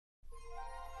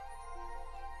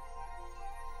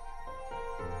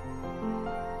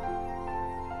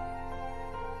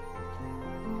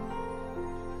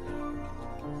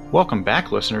Welcome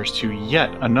back, listeners, to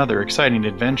yet another exciting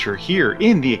adventure here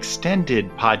in the extended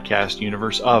podcast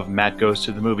universe of Matt Goes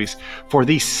to the Movies for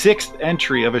the sixth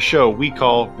entry of a show we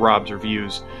call Rob's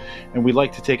Reviews. And we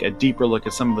like to take a deeper look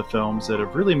at some of the films that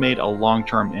have really made a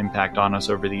long-term impact on us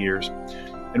over the years.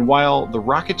 And while The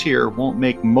Rocketeer won't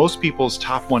make most people's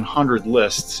top 100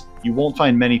 lists, you won't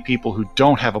find many people who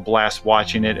don't have a blast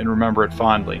watching it and remember it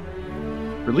fondly.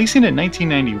 Releasing in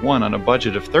 1991 on a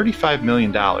budget of $35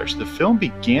 million, the film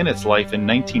began its life in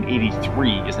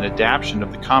 1983 as an adaptation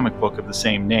of the comic book of the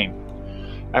same name.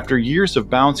 After years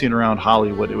of bouncing around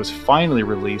Hollywood, it was finally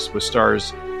released with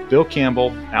stars Bill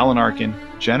Campbell, Alan Arkin,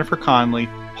 Jennifer Connelly,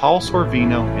 Paul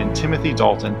Sorvino, and Timothy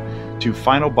Dalton to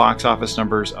final box office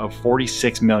numbers of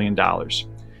 $46 million.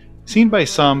 Seen by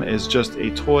some as just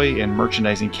a toy and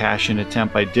merchandising cash-in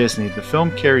attempt by Disney, the film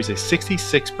carries a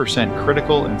 66%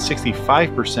 critical and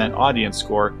 65% audience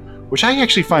score, which I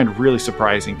actually find really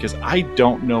surprising because I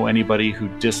don't know anybody who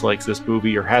dislikes this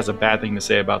movie or has a bad thing to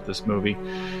say about this movie.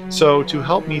 So to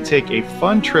help me take a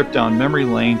fun trip down memory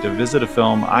lane to visit a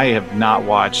film I have not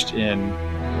watched in,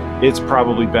 it's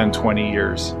probably been 20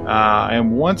 years. I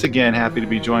am once again happy to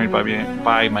be joined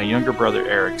by my younger brother,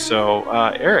 Eric. So,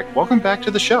 Eric, welcome back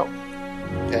to the show.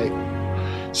 Okay.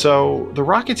 So, The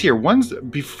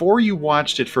Rocketeer, before you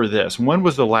watched it for this, when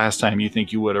was the last time you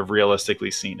think you would have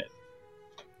realistically seen it?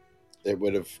 It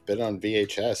would have been on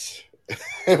VHS.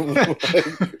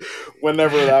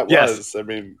 Whenever that was. Yes. I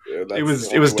mean,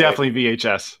 it was definitely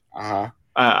VHS. Uh-huh.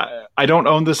 I don't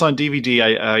own this on DVD.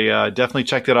 I definitely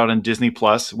checked it out on Disney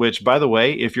Plus, which, by the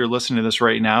way, if you're listening to this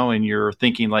right now and you're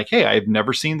thinking like, hey, I've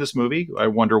never seen this movie, I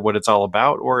wonder what it's all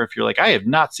about. Or if you're like, I have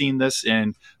not seen this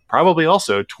in probably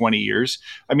also 20 years.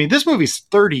 I mean, this movie's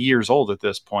 30 years old at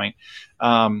this point.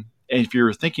 And if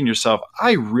you're thinking to yourself,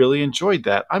 I really enjoyed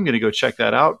that, I'm going to go check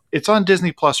that out. It's on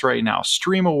Disney Plus right now.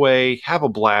 Stream away, have a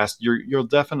blast. You'll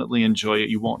definitely enjoy it.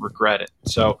 You won't regret it.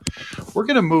 So we're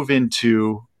going to move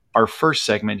into our first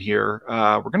segment here.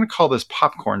 We're going to call this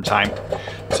Popcorn Time.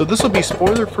 So this will be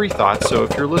spoiler-free thoughts. So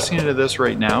if you're listening to this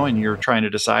right now and you're trying to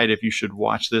decide if you should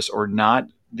watch this or not,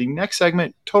 the next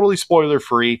segment, totally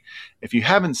spoiler-free. If you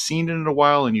haven't seen it in a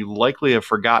while and you likely have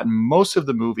forgotten most of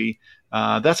the movie,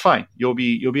 that's fine. You'll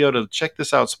be able to check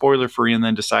this out spoiler-free and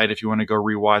then decide if you want to go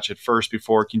rewatch it first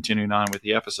before continuing on with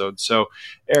the episode. So,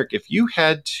 Eric, if you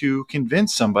had to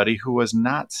convince somebody who has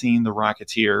not seen The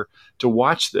Rocketeer to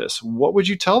watch this, what would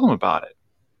you tell them about it?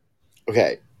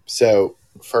 Okay, so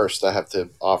first I have to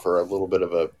offer a little bit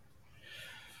of a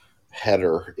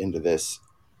header into this.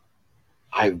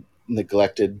 I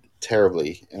neglected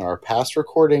terribly in our past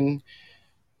recording.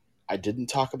 I didn't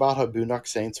talk about how Boondock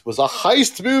Saints was a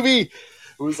heist movie. It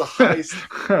was a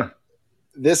heist.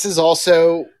 This is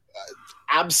also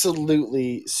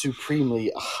absolutely,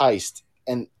 supremely a heist.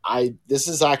 And this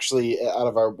is actually out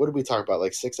of our, what did we talk about?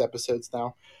 Like 6 episodes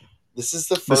now? This is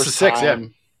the first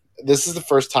time. This is the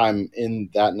first time in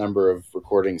that number of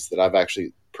recordings that I've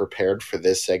actually prepared for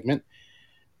this segment.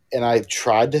 And I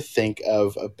tried to think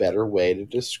of a better way to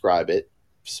describe it,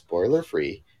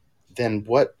 spoiler-free, than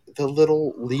what the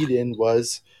little lead-in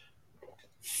was,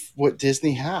 what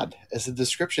Disney had as a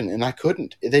description, and I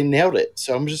couldn't. They nailed it.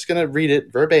 So I'm just going to read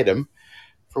it verbatim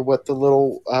for what the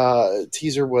little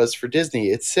teaser was for Disney.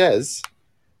 It says,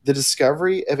 the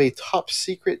discovery of a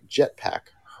top-secret jetpack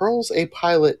hurls a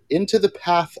pilot into the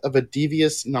path of a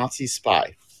devious Nazi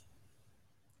spy.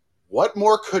 What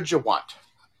more could you want?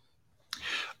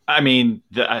 I mean,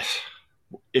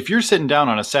 if you're sitting down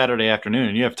on a Saturday afternoon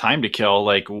and you have time to kill,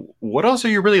 like, what else are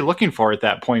you really looking for at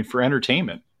that point for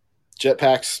entertainment?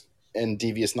 Jetpacks and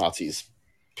devious Nazis,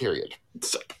 period.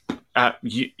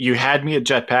 You had me at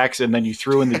jetpacks, and then you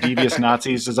threw in the devious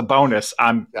Nazis as a bonus.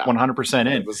 I'm 100% in.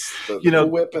 It was the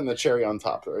whip and the cherry on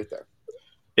top right there.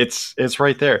 It's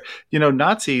right there.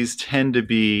 Nazis tend to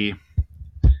be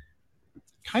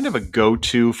kind of a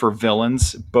go-to for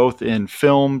villains, both in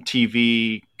film,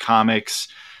 TV, comics,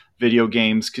 video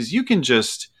games, because you can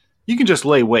just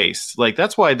lay waste. Like,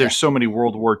 that's why there's so many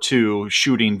World War II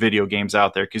shooting video games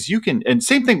out there, because you can, and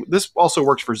same thing, this also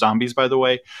works for zombies, by the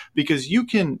way, because you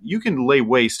can lay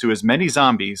waste to as many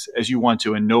zombies as you want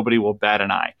to and nobody will bat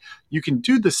an eye. You can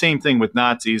do the same thing with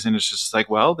Nazis, and it's just like,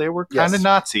 well, they were kind of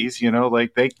Nazis,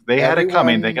 like they had it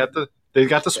coming. They got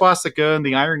the swastika and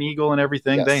the Iron Eagle and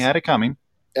everything. Yes. They had it coming.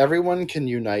 Everyone can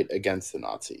unite against the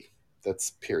Nazi.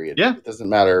 That's period. Yeah. It doesn't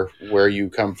matter where you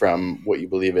come from, what you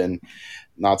believe in.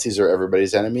 Nazis are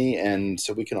everybody's enemy, and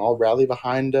so we can all rally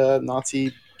behind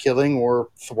Nazi killing or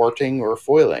thwarting or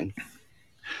foiling.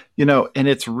 And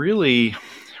it's really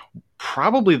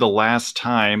probably the last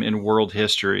time in world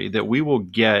history that we will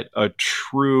get a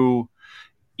true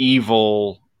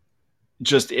evil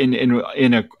just in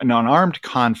an unarmed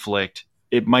conflict,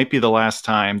 it might be the last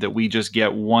time that we just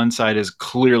get one side is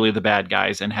clearly the bad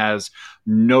guys and has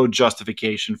no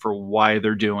justification for why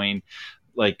they're doing,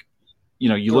 like,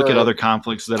 you look at Or a other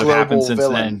conflicts that have happened global since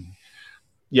villain. then.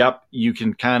 Yep, you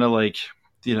can kind of like,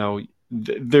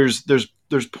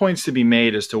 there's points to be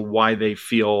made as to why they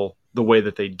feel the way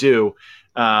that they do.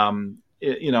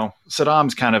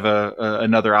 Saddam's kind of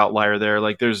another outlier there.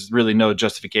 Like, there's really no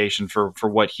justification for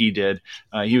what he did.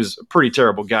 He was a pretty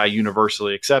terrible guy,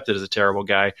 universally accepted as a terrible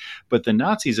guy. But the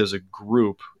Nazis as a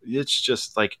group, it's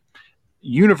just like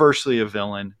universally a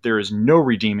villain. There is no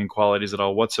redeeming qualities at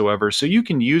all whatsoever. So you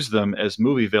can use them as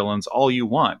movie villains all you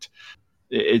want.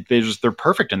 They're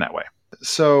perfect in that way.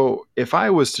 So if I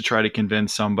was to try to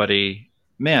convince somebody,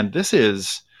 man, this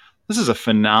is a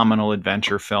phenomenal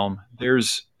adventure film.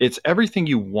 It's everything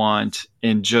you want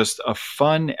in just a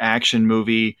fun action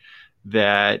movie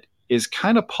that is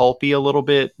kind of pulpy a little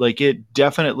bit. Like, it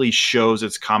definitely shows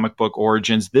its comic book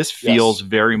origins. This feels Yes.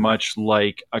 very much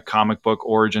like a comic book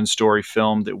origin story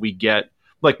film that we get,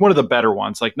 like one of the better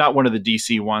ones, like not one of the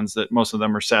DC ones that most of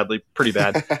them are sadly pretty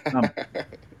bad. Um,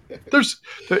 there's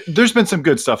there's been some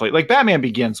good stuff like Batman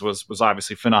Begins was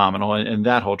obviously phenomenal, and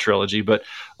that whole trilogy, but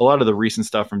a lot of the recent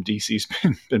stuff from DC's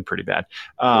been pretty bad.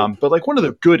 Poop. But like one of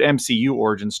the good MCU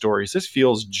origin stories, this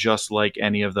feels just like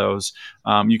any of those.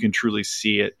 You can truly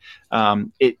see it.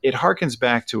 It harkens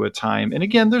back to a time, and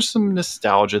again, there's some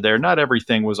nostalgia there. Not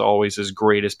everything was always as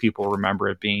great as people remember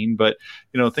it being, but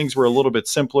things were a little bit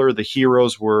simpler. The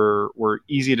heroes were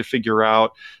easy to figure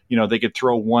out. They could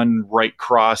throw one right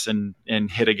cross and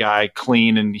hit a guy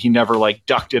clean, and he never like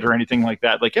ducked it or anything like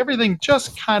that. Like, everything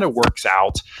just kind of works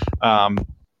out.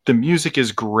 The music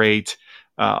is great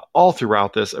all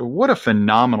throughout this. What a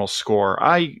phenomenal score!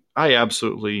 I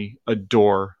absolutely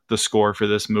adore the score for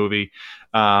this movie.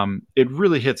 It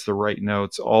really hits the right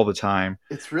notes all the time.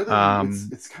 It's really Um,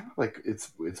 it's kind of like it's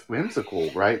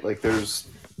whimsical, right? Like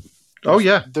oh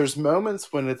yeah, there's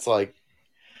moments when it's like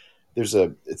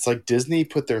it's like Disney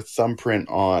put their thumbprint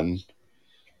on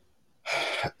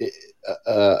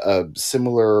a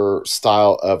similar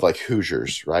style of like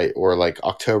Hoosiers, right? Or like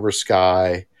October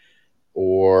Sky,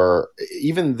 or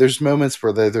even there's moments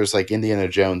where there's like Indiana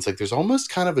Jones. Like, there's almost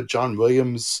kind of a John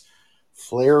Williams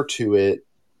flair to it,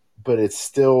 but it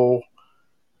still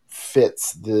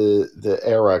fits the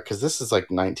era, because this is like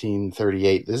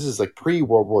 1938. This is like pre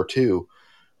World War II,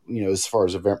 as far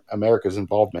as America's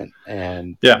involvement,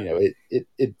 and yeah.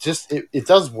 it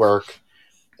does work.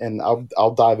 And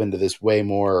I'll dive into this way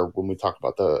more when we talk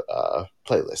about the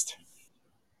playlist.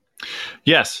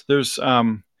 Yes, there's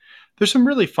some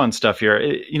really fun stuff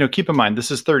here. Keep in mind, this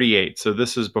is 38, so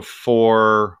this is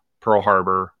before Pearl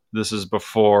Harbor. This is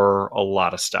before a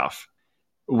lot of stuff.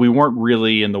 We weren't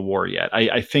really in the war yet.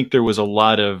 I think there was a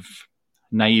lot of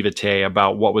naivete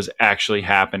about what was actually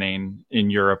happening in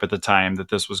Europe at the time that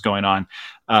this was going on.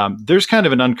 There's kind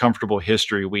of an uncomfortable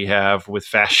history we have with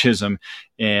fascism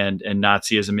and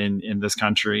Nazism in this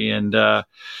country, and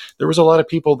there was a lot of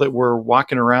people that were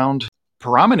walking around,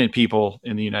 prominent people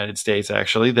in the United States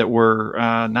actually, that were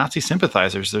Nazi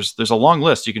sympathizers. There's a long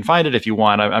list. You can find it if you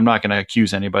want. I'm not going to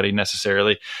accuse anybody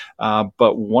necessarily,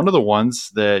 but one of the ones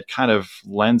that kind of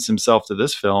lends himself to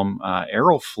this film,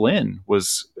 Errol Flynn,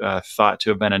 was thought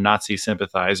to have been a Nazi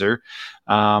sympathizer,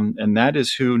 and that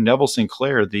is who Neville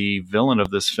Sinclair, the villain of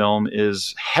this film,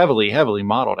 is heavily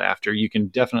modeled after. You can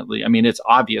definitely, I mean, it's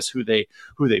obvious who they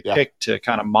Yeah. picked to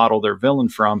kind of model their villain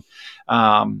from,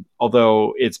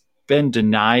 although it's been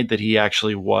denied that he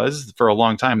actually was for a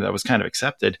long time. That was kind of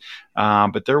accepted,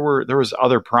 but there was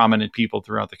other prominent people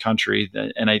throughout the country,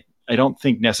 and I don't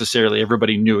think necessarily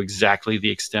everybody knew exactly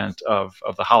the extent of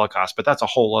the Holocaust. But that's a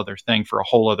whole other thing for a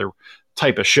whole other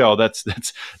type of show. That's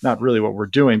not really what we're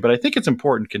doing. But I think it's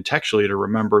important contextually to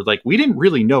remember, like, we didn't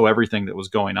really know everything that was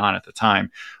going on at the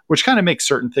time, which kind of makes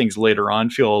certain things later on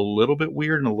feel a little bit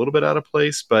weird and a little bit out of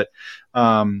place. But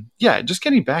yeah, just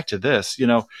getting back to this,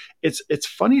 it's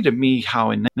funny to me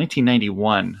how in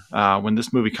 1991, when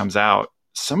this movie comes out,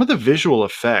 some of the visual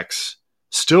effects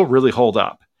still really hold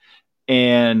up.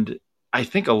 And I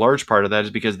think a large part of that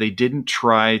is because they didn't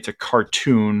try to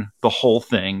cartoon the whole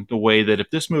thing the way that if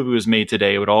this movie was made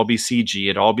today, it would all be CG,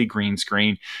 it'd all be green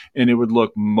screen, and it would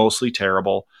look mostly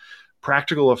terrible.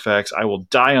 Practical effects, I will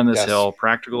die on this Yes. hill.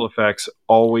 Practical effects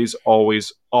always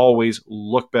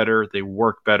look better. They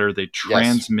work better. They Yes.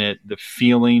 transmit the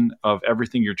feeling of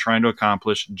everything you're trying to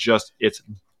accomplish. Just, it's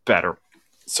better.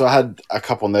 So I had a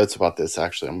couple notes about this.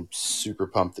 Actually, I'm super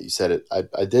pumped that you said it.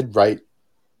 I did write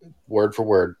word for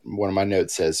word. One of my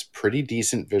notes says pretty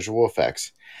decent visual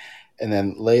effects. And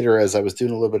then later, as I was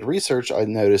doing a little bit of research, I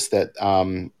noticed that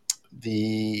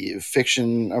the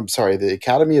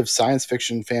Academy of Science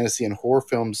Fiction, Fantasy, and Horror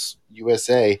Films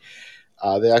USA,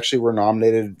 they actually were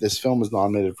nominated. This film was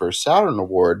nominated for a Saturn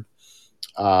Award,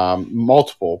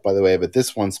 multiple, by the way, but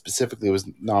this one specifically was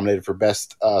nominated for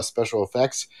Best Special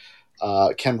Effects.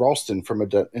 Ken Ralston from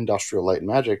Industrial Light and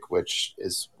Magic, which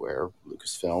is where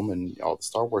Lucasfilm and all the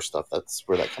Star Wars stuff, that's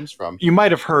where that comes from. You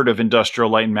might have heard of Industrial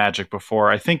Light and Magic before.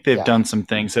 I think they've done some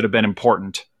things that have been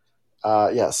important.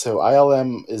 So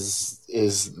ILM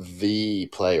is the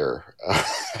player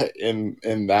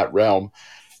in that realm.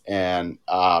 And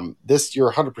this,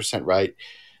 you're 100% right.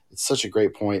 It's such a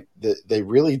great point that they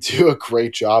really do a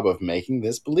great job of making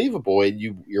this believable. And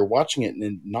you're watching it, and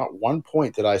in not one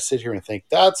point did I sit here and think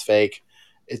that's fake.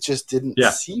 It just didn't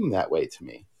seem that way to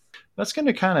me. That's going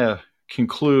to kind of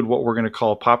conclude what we're going to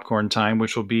call popcorn time,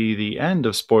 which will be the end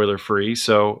of spoiler free.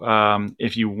 So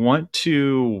if you want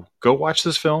to go watch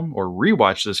this film or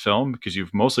rewatch this film because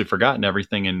you've mostly forgotten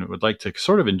everything and would like to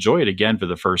sort of enjoy it again for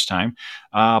the first time,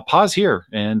 pause here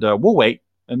and we'll wait.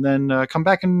 And then come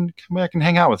back and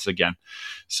hang out with us again.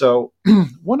 So,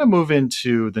 want to move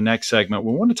into the next segment.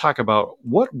 We want to talk about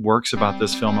what works about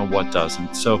this film and what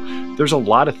doesn't. So, there's a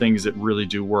lot of things that really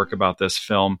do work about this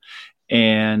film,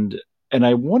 and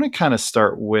I want to kind of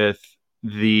start with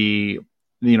the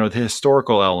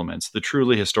historical elements, the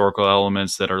truly historical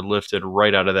elements that are lifted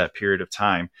right out of that period of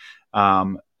time.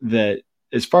 That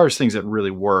as far as things that really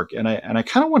work, and I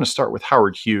kind of want to start with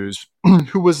Howard Hughes,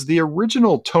 who was the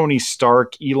original Tony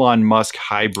Stark, Elon Musk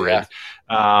hybrid,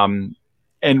 and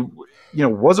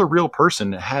was a real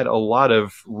person, had a lot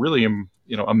of really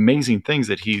amazing things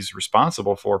that he's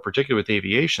responsible for, particularly with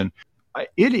aviation.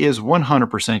 It is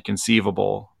 100%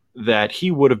 conceivable that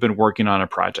he would have been working on a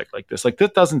project like this. Like,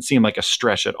 that doesn't seem like a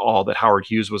stretch at all that Howard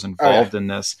Hughes was involved in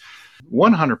this.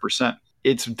 100%.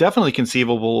 It's definitely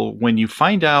conceivable when you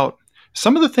find out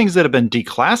some of the things that have been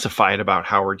declassified about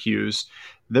Howard Hughes.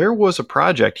 There was a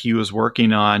project he was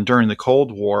working on during the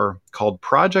Cold War called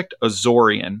Project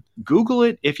Azorian. Google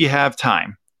it if you have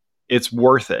time. It's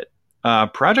worth it.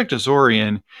 Project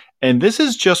Azorian, and this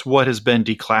is just what has been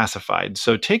declassified.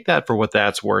 So take that for what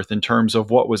that's worth in terms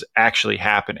of what was actually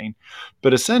happening.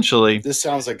 But essentially, this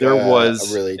sounds like there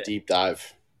was a really deep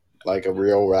dive, like a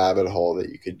real rabbit hole that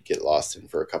you could get lost in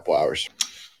for a couple hours.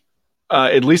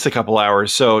 At least a couple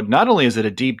hours. So not only is it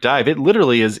a deep dive, it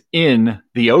literally is in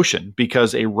the ocean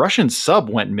because a Russian sub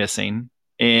went missing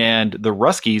and the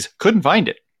Ruskies couldn't find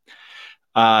it.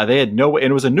 They had and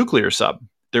it was a nuclear sub.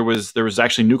 There was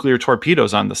actually nuclear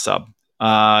torpedoes on the sub.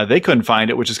 They couldn't find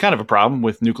it, which is kind of a problem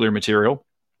with nuclear material.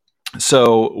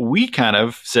 So we kind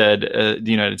of said,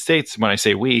 the United States, when I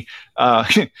say we,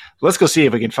 let's go see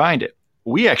if we can find it.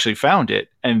 We actually found it,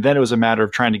 and then it was a matter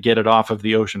of trying to get it off of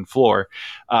the ocean floor.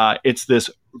 It's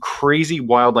this crazy,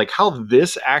 wild, like how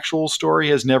this actual story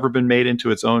has never been made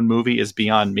into its own movie is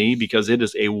beyond me because it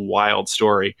is a wild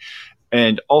story.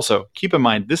 And also, keep in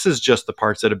mind, this is just the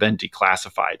parts that have been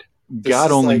declassified.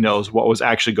 God only knows what was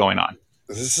actually going on.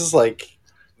 This is like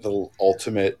the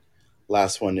ultimate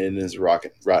last one in is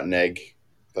rotten egg.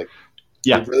 Like,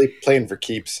 you're really playing for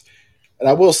keeps. And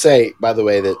I will say, by the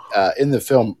way, that in the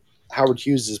film, Howard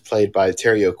Hughes is played by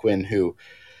Terry O'Quinn, who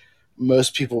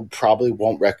most people probably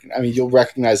won't recognize. I mean, you'll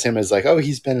recognize him as like, oh,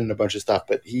 he's been in a bunch of stuff,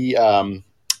 but he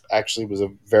actually was a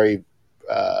very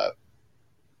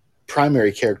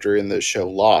primary character in the show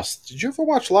Lost. Did you ever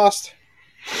watch Lost?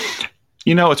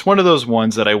 It's one of those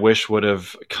ones that I wish would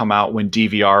have come out when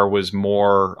DVR was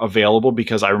more available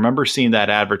because I remember seeing that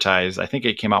advertised. I think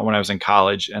it came out when I was in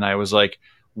college, and I was like,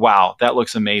 wow, that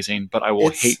looks amazing, but I will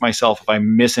hate myself if I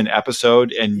miss an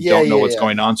episode and don't know what's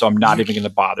going on, so I'm not even going to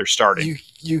bother starting.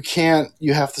 You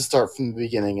have to start from the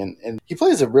beginning, and he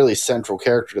plays a really central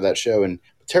character to that show, and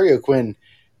Terry O'Quinn,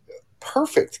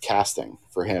 perfect casting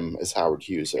for him as Howard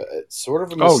Hughes. It's sort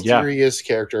of a mysterious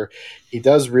character. He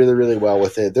does really, really well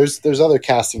with it. There's other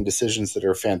casting decisions that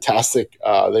are fantastic.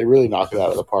 They really knock it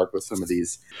out of the park with some of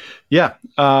these. Yeah.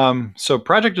 So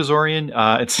Project Azorian,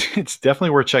 it's definitely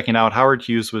worth checking out. Howard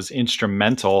Hughes was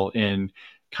instrumental in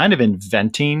kind of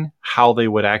inventing how they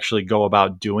would actually go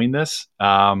about doing this.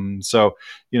 So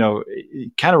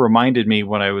it kind of reminded me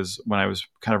when I was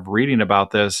kind of reading about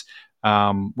this.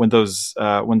 When those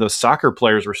soccer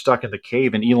players were stuck in the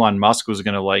cave and Elon Musk was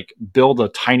going to like build a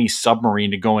tiny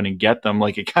submarine to go in and get them,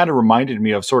 like it kind of reminded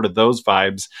me of sort of those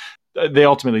vibes. They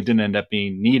ultimately didn't end up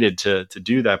being needed to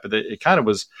do that, but it kind of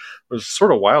was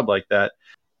sort of wild like that.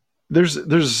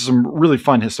 There's some really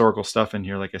fun historical stuff in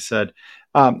here, like I said.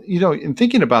 In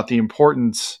thinking about the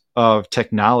importance of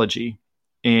technology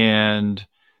and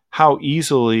how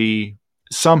easily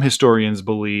some historians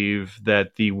believe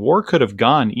that the war could have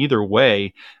gone either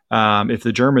way if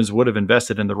the Germans would have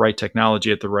invested in the right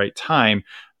technology at the right time,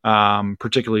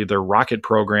 particularly their rocket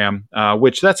program,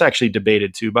 which that's actually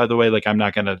debated too, by the way. Like, I'm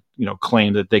not going to,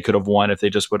 claim that they could have won if they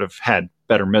just would have had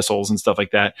better missiles and stuff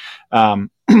like that.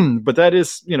 But that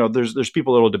is, there's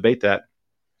people that will debate that.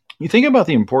 You think about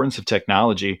the importance of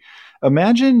technology.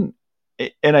 Imagine,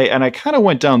 and I kind of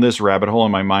went down this rabbit hole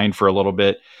in my mind for a little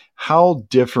bit, how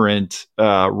different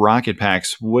rocket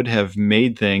packs would have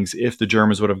made things if the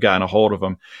Germans would have gotten a hold of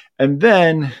them. And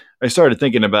then I started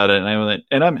thinking about it, and I went,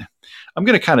 and I'm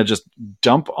going to kind of just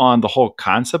dump on the whole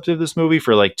concept of this movie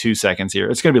for like 2 seconds here.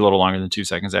 It's going to be a little longer than 2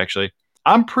 seconds, actually.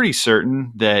 I'm pretty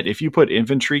certain that if you put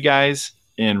infantry guys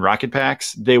in rocket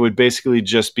packs, they would basically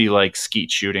just be like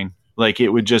skeet shooting. Like, it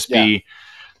would just be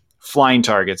flying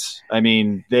targets. I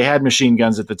mean, they had machine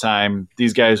guns at the time.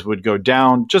 These guys would go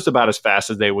down just about as fast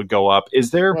as they would go up.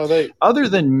 Is there, other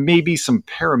than maybe some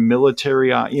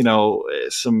paramilitary,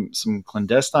 some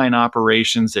clandestine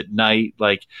operations at night,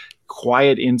 like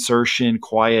quiet insertion,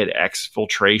 quiet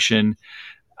exfiltration,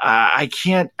 I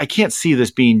can't see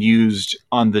this being used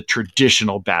on the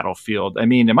traditional battlefield. I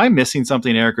mean, am I missing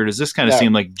something, Eric, or does this kind of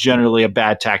seem like generally a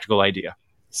bad tactical idea?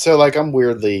 So, like, I'm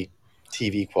weirdly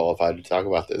TV qualified to talk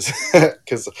about this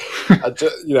because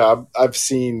I've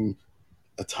seen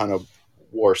a ton of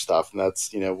war stuff, and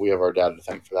that's, we have our dad to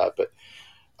thank for that. But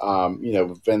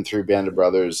we've been through Band of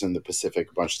Brothers in the Pacific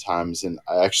a bunch of times, and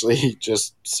I actually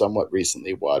just somewhat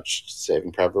recently watched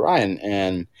Saving Private Ryan,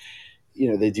 and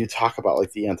they do talk about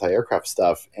like the anti-aircraft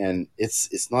stuff, and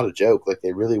it's not a joke. Like,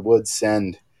 they really would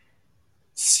send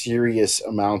serious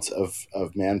amounts of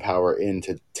manpower in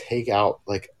to take out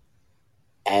like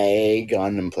a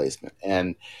gun emplacement,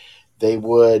 and they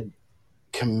would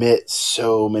commit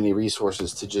so many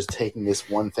resources to just taking this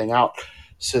one thing out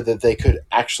so that they could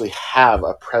actually have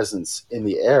a presence in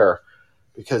the air,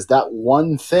 because that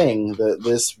one thing,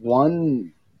 this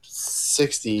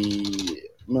 160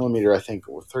 millimeter, I think,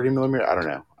 or 30 millimeter, I don't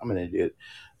know, I'm an idiot,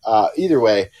 either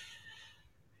way,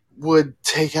 would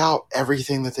take out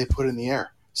everything that they put in the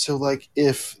air. So like,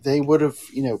 if they would have,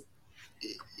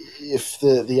 if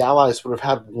the Allies would have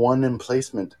had one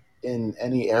emplacement in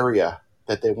any area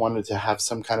that they wanted to have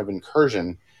some kind of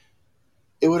incursion,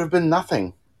 it would have been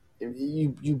nothing.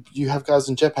 You have guys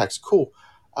in jetpacks, cool.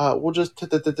 We'll just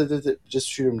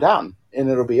shoot them down, and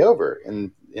it'll be over,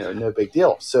 and no big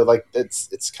deal. So like,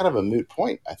 it's kind of a moot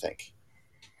point, I think.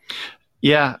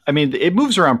 Yeah, I mean, it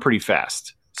moves around pretty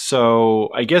fast. So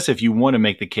I guess if you want to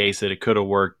make the case that it could have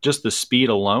worked, just the speed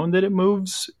alone that it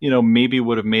moves, maybe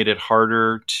would have made it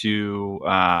harder to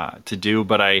do.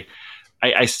 But I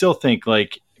still think,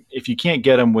 like, if you can't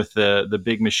get them with the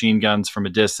big machine guns from a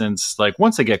distance, like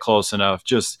once they get close enough,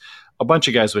 just a bunch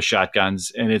of guys with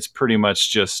shotguns, and it's pretty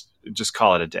much just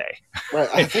call it a day. Right.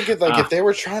 I think if they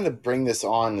were trying to bring this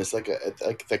on as like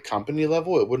the company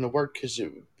level, it wouldn't have worked because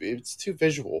it's too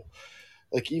visual.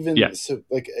 Like, so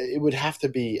like, it would have to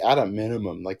be at a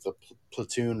minimum like the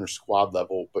platoon or squad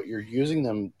level, but you're using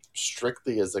them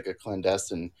strictly as like a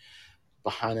clandestine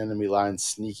behind enemy lines,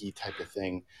 sneaky type of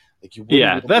thing. Like,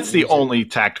 that's the only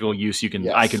tactical use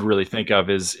I could really think of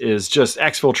is just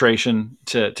exfiltration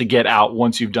to get out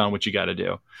once you've done what you got to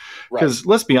do. Because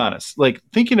let's be honest, like,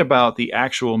 thinking about the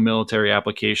actual military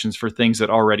applications for things that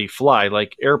already fly,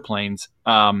 like airplanes,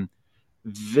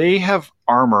 they have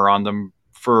armor on them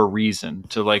for a reason,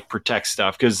 to like protect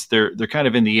stuff, because they're kind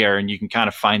of in the air and you can kind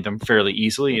of find them fairly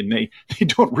easily, and they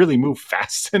don't really move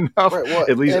fast enough,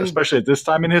 at least, especially at this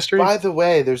time in history. By the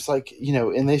way, there's like,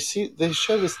 and they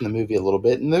show this in the movie a little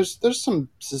bit, and there's some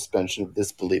suspension of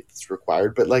disbelief that's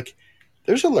required, but like,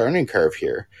 there's a learning curve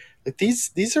here. Like, these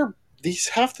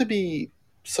have to be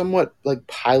somewhat like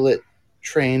pilot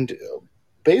trained,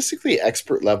 basically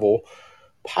expert level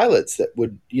pilots that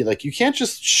would, you can't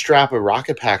just strap a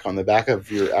rocket pack on the back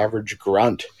of your average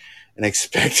grunt and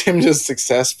expect him to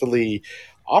successfully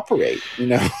operate,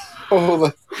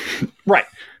 Right.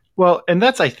 Well, and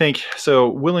that's, I think, so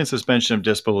willing suspension of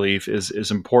disbelief is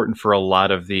important for a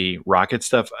lot of the rocket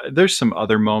stuff. There's some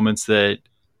other moments that,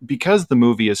 because the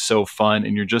movie is so fun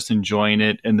and you're just enjoying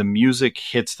it, and the music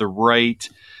hits the right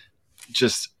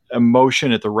just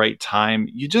emotion at the right time,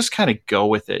 you just kind of go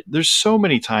with it. There's so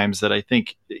many times that I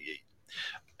think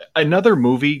another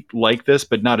movie like this,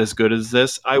 but not as good as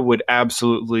this, I would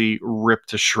absolutely rip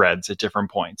to shreds at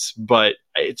different points. But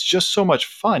it's just so much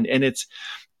fun, and it's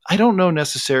I don't know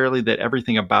necessarily that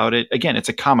everything about it. Again, it's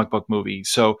a comic book movie,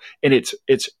 so and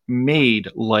it's made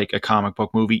like a comic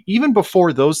book movie. Even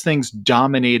before those things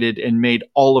dominated and made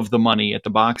all of the money at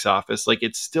the box office, like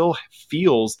it still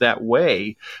feels that way.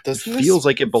 It Doesn't this feels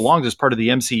like it belongs as part of the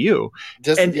MCU,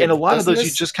 doesn't yeah, and a lot of doesn't those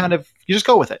this you just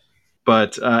go with it.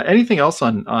 But anything else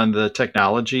on the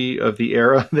technology of the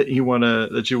era that you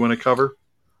wanna cover?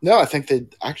 No, I think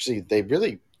they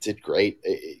really did great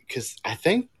because I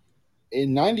think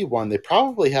in 91 they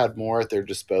probably had more at their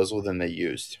disposal than they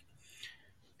used.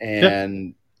 Yeah.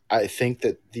 And I think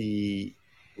that the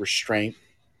restraint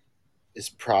is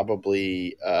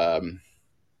probably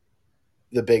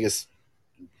the biggest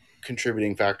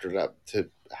contributing factor to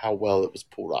how well it was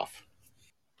pulled off.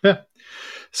 Yeah.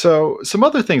 So, some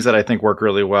other things that I think work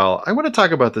really well. I want to talk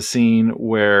about the scene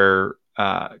where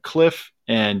Cliff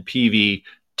and Peavy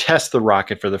test the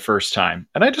rocket for the first time,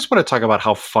 and I just want to talk about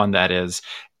how fun that is,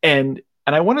 and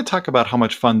I want to talk about how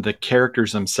much fun the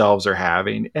characters themselves are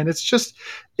having. And it's just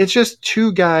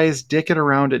two guys dicking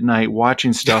around at night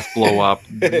watching stuff blow up.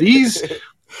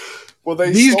 Well,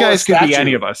 they These stole a guys could be statue.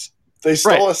 any of us. They Right.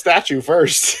 stole a statue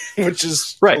first, which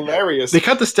is Right. hilarious. They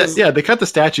cut the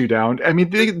statue down. I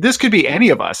mean, this could be any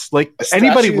of us. Like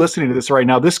anybody statue- listening to this right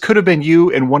now, this could have been you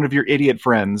and one of your idiot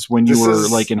friends when you This were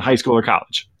is- like in high school or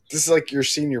college. This is like your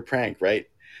senior prank, right?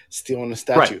 Stealing a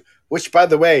statue, Right. which, by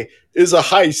the way, is a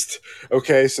heist.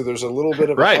 Okay, so there's a little bit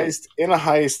of a Right. heist in a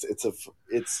heist.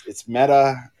 It's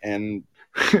meta, and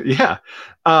Yeah.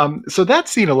 So that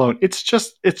scene alone, it's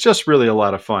just really a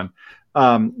lot of fun.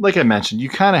 Like I mentioned, you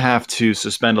kind of have to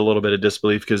suspend a little bit of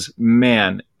disbelief because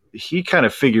man, he kind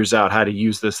of figures out how to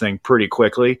use this thing pretty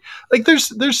quickly. Like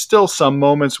there's still some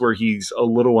moments where he's a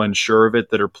little unsure of it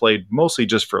that are played mostly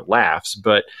just for laughs,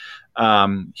 but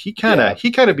he kind of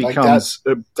like becomes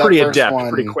pretty first adept one-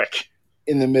 pretty quick.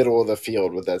 in the middle of the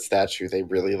field with that statue, they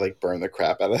really like burn the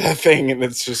crap out of that thing, and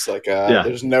it's just like, Yeah.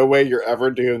 there's no way you're ever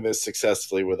doing this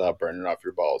successfully without burning off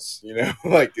your balls. You know,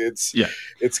 like it's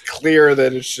clear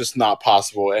that it's just not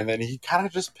possible. And then he kind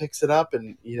of just picks it up,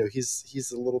 and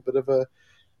he's a little bit of a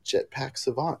jetpack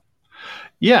savant.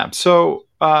 Yeah. So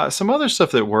some other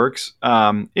stuff that works.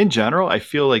 In general, I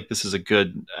feel like this is a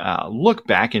good look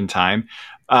back in time.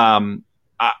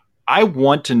 I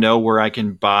want to know where I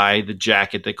can buy the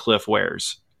jacket that Cliff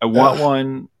wears. I want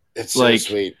one. It's like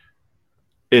so sweet.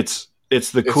 It's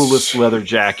the coolest leather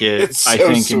jacket It's so I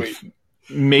think sweet.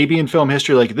 maybe in film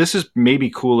history. Like this is maybe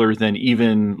cooler than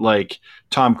even like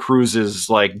Tom Cruise's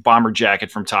like bomber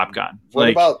jacket from Top Gun. What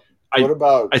about I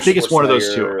think it's one of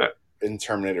those two. Schwarzenegger in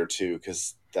Terminator 2,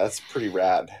 because that's pretty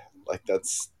rad. Like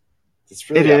it's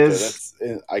really It up there. is. That's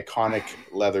an iconic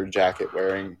leather jacket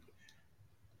wearing.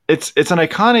 It's an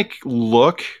iconic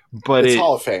look, but It's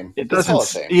Hall of Fame. it It's Hall of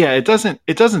doesn't. Fame. Yeah, it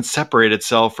doesn't separate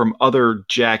itself from other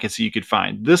jackets that you could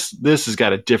find. This has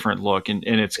got a different look, and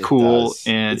it's It cool, does.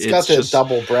 and it's got the just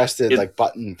double-breasted it- like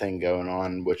button thing going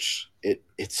on, which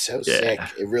it's so Yeah. sick.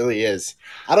 It really is.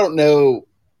 I don't know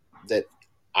that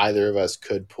either of us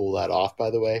could pull that off.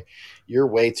 By the way, you're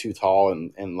way too tall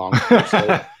and long,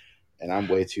 torso, and I'm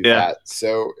way too Yeah. fat,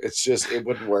 so it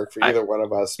wouldn't work for either one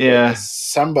of us. But Yeah.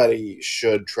 somebody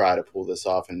should try to pull this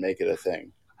off and make it a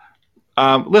thing.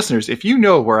 Listeners, if you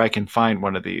know where I can find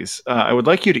one of these, I would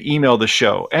like you to email the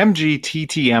show,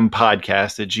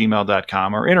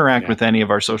 mgttmpodcast@gmail.com, or interact Yeah. with any of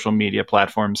our social media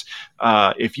platforms.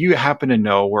 If you happen to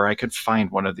know where I could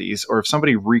find one of these, or if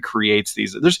somebody recreates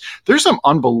these, there's some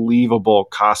unbelievable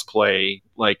cosplay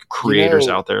like creators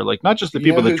out there, like not just the you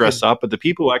people know that who dress up, but the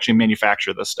people who actually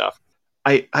manufacture this stuff.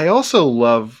 I also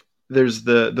love there's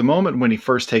the moment when he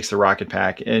first takes the rocket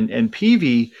pack and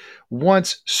Peavy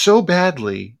wants so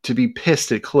badly to be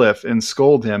pissed at Cliff and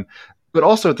scold him, but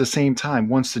also at the same time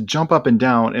wants to jump up and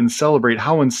down and celebrate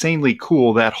how insanely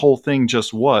cool that whole thing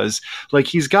just was. Like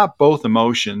he's got both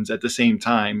emotions at the same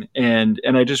time, and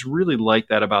I just really like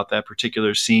that about that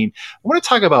particular scene. I want to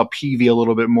talk about Peavy a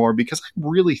little bit more because I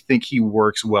really think he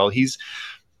works well. He's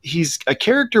a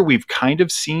character we've kind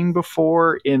of seen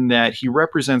before in that he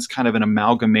represents kind of an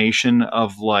amalgamation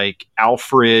of like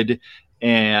Alfred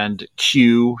and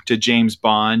Q to James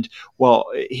Bond. Well,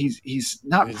 he's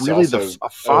not He's really also a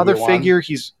father Obi-Wan. figure.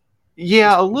 He's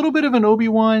a little bit of an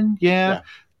Obi-Wan. Yeah.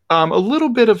 A little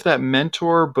bit of that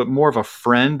mentor, but more of a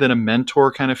friend than a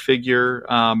mentor kind of figure.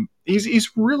 He's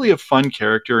really a fun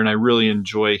character, and I really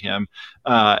enjoy him.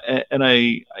 And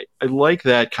I like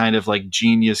that kind of like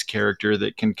genius character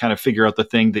that can kind of figure out the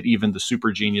thing that even the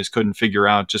super genius couldn't figure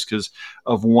out just because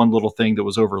of one little thing that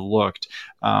was overlooked.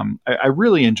 I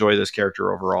really enjoy this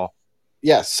character overall.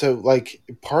 Yeah, so like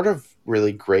part of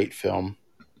really great film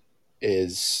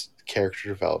is character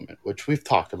development, which we've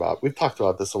talked about. We've talked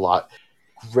about this a lot.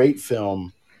 Great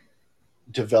film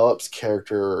develops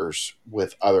characters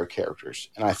with other characters.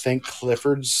 And I think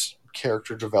Clifford's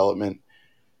character development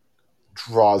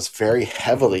draws very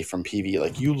heavily from Peavy.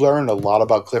 Like, you learn a lot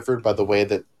about Clifford by the way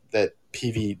that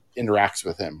Peavy interacts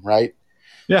with him, right?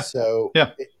 Yeah. So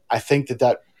Yeah. I think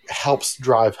that helps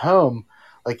drive home.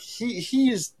 Like,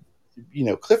 he's,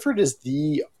 Clifford is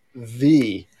the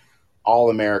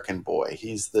all-American boy.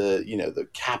 He's the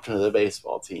captain of the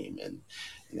baseball team, and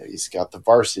he's got the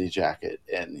varsity jacket,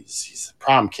 and he's the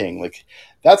prom king. Like,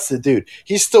 that's the dude.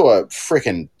 He's still a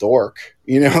freaking dork.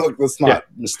 Let's not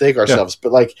mistake ourselves.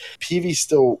 But like, Peavy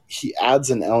he adds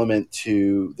an element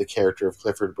to the character of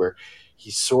Clifford where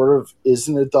he sort of is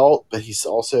an adult, but he's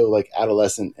also like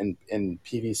adolescent, and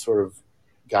Peavy's sort of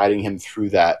guiding him through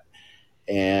that.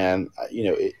 And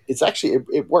it's actually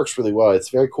it works really well. It's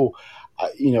very cool.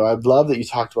 I love that you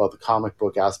talked about the comic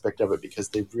book aspect of it, because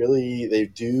they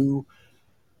do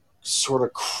sort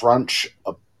of crunch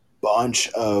a bunch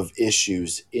of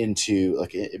issues into,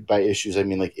 like, by issues I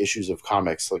mean like issues of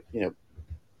comics, like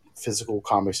physical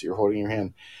comics that you're holding in your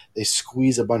hand. They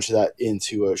squeeze a bunch of that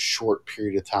into a short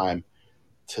period of time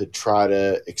to try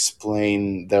to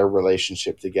explain their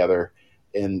relationship together.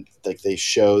 And like, they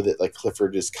show that like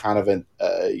Clifford is kind of an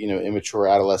immature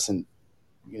adolescent,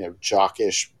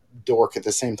 jockish dork at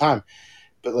the same time,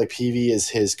 but like Peavy is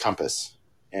his compass,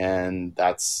 and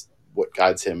that's what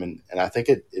guides him. And I think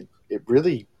it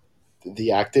really,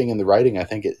 the acting and the writing, I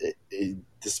think it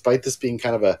despite this being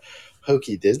kind of a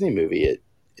hokey Disney movie,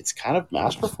 it's kind of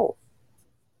masterful.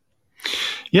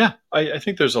 Yeah, I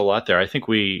think there's a lot there. I think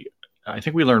we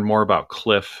learn more about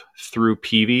Cliff through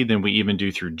Peavy than we even do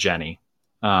through Jenny.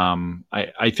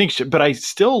 I think, but I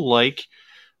still like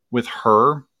with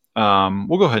her.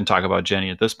 We'll go ahead and talk about Jenny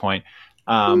at this point.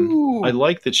 I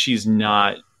like that she's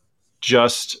not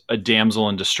just a damsel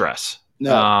in distress.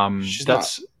 No, she's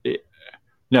not.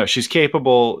 No, she's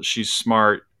capable. She's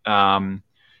smart.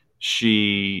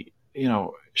 She's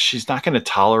not going to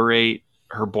tolerate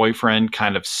her boyfriend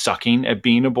kind of sucking at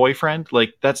being a boyfriend.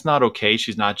 Like, that's not okay.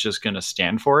 She's not just going to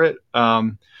stand for it.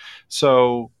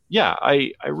 So yeah,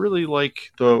 I really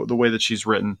like the way that she's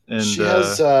written, and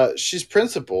she's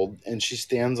principled, and she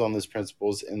stands on those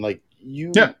principles. And like,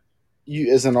 you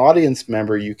as an audience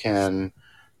member, you can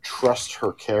trust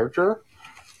her character.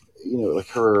 Like,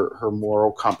 her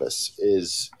moral compass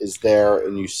is there,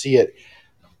 and you see it.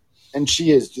 And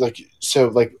she is like, so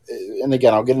like, and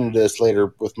again, I'll get into this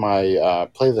later with my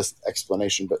playlist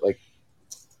explanation, but like,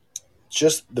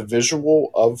 just the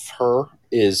visual of her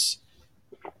is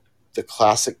the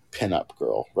classic pinup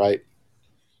girl, right?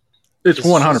 It's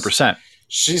 100%.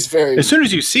 She's very. As soon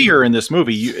as you see her in this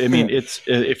movie, it's,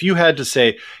 if you had to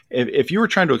say, if you were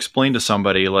trying to explain to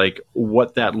somebody like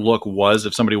what that look was,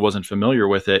 if somebody wasn't familiar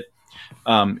with it,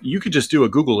 you could just do a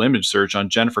Google image search on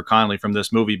Jennifer Connelly from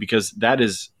this movie, because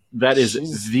that's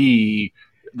the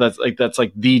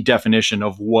definition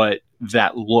of what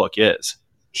that look is.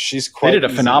 She's quite. They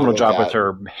did a phenomenal job with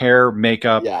her hair,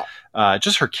 makeup,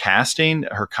 just her casting,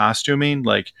 her costuming,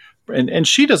 like, and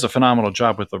she does a phenomenal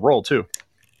job with the role too.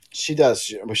 She does.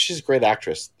 She's a great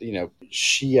actress.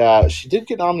 She did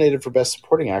get nominated for Best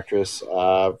Supporting Actress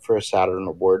for a Saturn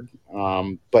Award,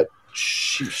 but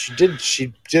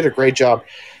she did a great job,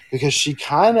 because she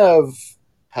kind of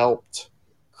helped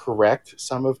correct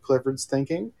some of Clifford's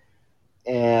thinking,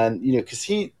 and because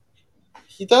he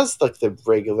does like the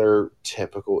regular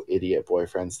typical idiot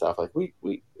boyfriend stuff. Like,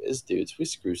 we as dudes, we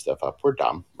screw stuff up. We're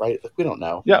dumb, right? Like, we don't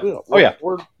know. Yeah. We don't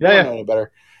know any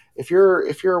better. If you're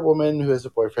a woman who has a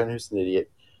boyfriend who's an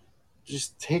idiot,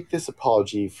 just take this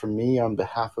apology from me on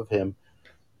behalf of him.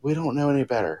 We don't know any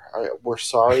better. All right, we're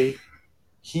sorry.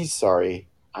 He's sorry.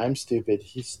 I'm stupid.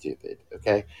 He's stupid.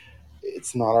 Okay,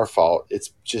 it's not our fault.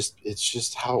 It's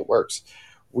just how it works.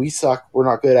 We suck. We're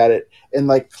not good at it. And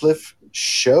like, Cliff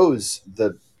shows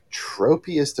the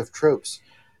tropiest of tropes,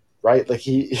 right? Like,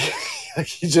 he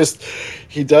does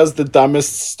the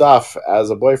dumbest stuff as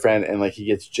a boyfriend, and like, he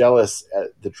gets jealous at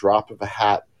the drop of a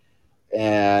hat.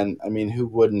 And I mean, who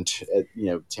wouldn't?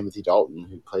 Timothy Dalton,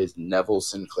 who plays Neville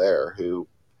Sinclair, who,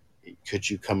 could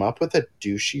you come up with a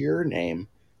douchier name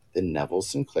than Neville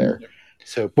Sinclair?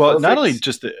 So, well, not only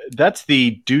just that's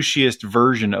the douchiest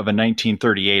version of a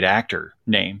 1938 actor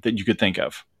name that you could think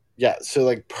of. Yeah, so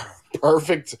like,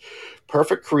 perfect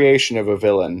creation of a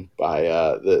villain by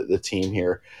the team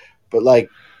here. But like,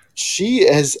 she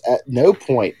has at no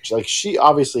point, like, she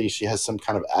has some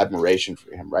kind of admiration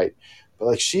for him, right? But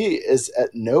like, she is at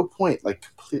no point like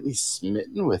completely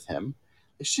smitten with him.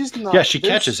 She's not. Yeah, she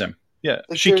catches him. Yeah,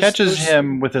 like, she catches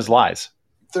him with his lies.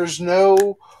 There's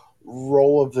no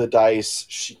roll of the dice,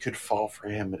 she could fall for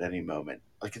him at any moment.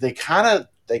 Like they kind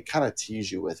of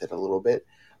tease you with it a little bit,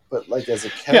 but like as a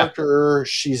Yeah. character,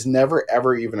 she's never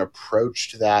ever even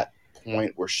approached that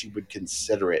point where she would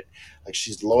consider it. Like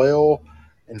she's loyal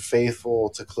and faithful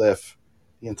to Cliff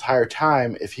the entire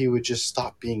time if he would just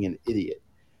stop being an idiot.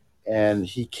 And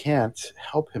he can't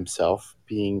help himself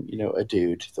being, a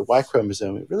dude. The Y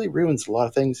chromosome, it really ruins a lot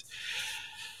of things,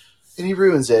 and he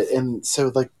ruins it. And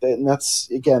so like and that's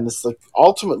again, this like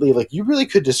ultimately, like you really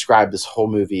could describe this whole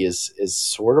movie as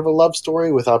sort of a love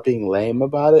story without being lame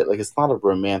about it. Like it's not a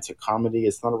romantic comedy,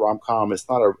 it's not a rom-com, it's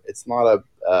not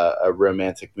a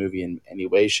romantic movie in any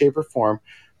way, shape, or form.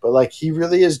 But like he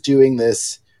really is doing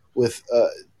this with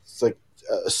it's like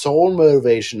a sole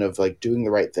motivation of like doing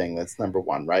the right thing. That's number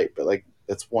one, right? But like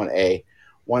that's 1A.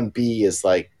 1B is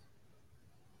like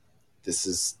this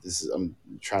is I'm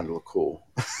trying to look cool.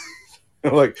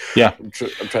 Like Yeah. I'm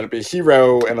trying to be a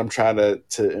hero, and I'm trying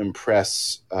to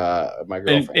impress my And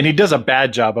girlfriend. he does a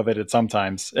bad job of it at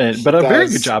sometimes, He but a very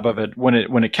good does. job of it when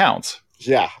it counts.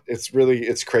 Yeah,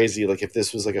 it's crazy. Like if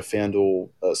this was like a FanDuel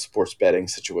sports betting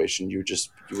situation, you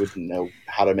wouldn't know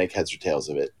how to make heads or tails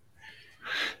of it.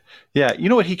 Yeah, you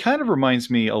know what? He kind of reminds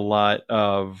me a lot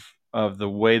of the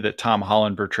way that Tom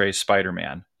Holland portrays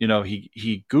Spider-Man. You know,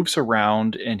 he goops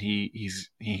around and he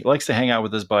likes to hang out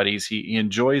with his buddies. He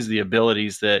enjoys the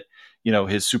abilities that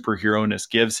his superhero-ness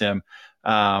gives him.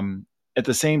 At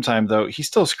the same time, though, he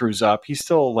still screws up. He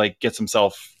still like gets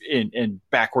himself in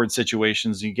backward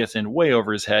situations. He gets in way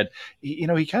over his head. He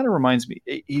kind of reminds me.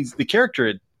 He's the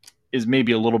character is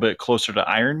maybe a little bit closer to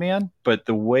Iron Man, but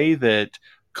the way that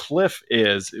Cliff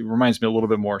is, it reminds me a little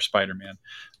bit more Spider-Man.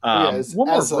 Well, yeah, One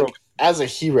more real, as a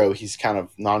hero, he's kind of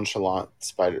nonchalant,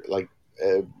 spider like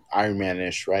Iron Man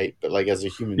ish, right? But like as a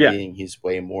human yeah. being, he's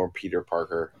way more Peter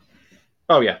Parker.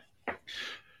 Oh yeah,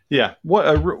 yeah.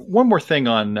 One more thing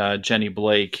on Jenny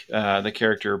Blake, the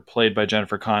character played by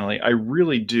Jennifer Connelly. I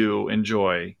really do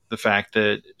enjoy the fact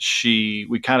that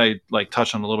we kind of like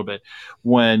touched on a little bit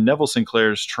when Neville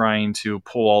Sinclair's trying to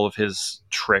pull all of his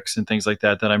tricks and things like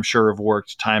that I'm sure have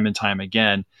worked time and time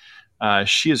again.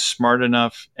 She is smart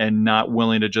enough and not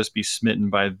willing to just be smitten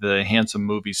by the handsome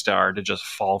movie star to just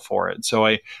fall for it. So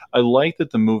I like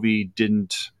that the movie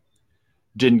didn't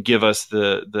give us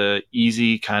the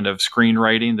easy kind of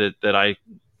screenwriting that I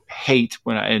hate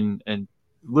when and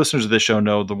listeners of this show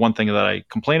know the one thing that I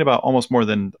complain about almost more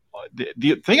than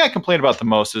the thing I complain about the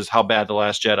most is how bad The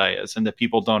Last Jedi is and that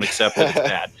people don't accept that it's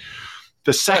bad.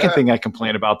 The second thing I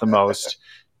complain about the most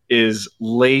is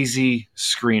lazy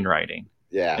screenwriting.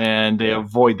 Yeah, And they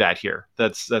avoid that here.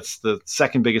 That's the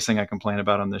second biggest thing I complain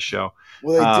about on this show.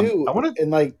 well, they do, I want to,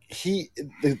 and like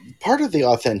the part of the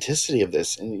authenticity of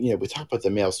this, and we talk about the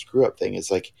male screw up thing, is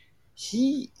like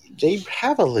they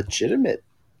have a legitimate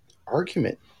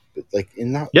argument, but like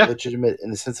in not yeah, legitimate in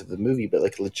the sense of the movie, but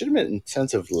like legitimate in the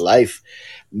sense of life,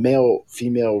 male,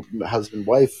 female, husband,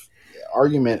 wife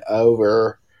argument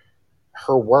over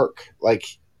her work. Like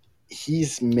he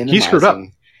screwed up.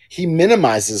 he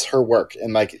minimizes her work,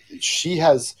 and like she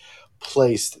has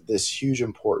placed this huge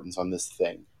importance on this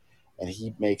thing, and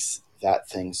he makes that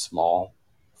thing small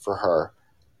for her,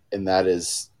 and that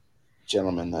is,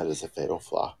 gentlemen, that is a fatal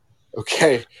flaw.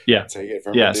 Okay, Yeah, take it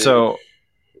from a yeah. dude So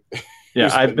yeah,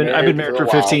 who's I've been married a for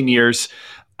while. 15 years.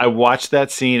 I watched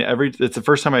that scene it's the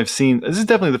first time I've seen, this is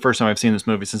definitely the first time I've seen this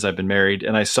movie since I've been married.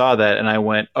 And I saw that and I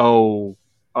went, oh,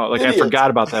 like I Idiot. forgot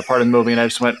about that part of the movie. And I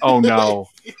just went, oh no.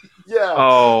 Yeah,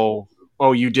 Oh,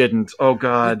 you didn't. Oh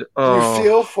God. you Oh,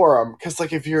 feel for him because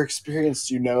like if you're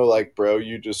experienced, like, bro,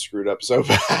 you just screwed up so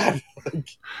bad. Like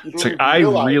you it's don't like, even I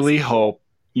realize. really hope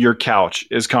your couch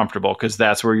is comfortable because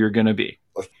that's where you're going to be.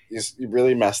 Like you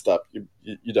really messed up.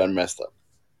 You done messed up.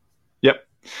 Yep.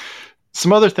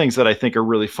 Some other things that I think are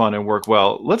really fun and work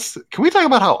well. Can we talk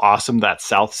about how awesome that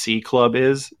South Sea Club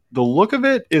is? The look of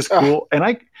it is Ah, cool, and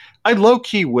I low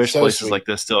key wish so places sweet. like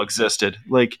this still existed.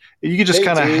 Like you could just They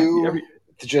kind do, of,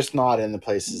 just not in the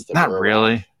places that not we're around.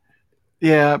 really,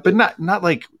 yeah, but not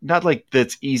like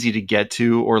that's easy to get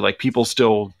to or like people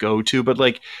still go to, but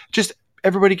like just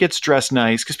everybody gets dressed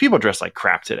nice because people dress like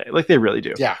crap today, like they really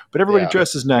do. Yeah, But everybody yeah,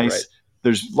 dresses you're right. nice.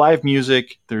 There's live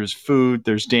music, there's food,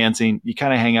 there's dancing. You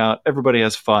kind of hang out. Everybody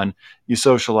has fun. You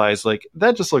socialize. Like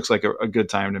that just looks like a good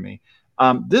time to me.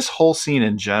 This whole scene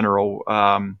in general,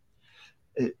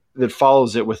 that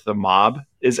follows it with the mob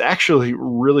is actually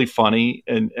really funny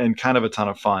and kind of a ton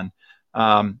of fun.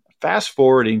 Fast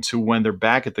forwarding to when they're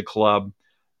back at the club.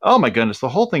 Oh my goodness, the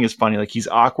whole thing is funny. Like he's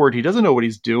awkward. He doesn't know what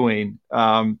he's doing.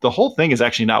 The whole thing is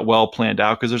actually not well planned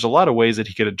out because there's a lot of ways that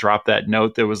he could have dropped that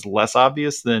note that was less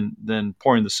obvious than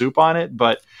pouring the soup on it.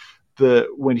 But the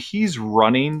when he's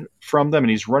running from them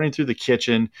and he's running through the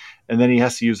kitchen and then he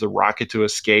has to use the rocket to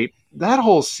escape, that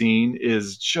whole scene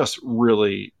is just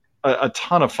really a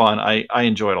ton of fun. I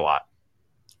enjoy it a lot.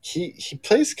 He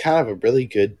plays kind of a really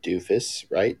good doofus,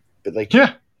 right? But like,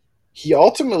 Yeah. he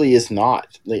ultimately is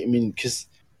not. Like, I mean, because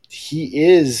he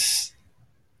is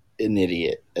an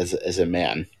idiot as a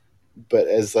man, but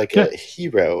as like Yeah. a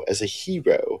hero,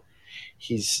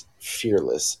 he's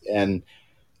fearless. And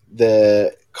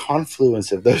the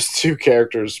confluence of those two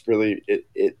characters really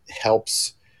it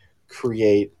helps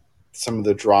create some of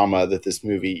the drama that this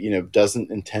movie, you know,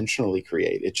 doesn't intentionally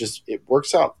create. It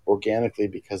works out organically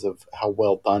because of how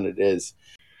well done it is.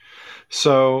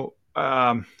 So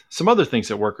some other things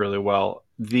that work really well.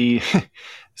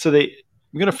 So they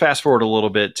I'm going to fast forward a little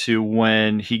bit to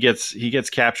when he gets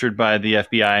captured by the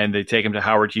FBI and they take him to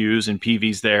Howard Hughes and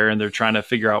Peavy's there and they're trying to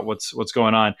figure out what's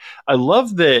going on. I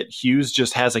love that Hughes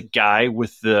just has a guy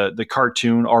with the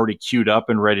cartoon already queued up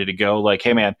and ready to go. Like,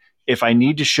 hey man, if I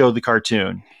need to show the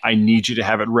cartoon, I need you to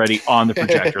have it ready on the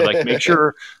projector. Like, make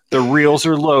sure the reels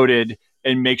are loaded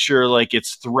and make sure like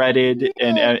it's threaded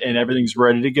and everything's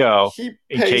ready to go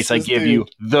in case I give you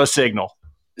the signal.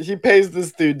 He pays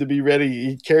this dude to be ready.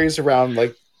 He carries around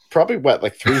like probably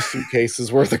like 3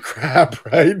 suitcases worth of crap,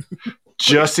 right?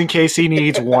 Just in case he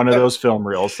needs one of those film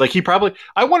reels. Like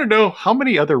I want to know how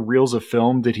many other reels of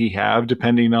film did he have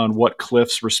depending on what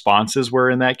Cliff's responses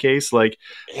were in that case. Like,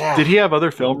 did he have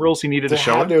other film reels he needed to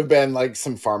show? There had to have been like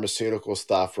some pharmaceutical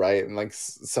stuff, right? And like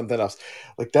something else.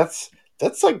 Like that's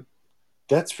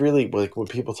really like when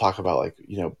people talk about like,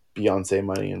 you know, Beyonce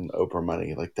money and Oprah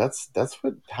money, like that's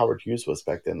what Howard Hughes was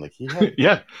back then. Like he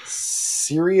had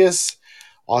serious,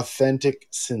 authentic,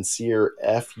 sincere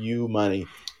FU money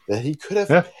that he could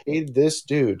have paid this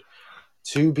dude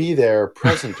to be there,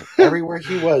 present everywhere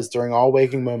he was during all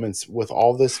waking moments with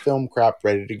all this film crap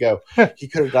ready to go. He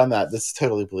could have done that. This is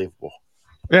totally believable.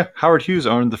 Yeah, Howard Hughes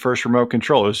owned the first remote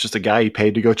control. It was just a guy he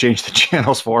paid to go change the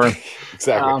channels for him.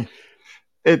 Exactly.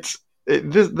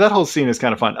 That whole scene is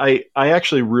kind of fun. I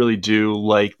actually really do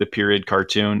like the period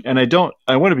cartoon, and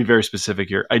I want to be very specific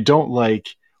here. I don't like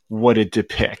what it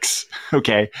depicts,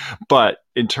 okay? But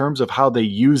in terms of how they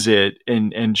use it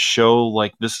and show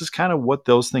like this is kind of what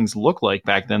those things look like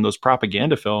back then, those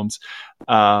propaganda films,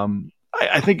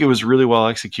 I think it was really well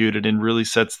executed and really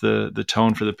sets the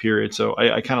tone for the period. So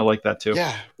I kind of like that too.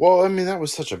 Yeah. Well, I mean, that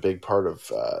was such a big part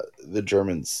of the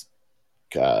Germans'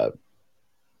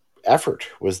 effort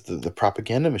was the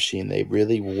propaganda machine. They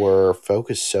really were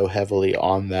focused so heavily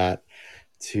on that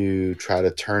to try to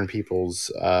turn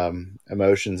people's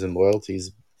emotions and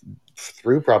loyalties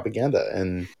through propaganda.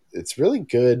 And it's really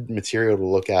good material to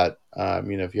look at.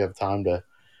 You know, if you have time to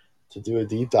do a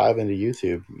deep dive into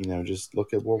YouTube, you know, just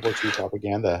look at World War II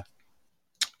propaganda.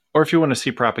 Or if you want to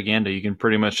see propaganda, you can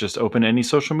pretty much just open any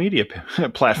social media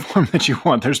platform that you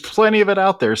want. There's plenty of it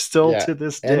out there still to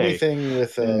this day. Anything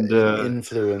with an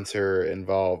influencer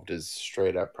involved is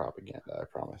straight up propaganda, I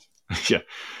promise.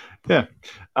 Yeah.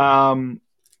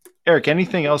 Eric,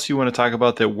 anything else you want to talk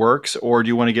about that works, or do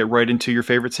you want to get right into your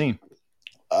favorite scene?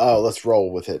 Oh, let's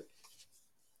roll with it.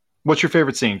 What's your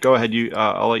favorite scene? Go ahead.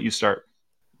 I'll let you start.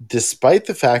 Despite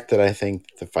the fact that I think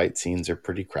the fight scenes are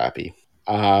pretty crappy,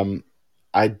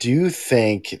 I do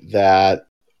think that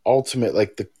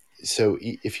so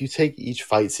if you take each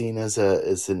fight scene as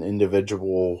an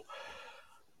individual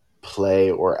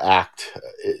play or act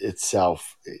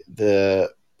itself, the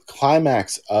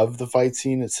climax of the fight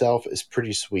scene itself is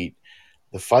pretty sweet.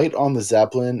 The fight on the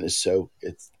Zeppelin it's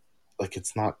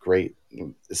not great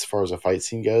as far as a fight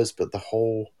scene goes, but the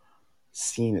whole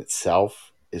scene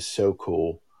itself is so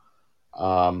cool.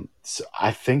 So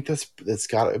I think that's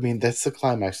the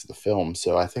climax of the film.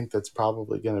 So I think that's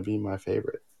probably going to be my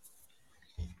favorite.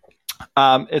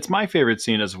 It's my favorite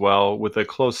scene as well, with a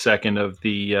close second of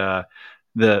the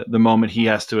moment he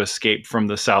has to escape from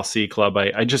the South Sea Club.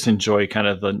 I just enjoy kind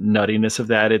of the nuttiness of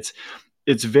that.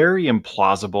 It's very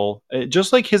implausible,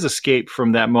 just like his escape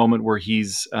from that moment where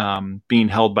he's being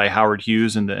held by Howard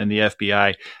Hughes and the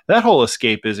FBI. That whole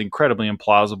escape is incredibly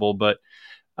implausible, but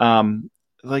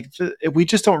we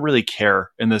just don't really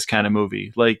care in this kind of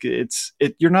movie. Like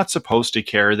you're not supposed to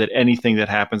care that anything that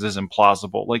happens is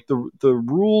implausible. Like the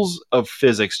rules of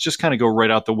physics just kind of go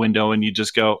right out the window, and you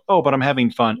just go, oh, but I'm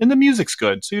having fun, and the music's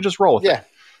good, so you just roll with it.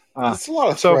 There's a lot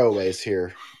of throwaways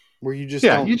here where you just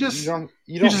don't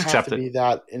have to be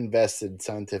that invested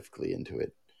scientifically into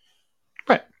it.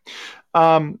 Right.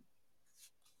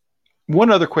 One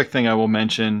other quick thing I will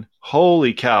mention.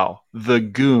 Holy cow, the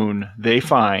goon they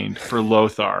find for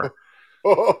Lothar.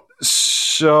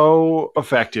 So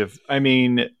effective. I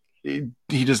mean,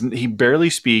 he doesn't. He barely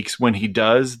speaks. When he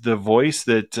does, the voice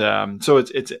that so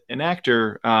it's an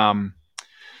actor.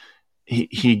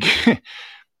 He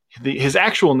his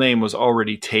actual name was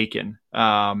already taken.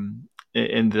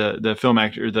 In the film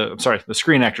actor, the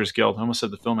Screen Actors Guild. I almost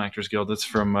said the Film Actors Guild. That's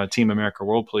from Team America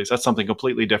World Police. That's something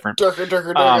completely different.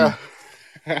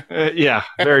 Yeah,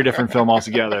 very different film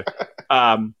altogether.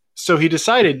 So he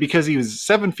decided, because he was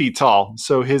 7 feet tall,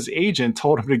 so his agent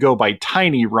told him to go by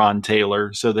Tiny Ron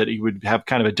Taylor so that he would have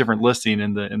kind of a different listing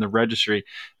in the registry.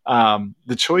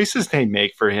 The choices they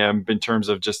make for him in terms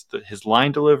of just his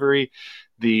line delivery,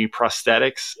 the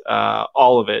prosthetics,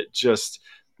 all of it, just,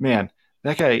 man,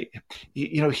 that guy,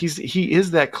 he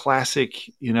is that classic,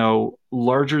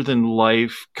 larger than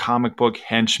life comic book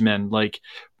henchman, like,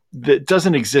 that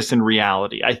doesn't exist in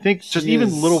reality. I think just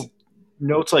even little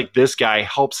notes like this guy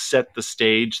helps set the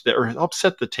stage or helps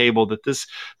set the table that this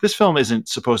film isn't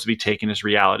supposed to be taken as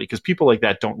reality, because people like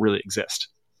that don't really exist.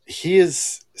 He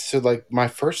is. So, like, my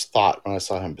first thought when I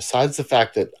saw him, besides the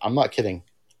fact that, I'm not kidding,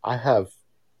 I have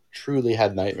truly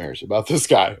had nightmares about this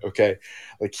guy. Okay.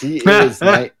 Like, he is,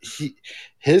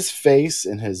 his face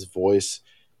and his voice,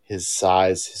 his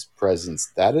size, his presence,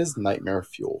 that is nightmare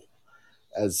fuel.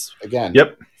 As, again,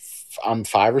 yep. I'm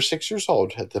 5 or 6 years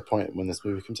old at the point when this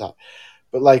movie comes out.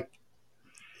 But, like,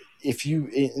 if you,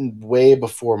 way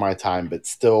before my time, but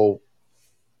still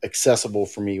accessible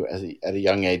for me at a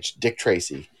young age, Dick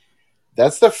Tracy.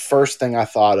 That's the first thing I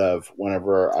thought of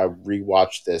whenever I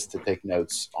rewatched this to take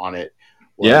notes on it.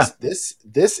 This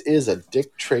is a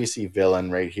Dick Tracy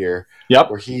villain right here. Yep.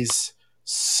 Where he's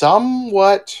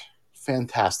somewhat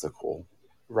fantastical,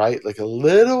 right? Like, there's a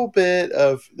little bit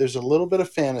of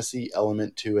fantasy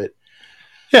element to it.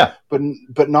 Yeah.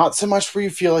 But not so much where you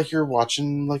feel like you're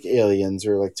watching like Aliens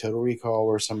or like Total Recall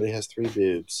where somebody has 3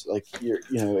 boobs. Like,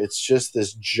 it's just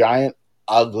this giant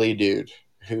ugly dude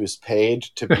who's paid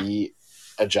to be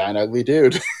a giant ugly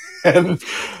dude. And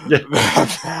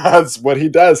that's what he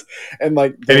does. And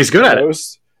he's good at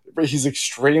it. He's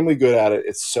extremely good at it.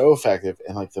 It's so effective.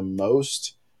 And like, the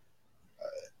most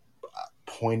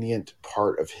poignant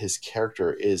part of his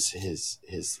character is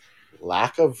his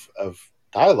lack of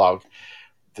dialogue.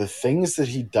 The things that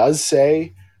he does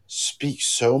say speak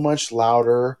so much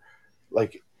louder,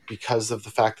 like, because of the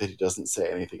fact that he doesn't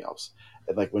say anything else.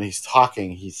 And like, when he's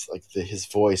talking, he's like, his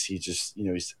voice, he just,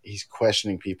 he's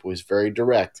questioning people. He's very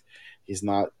direct. He's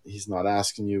not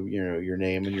asking you, your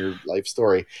name and your life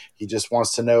story. He just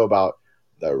wants to know about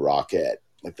the rocket.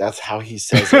 Like, that's how he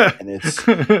says it. And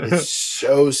it's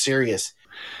so serious.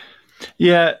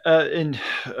 Yeah, and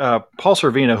Paul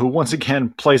Sorvino, who once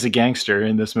again plays a gangster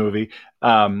in this movie,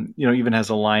 even has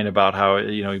a line about how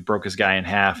he broke his guy in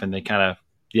half, and they kind of,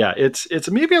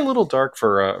 it's maybe a little dark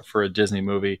for a Disney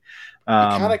movie.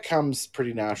 It kind of comes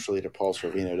pretty naturally to Paul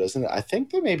Sorvino, doesn't it? I think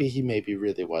that maybe he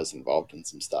really was involved in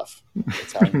some stuff.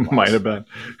 Might have been.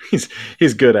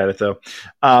 He's good at it, though.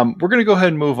 We're going to go ahead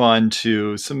and move on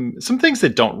to some things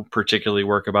that don't particularly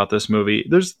work about this movie.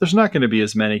 There's not going to be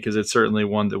as many, because it's certainly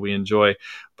one that we enjoy.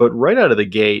 But right out of the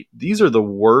gate, these are the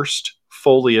worst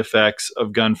Foley effects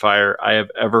of gunfire I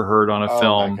have ever heard on a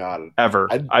film. My God. Ever.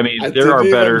 There are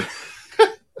better.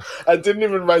 I didn't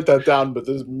even write that down, but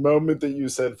the moment that you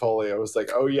said Foley, I was like,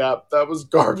 oh yeah, that was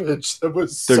garbage. They're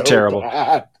so terrible.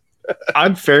 Bad.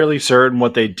 I'm fairly certain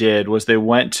what they did was they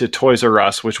went to Toys R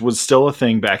Us, which was still a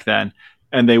thing back then,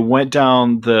 and they went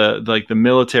down the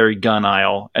military gun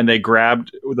aisle, and they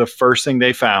grabbed the first thing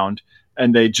they found,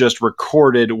 and they just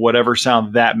recorded whatever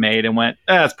sound that made, and went,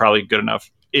 that's probably good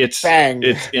enough. It's Bang.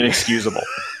 It's inexcusable.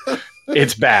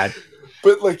 It's bad.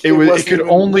 But like, it could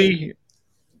only.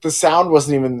 The sound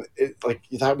wasn't even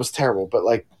that was terrible, but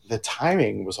like, the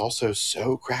timing was also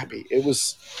so crappy. It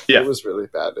was really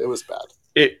bad. It was bad.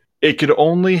 It could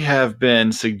only have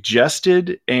been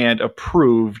suggested and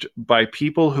approved by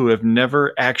people who have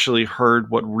never actually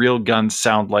heard what real guns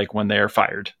sound like when they are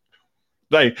fired.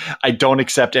 I don't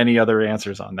accept any other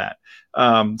answers on that.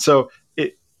 So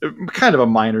it kind of a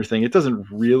minor thing. It doesn't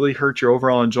really hurt your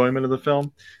overall enjoyment of the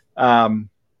film.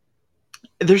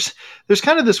 There's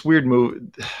kind of this weird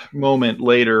moment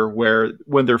later where,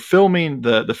 when they're filming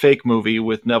the fake movie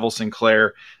with Neville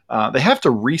Sinclair, they have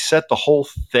to reset the whole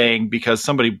thing because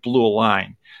somebody blew a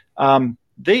line.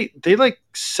 They like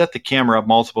set the camera up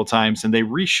multiple times, and they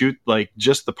reshoot like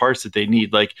just the parts that they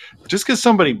need. Like, just because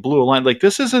somebody blew a line, like,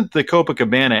 this isn't the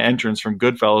Copacabana entrance from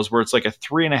Goodfellas where it's like a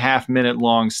 3.5 minute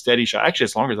long steady shot. Actually,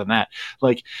 it's longer than that.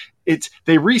 Like,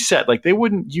 they reset. Like, they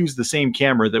wouldn't use the same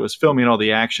camera that was filming all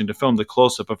the action to film the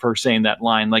close up of her saying that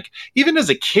line. Like, even as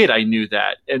a kid, I knew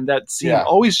that, and that scene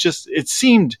always just, it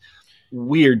seemed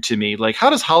weird to me. Like, how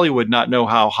does Hollywood not know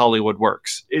how Hollywood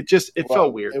works? It felt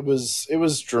Well, weird. it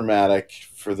was dramatic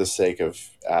for the sake of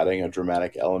adding a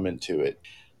dramatic element to it.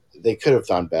 They could have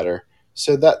done better.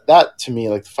 So that to me,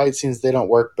 like the fight scenes, they don't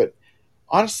work. But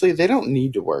honestly, they don't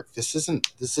need to work. This isn't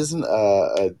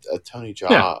a Tony Yeah.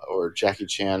 Jaa or Jackie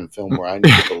Chan film where I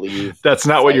need to believe. That's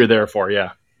not what you're there for.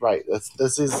 Yeah. Right.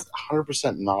 This is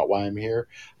 100% not why I'm here.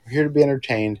 I'm here to be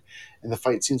entertained, and the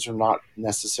fight scenes are not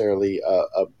necessarily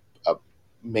a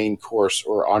main course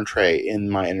or entree in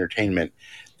my entertainment.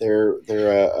 They're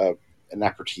an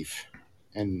aperitif,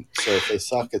 and so if they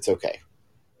suck, it's okay.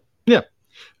 Yeah.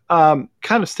 Kind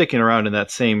of sticking around in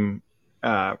that same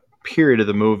period of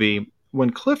the movie, when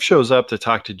Cliff shows up to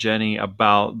talk to Jenny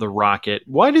about the rocket,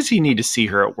 why does he need to see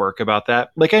her at work about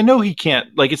that? Like, I know he can't,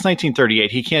 like, it's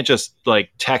 1938. He can't just like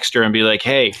text her and be like,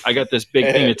 "Hey, I got this big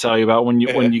thing to tell you about when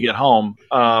you get home."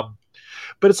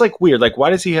 But it's like weird. Like, why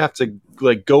does he have to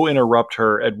like go interrupt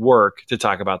her at work to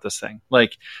talk about this thing?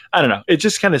 Like, I don't know. It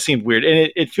just kind of seemed weird,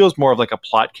 and it feels more of like a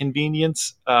plot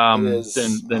convenience It is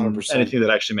than 100%. anything that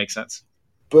actually makes sense.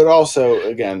 But also,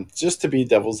 again, just to be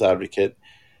devil's advocate,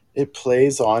 it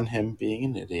plays on him being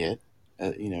an idiot.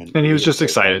 And he was just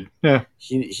excited. Yeah.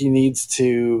 He needs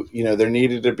to, there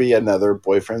needed to be another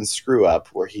boyfriend screw up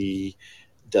where he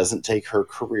doesn't take her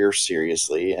career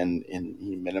seriously and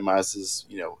he minimizes,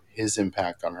 his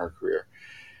impact on her career.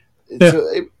 Yeah. So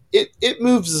it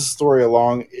moves the story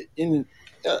along.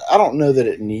 I don't know that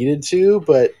it needed to,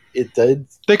 but it did.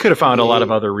 They could have found a lot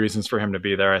of other reasons for him to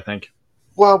be there, I think.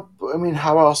 Well, I mean,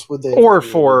 how else would they? Or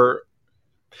for,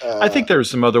 I think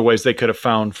there's some other ways they could have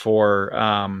found for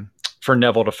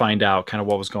Neville to find out kind of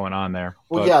what was going on there.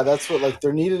 Well, yeah, that's what, like,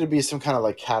 there needed to be some kind of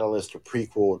like catalyst or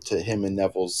prequel to him and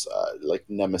Neville's like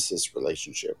nemesis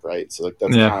relationship, right? So like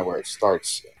that's kind of where it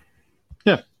starts.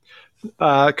 Yeah.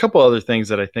 A couple other things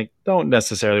that I think don't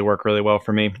necessarily work really well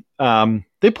for me.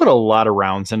 They put a lot of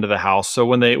rounds into the house, so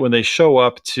when they show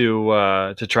up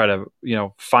to try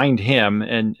to find him,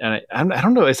 and I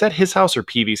don't know, is that his house or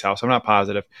Peavy's house? I'm not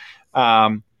positive.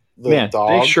 Man, dog?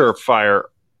 They sure fire.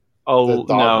 Oh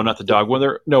no, not the dog. When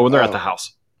they're at the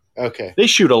house. Okay. They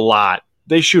shoot a lot.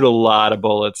 They shoot a lot of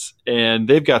bullets, and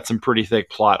they've got some pretty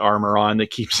thick plot armor on that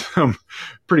keeps them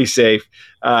pretty safe.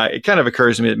 It kind of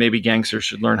occurs to me that maybe gangsters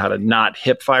should learn how to not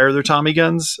hip fire their Tommy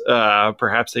guns.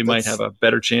 Perhaps they might have a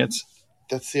better chance.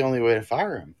 That's the only way to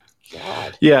fire them.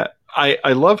 God. Yeah,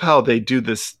 I love how they do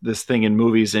this thing in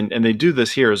movies, and they do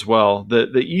this here as well.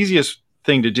 The easiest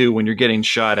thing to do when you're getting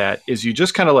shot at is you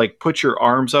just kind of like put your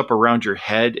arms up around your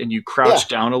head and you crouch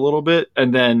down a little bit,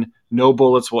 and then no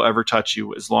bullets will ever touch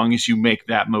you as long as you make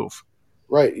that move.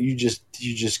 Right. You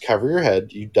just cover your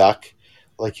head, you duck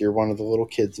like you're one of the little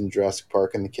kids in Jurassic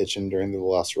Park in the kitchen during the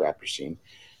Velociraptor scene,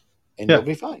 and you'll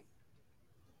be fine.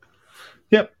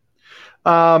 Yep.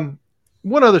 One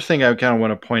other thing I kind of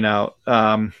want to point out,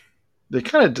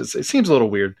 it seems a little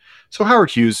weird. So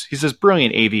Howard Hughes, he's this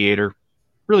brilliant aviator,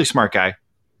 really smart guy.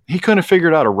 He couldn't have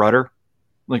figured out a rudder.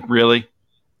 Like, really?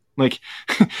 Like,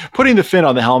 putting the fin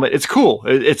on the helmet, it's cool.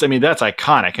 That's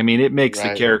iconic. I mean, it makes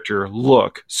the character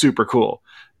look super cool.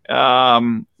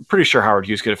 Pretty sure Howard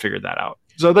Hughes could have figured that out.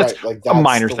 So that's a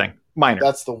minor thing. Minor.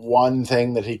 That's the one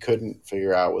thing that he couldn't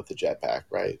figure out with the jetpack,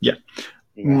 right? Yeah.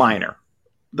 Minor.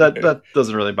 That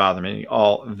doesn't really bother me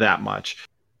all that much.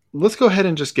 Let's go ahead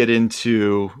and just get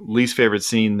into least favorite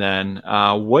scene then.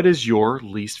 What is your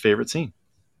least favorite scene?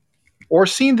 Or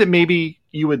scene that maybe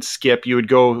you would skip, you would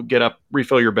go get up,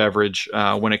 refill your beverage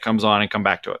when it comes on and come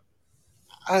back to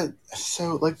it?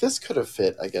 So this could have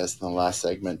fit, I guess, in the last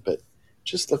segment, but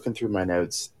just looking through my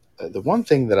notes, the one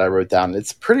thing that I wrote down,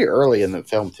 it's pretty early in the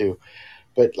film too,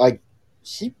 but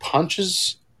he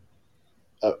punches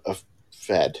a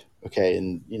Fed, okay,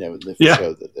 and the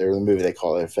show or the movie they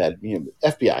call it a Fed,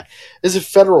 FBI is a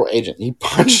federal agent. He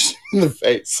punches him in the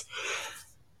face,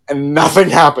 and nothing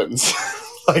happens.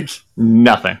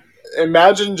 Nothing.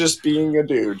 Imagine just being a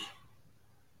dude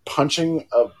punching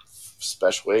a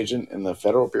special agent in the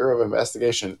Federal Bureau of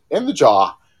Investigation in the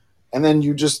jaw, and then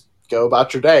you just go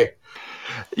about your day.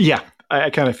 Yeah, I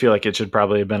kind of feel like it should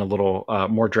probably have been a little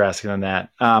more drastic than that.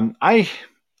 I'm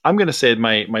going to say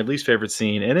my least favorite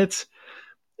scene, and it's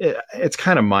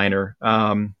kind of minor.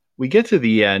 We get to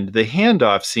the end, the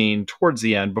handoff scene towards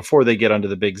the end before they get onto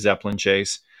the big Zeppelin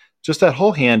chase. Just that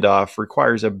whole handoff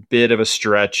requires a bit of a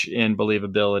stretch in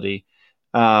believability.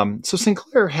 So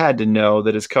Sinclair had to know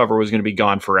that his cover was going to be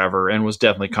gone forever and was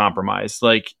definitely compromised.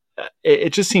 Like,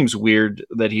 it just seems weird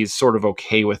that he's sort of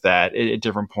okay with that at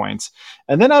different points.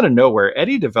 And then out of nowhere,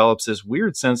 Eddie develops this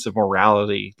weird sense of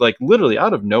morality, like literally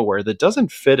out of nowhere, that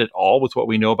doesn't fit at all with what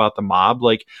we know about the mob.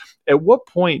 Like, at what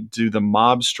point do the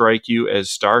mob strike you as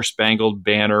Star Spangled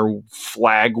Banner,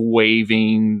 flag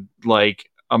waving, like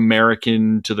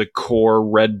American to the core,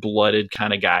 red blooded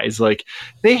kind of guys? Like,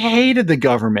 they hated the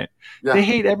government. Yeah. They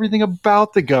hate everything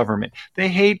about the government. They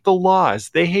hate the laws.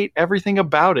 They hate everything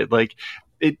about it. Like,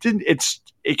 it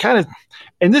kind of,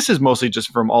 and this is mostly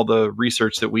just from all the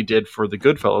research that we did for the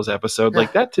Goodfellas episode.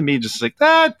 Like, that to me, just like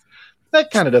that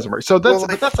kind of doesn't work. So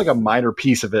but that's like a minor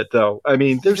piece of it, though. I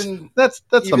mean, that's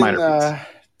the minor piece.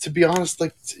 To be honest,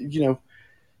 like,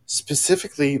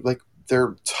 specifically, like,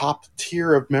 their top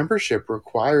tier of membership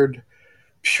required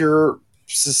pure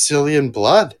Sicilian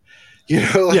blood.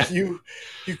 Like, you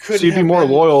couldn't. So you'd be more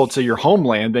loyal to your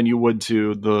homeland than you would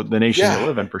to the nation you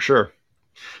live in, for sure.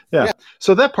 Yeah.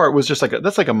 So that part was just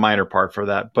that's like a minor part for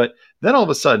that. But then all of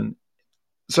a sudden,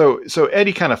 so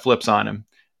Eddie kind of flips on him,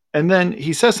 and then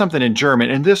he says something in German,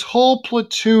 and this whole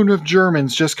platoon of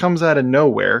Germans just comes out of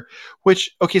nowhere.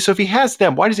 Which, okay, so if he has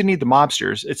them, why does he need the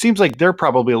mobsters? It seems like they're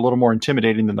probably a little more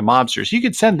intimidating than the mobsters. You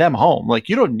could send them home. Like,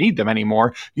 you don't need them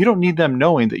anymore. You don't need them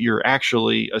knowing that you're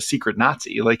actually a secret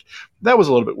Nazi. Like, that was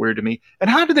a little bit weird to me.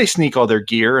 And how did they sneak all their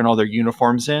gear and all their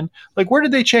uniforms in? Like, where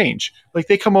did they change? Like,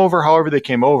 they come over however they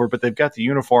came over, but they've got the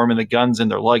uniform and the guns in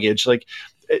their luggage. Like,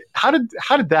 how did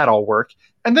that all work?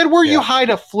 And then where you hide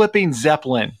a flipping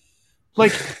Zeppelin,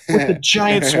 like, with the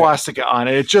giant swastika on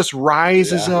it, it just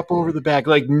rises up over the back.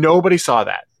 Like, nobody saw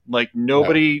that. Like,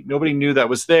 nobody knew that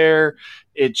was there.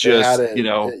 It just, at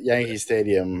Yankee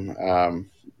Stadium.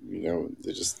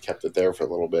 They just kept it there for a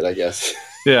little bit, I guess.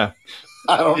 Yeah.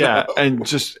 I don't know. and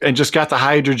just got the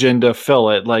hydrogen to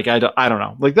fill it. Like, I don't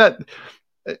know, like that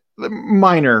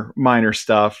minor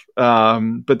stuff.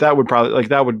 But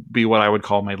that would be what I would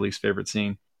call my least favorite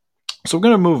scene. So we're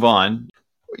going to move on.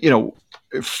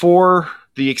 For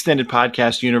the extended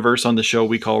podcast universe on the show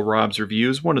we call Rob's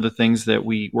Reviews, one of the things that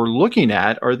we were looking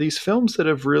at are these films that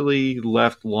have really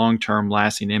left long-term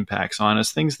lasting impacts on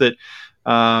us, things that,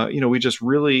 we just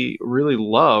really, really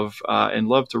love and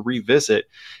love to revisit.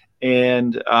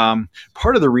 And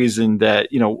part of the reason that,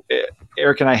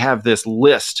 Eric and I have this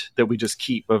list that we just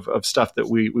keep of stuff that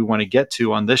we want to get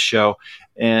to on this show.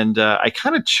 And I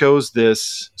kind of chose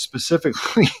this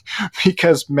specifically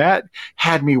because Matt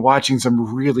had me watching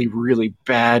some really, really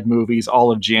bad movies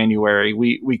all of January.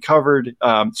 We covered,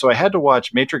 so I had to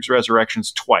watch Matrix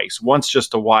Resurrections twice, once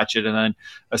just to watch it and then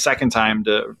a second time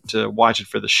to watch it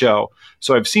for the show.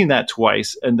 So I've seen that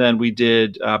twice. And then we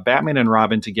did Batman and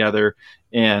Robin together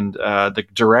and the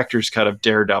director's cut of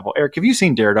Daredevil. Eric, have you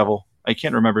seen Daredevil? I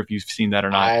can't remember if you've seen that or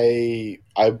not.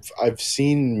 I've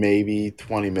seen maybe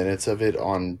 20 minutes of it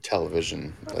on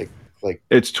television. Like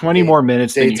it's 20 more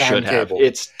minutes than you should cable. Have.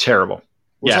 It's terrible.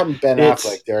 We're talking Ben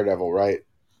Affleck Daredevil, right?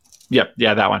 Yep,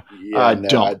 yeah, that one.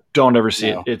 Don't ever see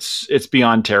it. It's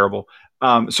beyond terrible.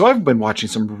 So I've been watching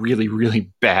some really, really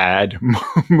bad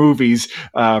movies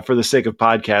for the sake of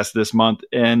podcast this month,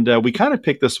 and we kind of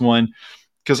picked this one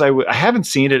because I haven't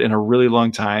seen it in a really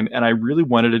long time, and I really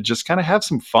wanted to just kind of have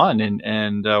some fun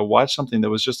and watch something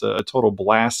that was just a total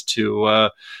blast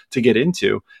to get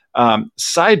into.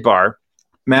 Sidebar: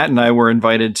 Matt and I were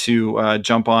invited to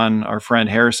jump on our friend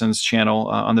Harrison's channel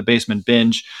on the Basement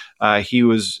Binge. He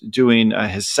was doing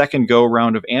his second go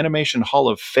round of Animation Hall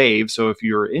of Fave. So if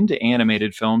you're into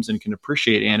animated films and can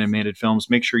appreciate animated films,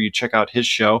 make sure you check out his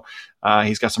show.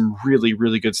 He's got some really,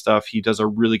 really good stuff. He does a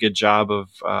really good job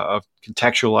of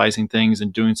contextualizing things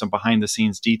and doing some behind the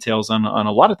scenes details on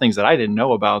a lot of things that I didn't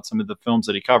know about some of the films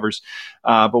that he covers.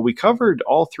 But we covered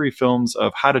all three films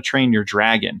of How to Train Your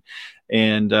Dragon.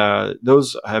 And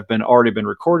those have already been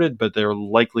recorded, but they're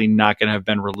likely not going to have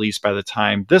been released by the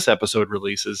time this episode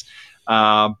releases.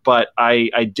 But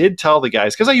I did tell the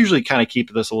guys, because I usually kind of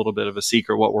keep this a little bit of a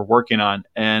secret, what we're working on.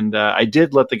 And I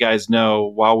did let the guys know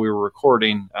while we were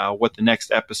recording what the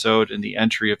next episode and the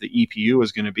entry of the EPU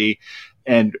was going to be.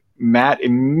 And Matt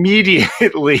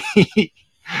immediately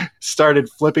started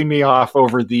flipping me off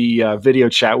over the video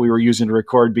chat we were using to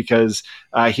record because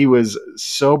he was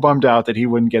so bummed out that he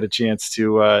wouldn't get a chance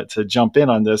to jump in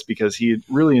on this because he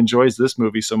really enjoys this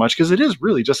movie so much because it is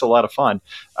really just a lot of fun.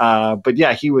 But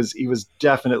yeah, he was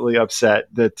definitely upset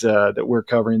that we're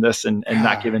covering this and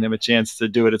not giving him a chance to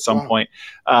do it at some point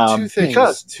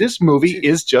because this movie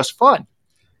is just fun.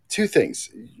 Two things.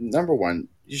 Number one,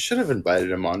 you should have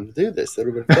invited him on to do this. That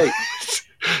would have been great.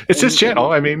 It's his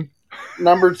channel. I mean.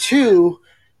 Number two,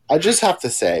 I just have to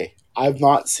say, I've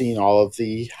not seen all of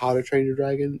the How to Train Your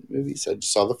Dragon movies. I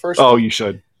just saw the first one. You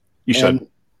should. You should.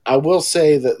 I will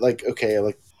say that, like, okay,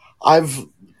 like I've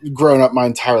grown up my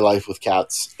entire life with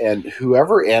cats, and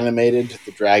whoever animated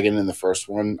the dragon in the first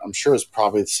one, I'm sure it's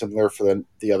probably similar for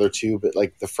the other two, but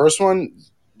like the first one,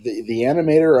 the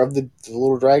animator of the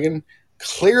little dragon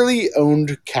clearly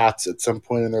owned cats at some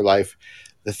point in their life.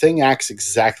 The thing acts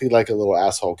exactly like a little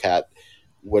asshole cat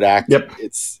would act. Yep.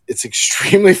 It's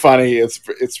extremely funny.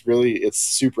 It's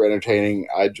super entertaining.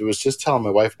 I was just telling my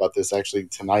wife about this actually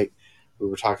tonight. We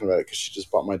were talking about it because she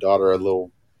just bought my daughter a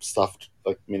little stuffed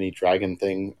like mini dragon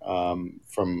thing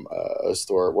from a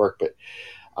store at work. But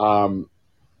um,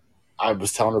 I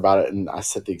was telling her about it, and I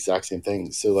said the exact same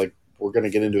thing. So like we're gonna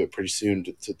get into it pretty soon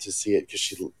to see it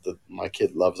because my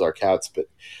kid loves our cats, but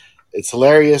it's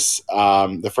hilarious.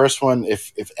 The first one,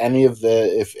 if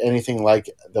anything like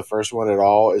the first one at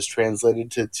all is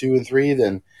translated to 2 and 3,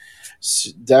 then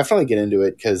definitely get into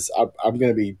it because I'm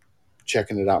going to be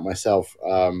checking it out myself.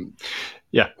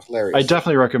 Yeah, I Hilarious.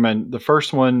 definitely recommend. The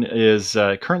first one is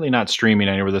currently not streaming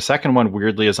anywhere. The second one,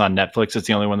 weirdly, is on Netflix. It's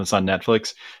the only one that's on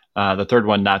Netflix. The third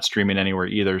one not streaming anywhere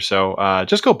either. So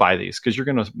just go buy these because you're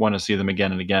going to want to see them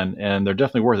again and again, and they're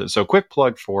definitely worth it. So quick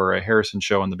plug for a Harrison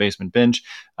show on the Basement Binge.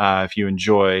 If you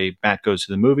enjoy Matt Goes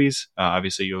to the Movies,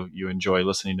 obviously you enjoy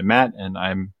listening to Matt, and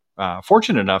I'm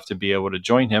fortunate enough to be able to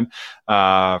join him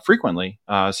frequently.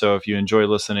 So if you enjoy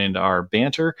listening to our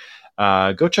banter,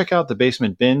 go check out the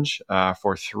Basement Binge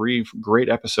for 3 great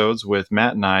episodes with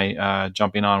Matt and I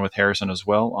jumping on with Harrison as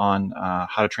well on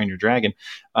How to Train Your Dragon.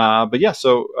 But yeah,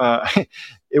 so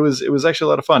it was actually a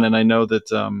lot of fun, and I know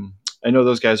that I know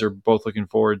those guys are both looking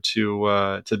forward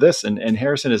to this. And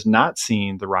Harrison has not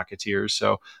seen The Rocketeers,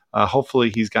 so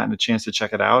hopefully he's gotten a chance to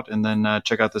check it out and then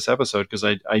check out this episode because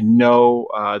I know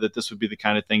that this would be the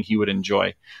kind of thing he would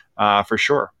enjoy for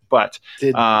sure. But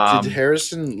Did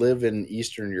Harrison live in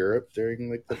Eastern Europe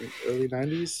during like the early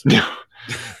 90s? no.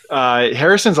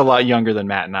 Harrison's a lot younger than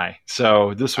Matt and I,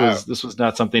 so this was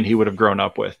not something he would have grown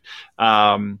up with.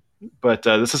 But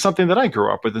this is something that I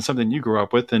grew up with and something you grew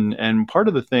up with. And part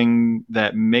of the thing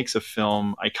that makes a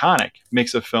film iconic,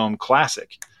 makes a film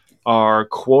classic, are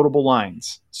quotable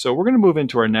lines. So we're going to move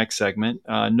into our next segment,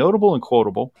 notable and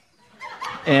quotable.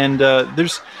 And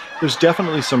there's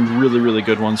definitely some really, really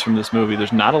good ones from this movie.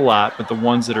 There's not a lot, but the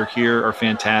ones that are here are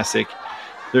fantastic.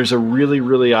 There's a really,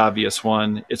 really obvious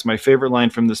one. It's my favorite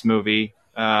line from this movie.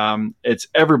 It's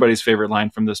everybody's favorite line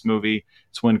from this movie.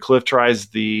 It's when Cliff tries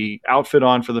the outfit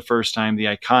on for the first time, the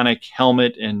iconic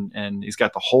helmet, and he's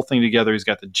got the whole thing together. He's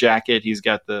got the jacket, he's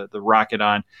got the rocket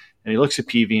on, and he looks at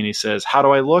Peavy and he says, "How do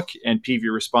I look?" And Peavy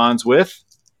responds with,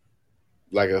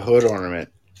 Like a hood ornament.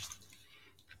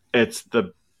 it's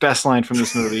the best line from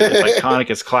this movie. It's iconic.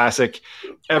 It's classic.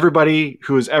 Everybody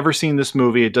who has ever seen this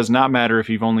movie, it does not matter if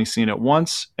you've only seen it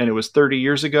once and it was 30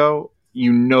 years ago.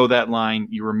 You know that line.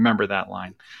 You remember that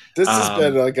line. This has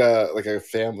been like a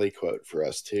family quote for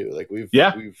us too. Like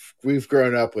we've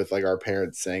grown up with like our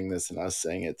parents saying this and us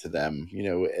saying it to them. You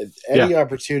know, any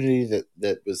opportunity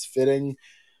that was fitting.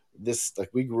 This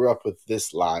like we grew up with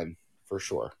this line for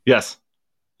sure. Yes.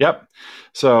 Yep.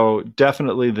 So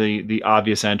definitely the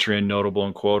obvious entry and notable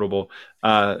and quotable.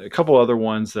 A couple other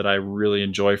ones that I really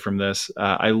enjoy from this.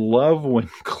 I love when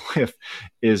Cliff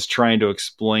is trying to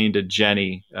explain to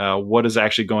Jenny what is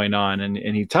actually going on.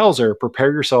 And he tells her,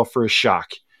 prepare yourself for a shock.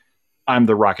 I'm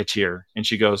the Rocketeer. And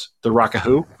she goes, the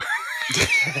Rock-a-who?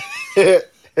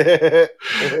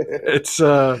 It's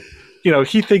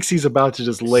he thinks he's about to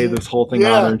just lay this whole thing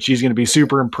on her, and she's going to be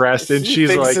super impressed. And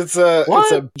she's like,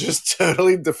 "What?" Just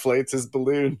totally deflates his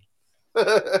balloon.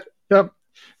 Yep,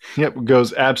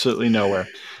 goes absolutely nowhere.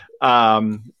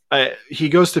 He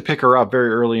goes to pick her up very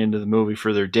early into the movie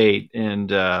for their date, and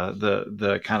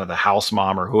the kind of the house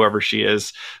mom or whoever she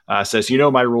is says,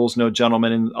 my rules, no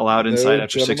gentlemen allowed inside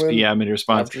after 6 p.m. And he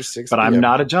responds, but I'm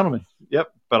not a gentleman. Yep,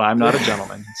 but I'm not a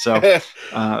gentleman. So that's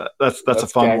a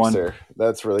fun gangster. one.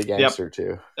 That's really gangster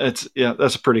too. That's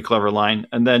a pretty clever line.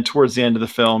 And then towards the end of the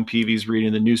film, Peavy's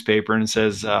reading the newspaper and it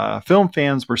says, film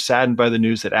fans were saddened by the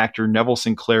news that actor Neville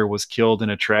Sinclair was killed in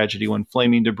a tragedy when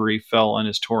flaming debris fell on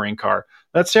his touring car.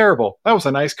 That's terrible. That was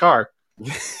a nice car.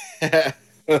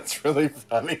 That's really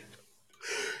funny.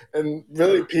 And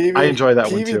really, Peavy, I enjoy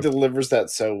that one too. Peavy delivers that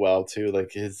so well too.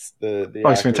 Like he's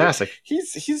he's fantastic.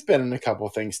 He's been in a couple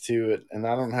things too, and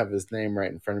I don't have his name right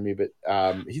in front of me, but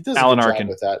he does Alan a good Arkin job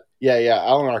with that. Yeah,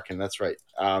 Alan Arkin. That's right.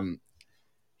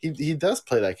 He does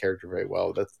play that character very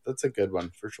well. That's a good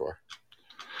one for sure.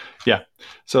 Yeah,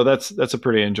 so that's a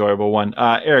pretty enjoyable one.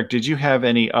 Eric, did you have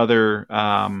any other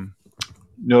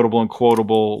notable and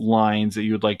quotable lines that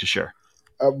you would like to share?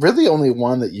 Really only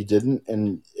one that you didn't,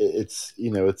 and it's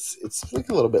like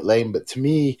a little bit lame, but to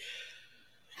me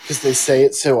because they say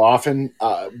it so often.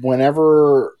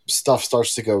 Whenever stuff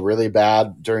starts to go really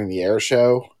bad during the air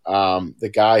show,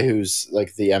 the guy who's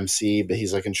like the MC, but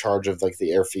he's like in charge of like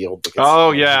the airfield. Like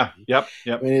Oh yeah, yep.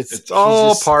 I mean, It's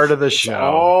all part of the it's show.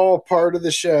 all part of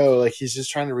the show. Like he's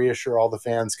just trying to reassure all the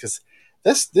fans because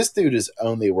this dude is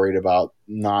only worried about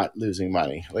not losing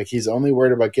money. Like he's only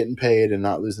worried about getting paid and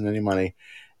not losing any money.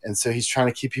 And so he's trying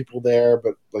to keep people there,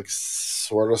 but like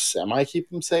sort of semi keep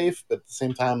them safe. But at the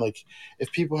same time, like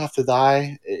if people have to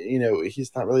die, he's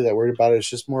not really that worried about it. It's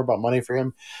just more about money for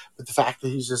him. But the fact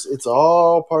that it's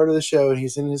all part of the show, and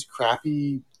he's in his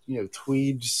crappy,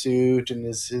 tweed suit and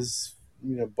his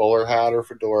bowler hat or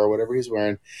fedora, whatever he's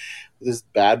wearing, with his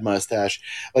bad mustache,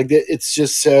 like it's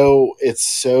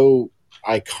so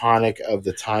iconic of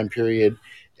the time period.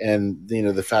 And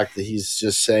the fact that he's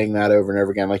just saying that over and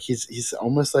over again, like he's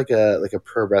almost like a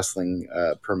pro wrestling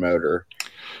promoter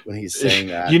when he's saying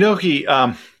that.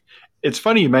 It's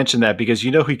funny you mentioned that because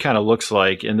he kind of looks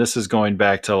like, and this is going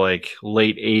back to like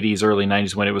late 80s, early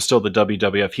 90s when it was still the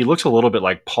WWF. He looks a little bit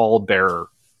like Paul Bearer,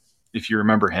 if you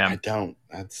remember him. I don't.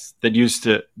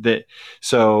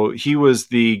 So he was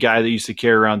the guy that used to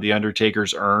carry around the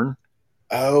Undertaker's urn.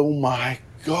 Oh my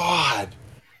God.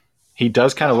 He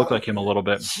does kind of look like him a little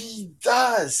bit. He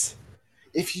does.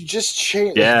 If you just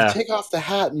change, if you take off the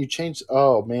hat and you change,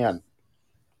 oh man,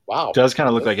 wow, does kind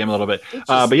of look like him a little bit.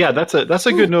 But yeah, that's a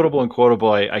good notable and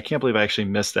quotable. I can't believe I actually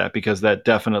missed that because that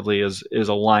definitely is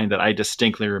a line that I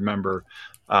distinctly remember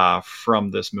from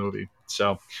this movie.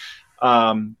 So,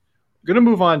 I'm going to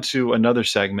move on to another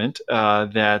segment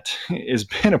that has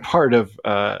been a part of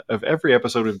every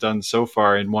episode we've done so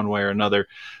far in one way or another.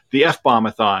 The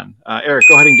F-Bomb-a-thon. Eric,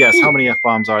 go ahead and guess. How many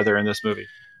F-bombs are there in this movie?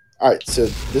 All right, so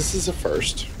this is a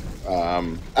first.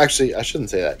 Actually, I shouldn't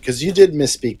say that because you did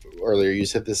misspeak earlier. You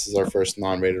said this is our first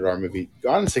non-rated R movie.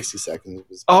 Gone in 60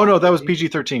 Seconds. Oh, no, that was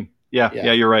PG-13. Yeah,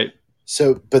 you're right.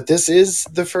 So, but this is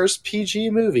the first PG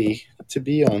movie to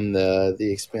be on the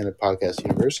expanded podcast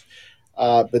universe.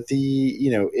 But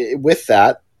with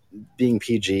that being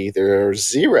PG, there are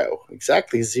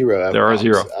exactly zero F-bombs. There are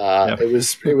zero.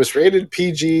 It was rated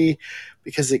PG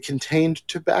because it contained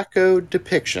tobacco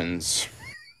depictions.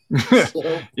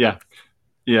 So, yeah.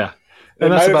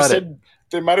 And that's about it.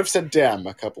 They might have said "damn"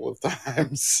 a couple of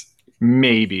times.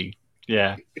 Maybe.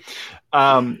 Yeah.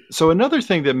 So another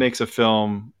thing that makes a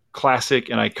film classic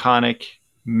and iconic,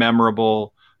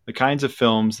 memorable, the kinds of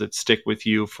films that stick with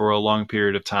you for a long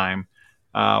period of time.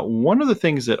 One of the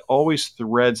things that always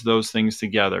threads those things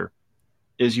together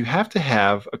is you have to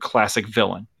have a classic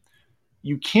villain.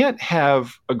 You can't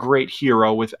have a great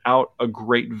hero without a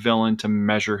great villain to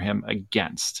measure him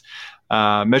against.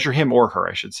 Measure him or her,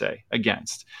 I should say,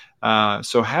 against.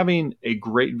 So having a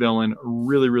great villain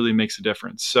really, really makes a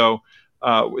difference. So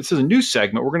this is a new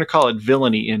segment. We're going to call it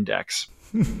Villainy Index.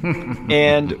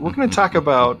 And we're going to talk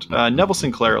about Neville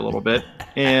Sinclair a little bit.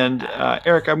 And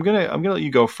Eric, I'm gonna let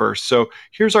you go first. So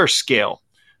here's our scale.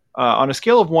 On a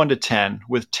scale of 1 to 10,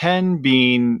 with 10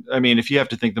 being, I mean, if you have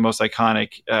to think the most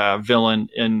iconic villain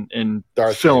in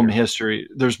film history,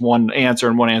 there's one answer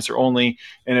and one answer only.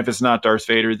 And if it's not Darth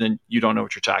Vader, then you don't know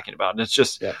what you're talking about. And it's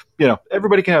just,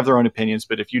 everybody can have their own opinions.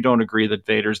 But if you don't agree that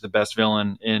Vader's the best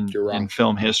villain in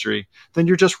film history, then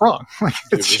you're just wrong.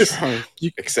 It's just wrong.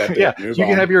 Accept it. You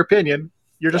can have your opinion.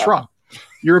 You're just wrong.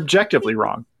 You're objectively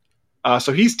wrong.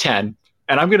 So he's 10.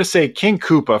 And I'm going to say King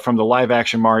Koopa from the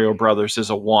live-action Mario Brothers is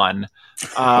a 1.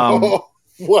 Wow!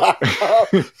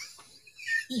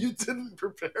 You didn't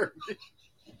prepare me.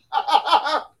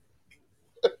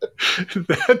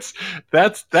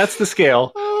 That's the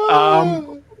scale.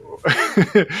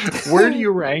 Where do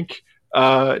you rank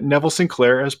Neville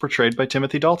Sinclair as portrayed by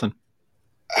Timothy Dalton?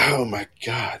 Oh my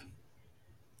God!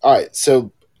 All right,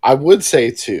 so I would say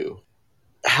 2.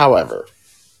 However,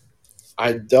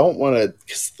 I don't want to,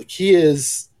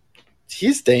 because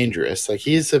he's dangerous. Like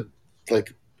he's a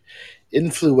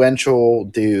influential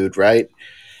dude, right?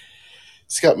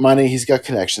 He's got money. He's got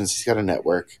connections. He's got a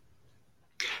network.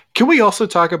 Can we also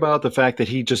talk about the fact that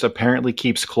he just apparently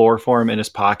keeps chloroform in his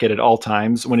pocket at all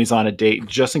times when he's on a date,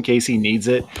 just in case he needs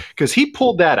it? Because he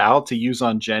pulled that out to use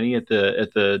on Jenny at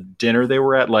the dinner they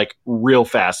were at, like real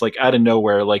fast, like out of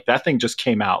nowhere. Like that thing just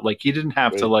came out. Like he didn't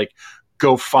have to like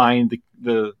go find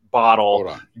the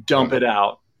bottle, dump it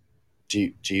out.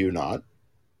 Do you not?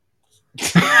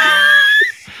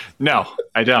 No,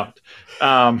 I don't.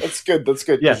 That's good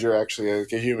because you're actually a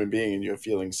human being and you have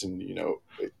feelings and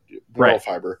moral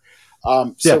fiber.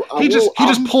 So he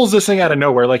just pulls this thing out of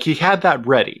nowhere. Like he had that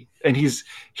ready, and his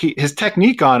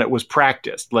technique on it was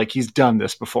practiced. Like he's done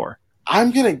this before.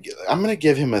 I'm gonna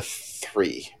give him a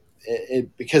 3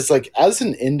 because like as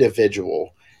an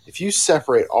individual, if you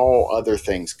separate all other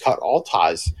things, cut all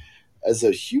ties, as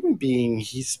a human being,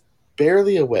 he's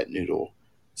barely a wet noodle.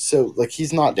 So like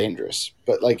he's not dangerous,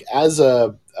 but like as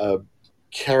a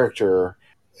character,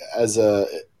 as an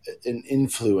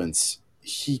influence,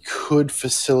 he could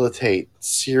facilitate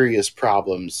serious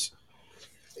problems,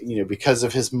 because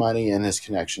of his money and his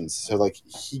connections. So like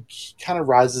he kind of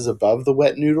rises above the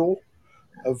wet noodle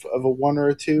of a one or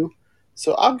a two.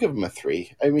 So I'll give him a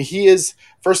three. I mean, he is,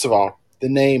 first of all, the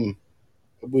name,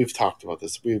 we've talked about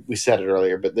this. We said it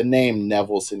earlier, but the name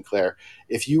Neville Sinclair,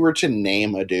 if you were to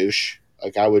name a douche,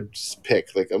 like I would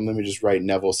pick, like, let me just write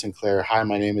Neville Sinclair. Hi,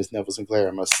 my name is Neville Sinclair.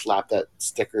 I'm going to slap that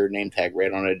sticker name tag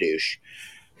right on a douche.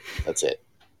 That's it.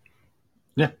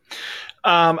 Yeah.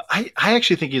 I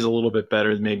actually think he's a little bit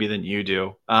better maybe than you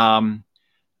do.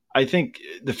 I think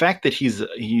the fact that he's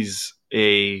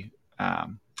a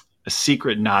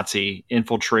secret Nazi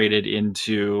infiltrated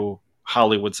into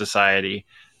Hollywood society,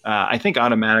 I think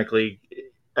automatically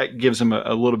gives him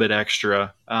a little bit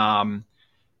extra,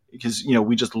 because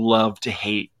we just love to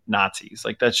hate Nazis.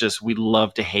 Like we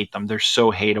love to hate them. They're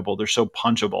so hateable. They're so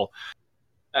punchable.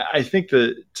 I think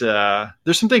that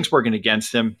there's some things working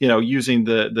against him, using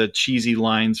the cheesy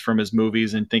lines from his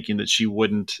movies and thinking that she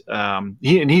wouldn't.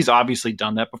 He's obviously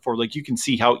done that before. Like you can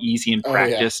see how easy and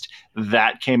practiced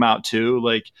that came out too.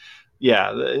 Like,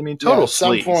 yeah, I mean, total. At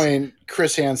some point,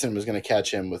 Chris Hansen was going to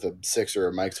catch him with a sixer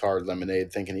of Mike's Hard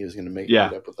Lemonade, thinking he was going to meet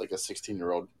up with like a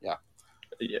 16-year-old. Yeah,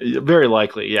 very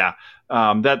likely. Yeah,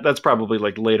 that's probably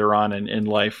like later on in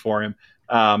life for him.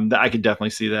 I could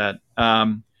definitely see that.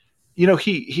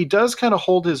 He does kind of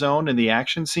hold his own in the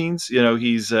action scenes.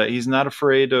 He's not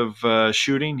afraid of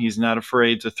shooting. He's not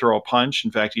afraid to throw a punch. In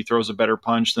fact, he throws a better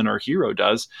punch than our hero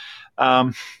does.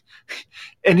 And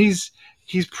he's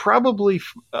probably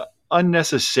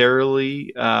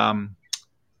unnecessarily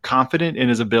confident in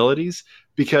his abilities,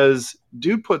 because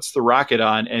dude puts the rocket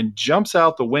on and jumps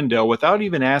out the window without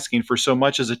even asking for so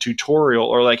much as a tutorial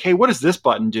or like, hey, what does this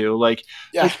button do? Like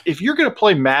if you're going to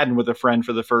play Madden with a friend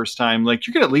for the first time, like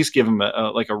you're going to at least give him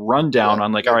a rundown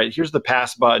on like, all right, here's the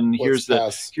pass button. Here's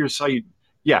how you,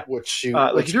 which shoot,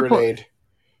 like if you're grenade.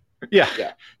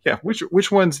 Yeah.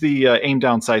 Which one's the aim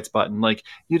down sights button? Like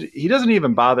he doesn't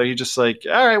even bother. He just like,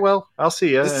 all right, well, I'll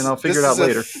see you, and I'll figure it out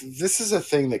later. This is a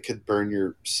thing that could burn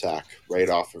your sack right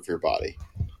off of your body,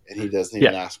 and he doesn't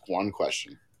even ask one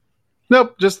question.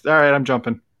 Nope, just all right. I'm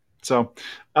jumping. So,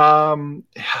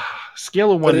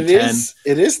 scale of 1 to 10.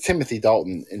 It is Timothy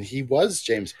Dalton, and he was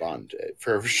James Bond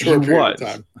for a short period of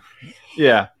time.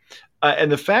 Yeah.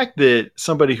 And the fact that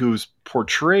somebody who's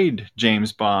portrayed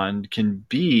James Bond can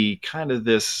be kind of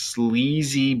this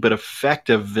sleazy but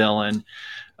effective villain,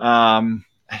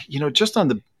 just on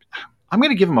the, I'm going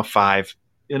to give him a 5.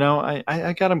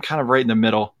 I got him kind of right in the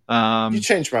middle. You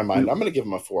changed my mind. I'm going to give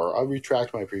him a 4. I'll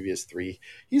retract my previous 3.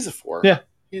 He's a 4. Yeah.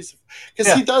 He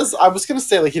does. I was going to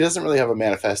say, like, he doesn't really have a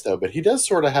manifesto, but he does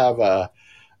sort of have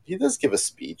he does give a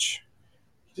speech.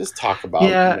 He does talk about,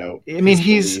 his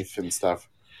belief and stuff.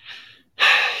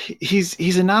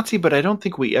 He's a Nazi, but I don't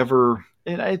think we ever,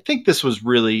 and I think this was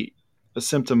really a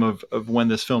symptom of when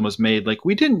this film was made. Like,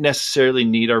 we didn't necessarily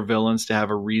need our villains to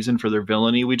have a reason for their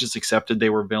villainy. We just accepted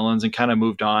they were villains and kind of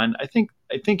moved on. I think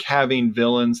having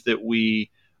villains that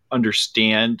we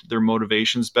understand their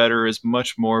motivations better is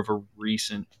much more of a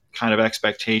recent kind of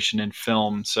expectation in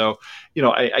film. So,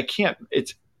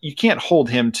 you can't hold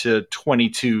him to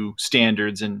 22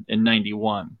 standards in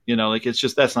 91, like it's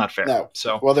just, that's not fair. No.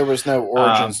 So, well, there was no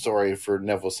origin story for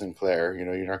Neville Sinclair.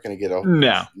 You're not going to get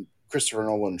a Christopher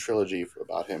Nolan trilogy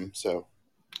about him. So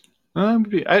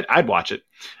I'd watch it.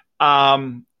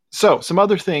 So some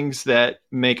other things that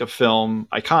make a film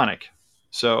iconic.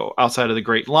 So outside of the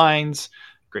great lines,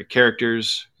 great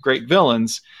characters, great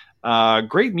villains,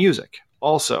 great music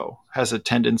also has a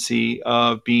tendency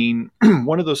of being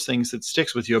one of those things that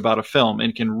sticks with you about a film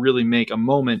and can really make a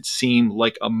moment seem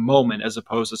like a moment as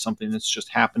opposed to something that's just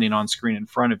happening on screen in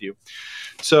front of you.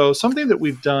 So something that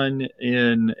we've done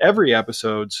in every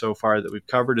episode so far that we've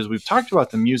covered is we've talked about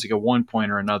the music at one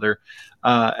point or another.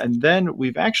 And then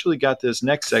we've actually got this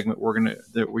next segment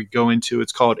that we go into.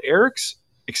 It's called Eric's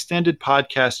Extended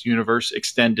Podcast Universe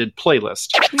Extended Playlist.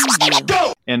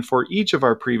 Go! And for each of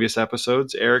our previous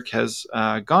episodes, Eric has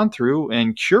gone through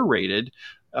and curated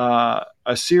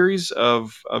a series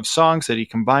of songs that he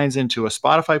combines into a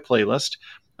Spotify playlist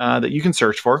that you can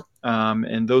search for.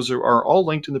 And those are all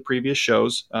linked in the previous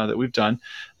shows that we've done.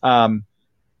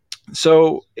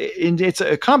 So it's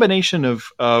a combination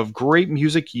of great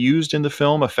music used in the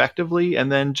film effectively, and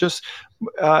then just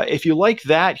if you like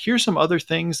that, here's some other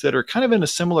things that are kind of in a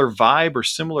similar vibe or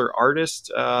similar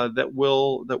artist that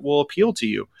will appeal to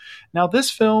you. Now, this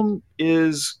film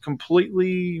is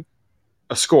completely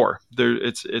a score.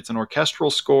 It's an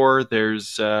orchestral score.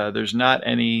 There's not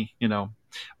any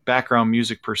background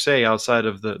music per se outside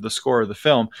of the score of the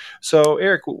film. So,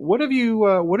 Eric, what have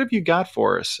you got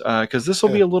for us? Because this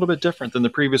will be a little bit different than the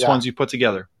previous Yeah. ones you put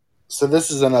together. So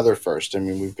this is another first. I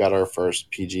mean, we've got our first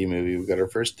PG movie. We've got our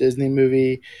first Disney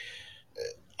movie.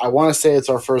 I want to say it's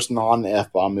our first non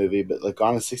F bomb movie, but like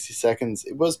Gone in 60 Seconds,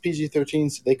 it was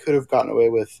PG-13, so they could have gotten away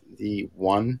with the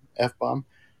one F bomb.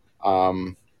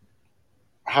 Um,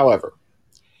 however,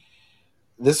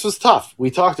 this was tough.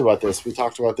 We talked about this. We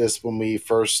talked about this when we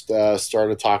first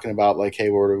started talking about like, hey,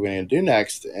 what are we going to do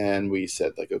next? And we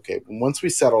said like, okay, once we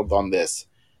settled on this,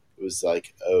 it was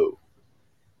like, oh,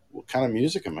 what kind of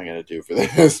music am I going to do for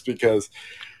this? Because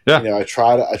Yeah. I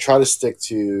try to stick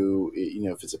to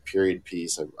if it's a period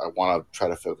piece, I want to try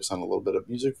to focus on a little bit of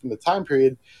music from the time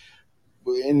period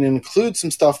and include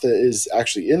some stuff that is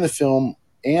actually in the film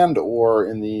and or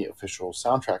in the official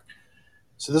soundtrack.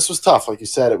 So this was tough. Like you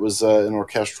said, it was an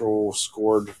orchestral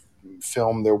scored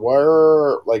film. There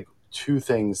were like two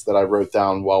things that I wrote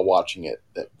down while watching it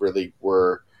that really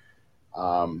were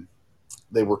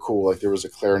they were cool. Like there was a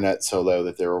clarinet solo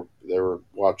that they were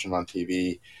watching on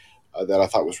TV that I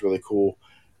thought was really cool.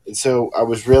 And so I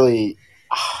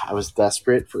was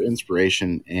desperate for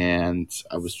inspiration, and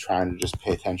I was trying to just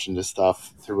pay attention to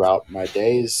stuff throughout my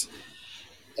days.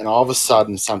 And all of a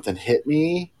sudden, something hit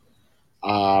me.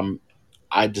 Um,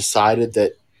 I decided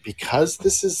that because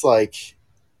this is a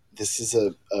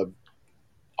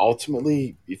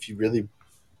ultimately, if you really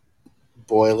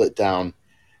boil it down,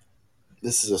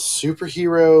 this is a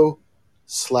superhero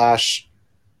slash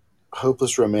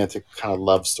hopeless romantic kind of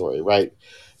love story, right?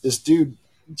 This dude,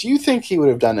 do you think he would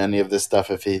have done any of this stuff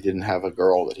if he didn't have a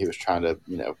girl that he was trying to,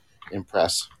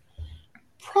 impress?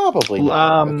 Probably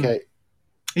not. Um, Okay.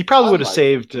 he probably would have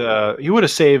Unlike, saved. He would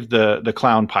have saved the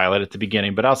clown pilot at the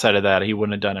beginning, but outside of that, he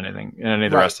wouldn't have done any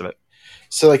of the right. rest of it.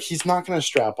 So, like, he's not going to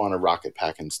strap on a rocket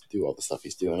pack and do all the stuff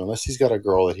he's doing unless he's got a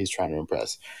girl that he's trying to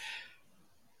impress.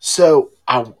 So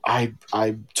I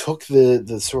took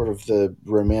the sort of the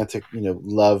romantic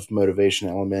love motivation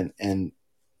element, and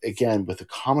again with the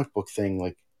comic book thing,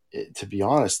 like to be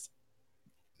honest,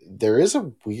 there is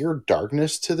a weird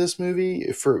darkness to this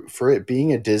movie for it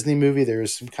being a Disney movie. There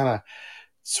is some kind of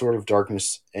sort of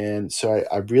darkness, and so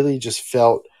I really just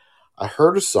felt I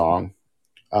heard a song.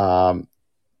 Um,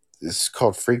 it's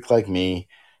called "Freak Like Me,"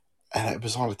 and it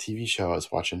was on a TV show I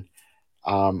was watching.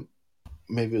 Um,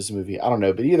 Maybe it was a movie. I don't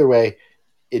know, but either way,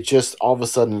 it just all of a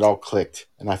sudden it all clicked,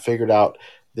 and I figured out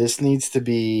this needs to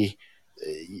be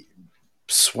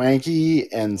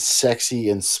swanky and sexy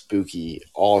and spooky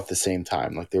all at the same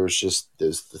time. Like there's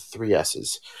the three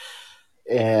S's.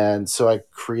 And so I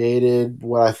created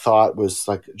what I thought was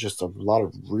like just a lot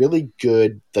of really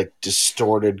good, like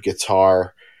distorted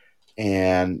guitar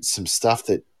and some stuff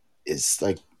that is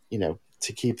like,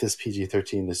 to keep this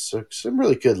PG-13, there's some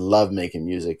really good love making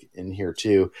music in here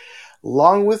too,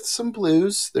 along with some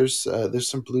blues. There's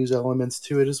some blues elements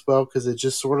to it as well because it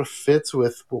just sort of fits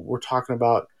with what we're talking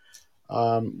about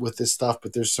with this stuff.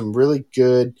 But there's some really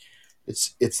good.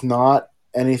 It's not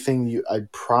anything you. I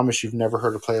promise you've never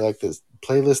heard a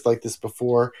playlist like this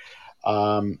before.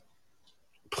 Um,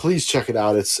 Please check it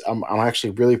out. I'm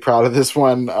actually really proud of this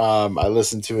one. I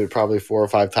listened to it probably 4 or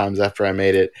 5 times after I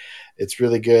made it. It's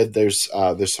really good. There's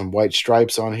some White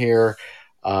Stripes on here.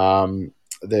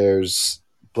 There's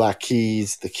Black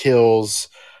Keys, The Kills,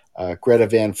 Greta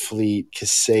Van Fleet,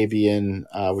 Kasabian,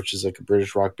 which is like a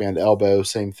British rock band. Elbow,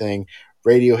 same thing.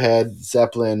 Radiohead,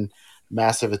 Zeppelin,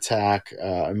 Massive Attack,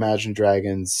 Imagine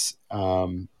Dragons,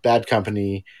 Bad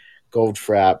Company,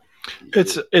 Goldfrapp.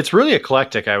 It's really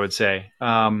eclectic, I would say.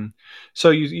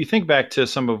 So you think back to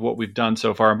some of what we've done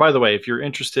so far. And by the way, if you're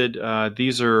interested,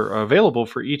 these are available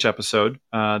for each episode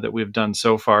that we've done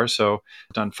so far. So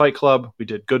we've done Fight Club, we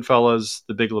did Goodfellas,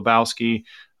 The Big Lebowski.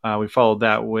 We followed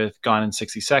that with Gone in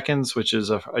 60 Seconds, which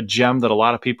is a gem that a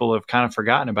lot of people have kind of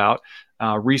forgotten about.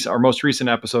 Our most recent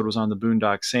episode was on the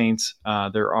Boondock Saints.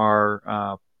 There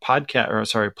are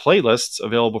playlists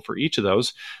available for each of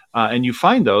those. And you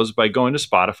find those by going to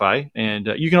Spotify. And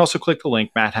you can also click the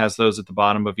link. Matt has those at the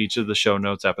bottom of each of the show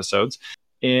notes episodes.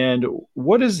 And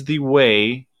what is the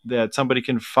way that somebody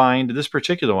can find this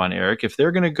particular one, Eric? If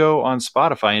they're going to go on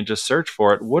Spotify and just search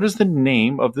for it, what is the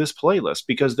name of this playlist?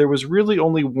 Because there was really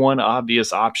only one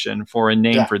obvious option for a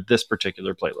name Yeah. for this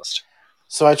particular playlist.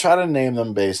 So I try to name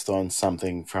them based on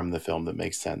something from the film that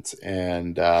makes sense,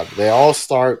 and they all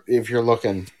start. If you're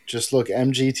looking, just look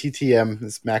MGTTM.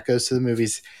 This Matt Goes to the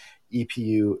Movies,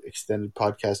 EPU Extended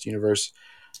Podcast Universe.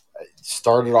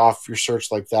 Started off your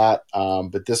search like that,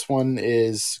 but this one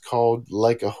is called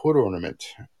Like a Hood Ornament.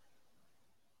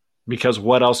 Because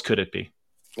what else could it be?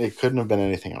 It couldn't have been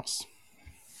anything else.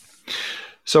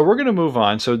 So we're going to move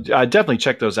on. So definitely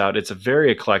check those out. It's a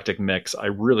very eclectic mix. I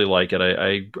really like it.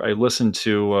 I listen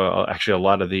to actually a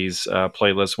lot of these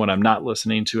playlists when I'm not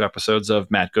listening to episodes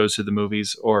of Matt Goes to the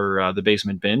Movies or The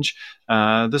Basement Binge.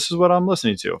 This is what I'm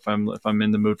listening to if I'm in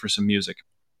the mood for some music.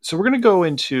 So we're going to go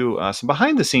into some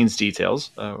behind the scenes details.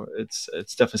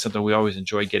 It's definitely something we always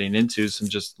enjoy getting into. Some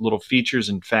just little features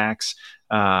and facts,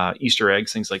 Easter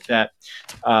eggs, things like that.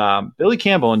 Billy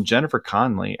Campbell and Jennifer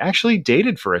Connelly actually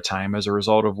dated for a time as a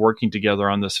result of working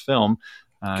together on this film.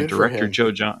 Director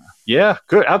Joe John, yeah,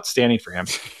 good, outstanding for him.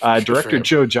 Director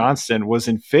Joe Johnston was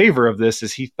in favor of this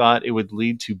as he thought it would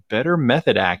lead to better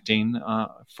method acting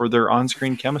for their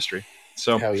on-screen chemistry.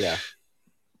 So, hell yeah.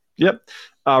 Yep.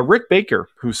 Rick Baker,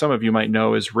 who some of you might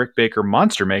know as Rick Baker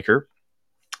Monster Maker,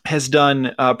 has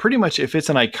done pretty much, if it's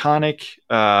an iconic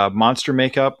monster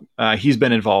makeup, he's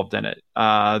been involved in it.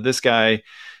 This guy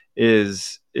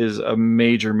is a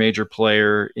major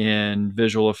player in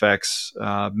visual effects,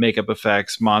 makeup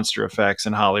effects, monster effects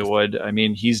in Hollywood. I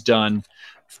mean, he's done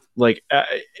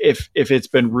if it's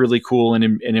been really cool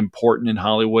and important in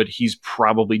Hollywood, he's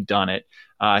probably done it.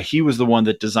 He was the one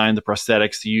that designed the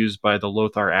prosthetics used by the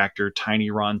Lothar actor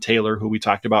Tiny Ron Taylor, who we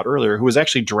talked about earlier, who was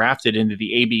actually drafted into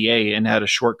the ABA and had a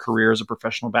short career as a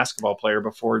professional basketball player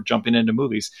before jumping into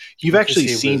movies. You've actually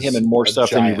seen him in more stuff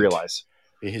than you realize.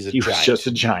 He was just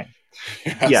a giant.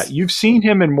 Yes. Yeah, you've seen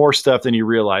him in more stuff than you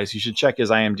realize. You should check his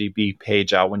IMDb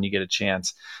page out when you get a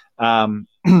chance.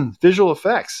 Visual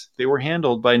effects, they were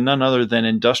handled by none other than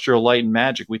Industrial Light and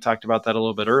Magic. We talked about that a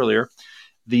little bit earlier.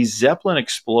 The Zeppelin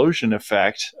explosion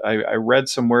effect, I read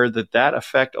somewhere that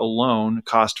effect alone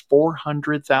cost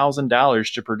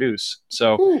 $400,000 to produce.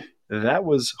 So that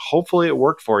was, hopefully it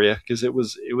worked for you, because it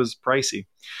was pricey.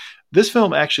 This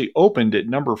film actually opened at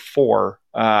number 4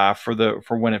 for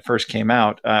when it first came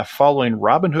out, following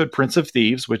Robin Hood, Prince of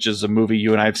Thieves, which is a movie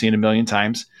you and I have seen a million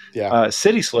times. Yeah.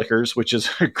 City Slickers, which is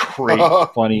a great,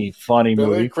 funny Billy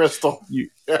movie. Crystal. You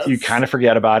kind of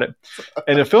forget about it.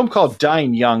 And a film called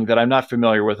Dying Young that I'm not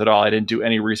familiar with at all. I didn't do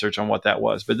any research on what that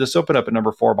was, but this opened up at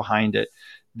number 4 behind it.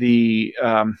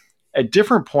 At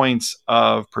different points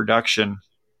of production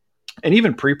and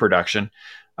even pre-production,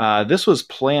 this was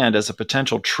planned as a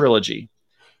potential trilogy,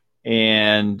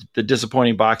 and the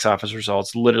disappointing box office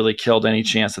results literally killed any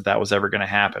chance that was ever going to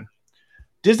happen.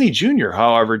 Disney Junior,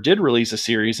 however, did release a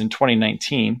series in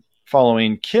 2019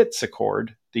 following Kit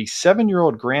Secord, the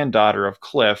 7-year-old granddaughter of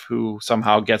Cliff, who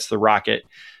somehow gets the rocket.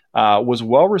 Was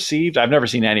well received. I've never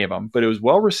seen any of them, but it was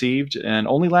well received and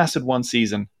only lasted 1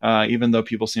 season, even though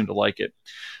people seem to like it.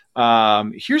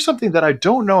 Here's something that I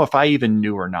don't know if I even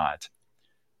knew or not.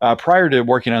 Prior to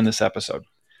working on this episode,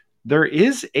 there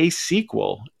is a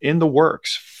sequel in the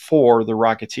works for The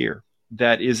Rocketeer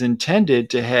that is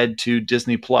intended to head to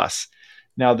Disney Plus.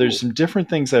 Now, there's some different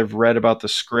things I've read about the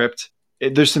script.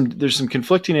 There's some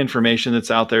conflicting information that's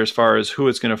out there as far as who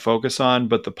it's going to focus on,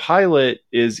 but the pilot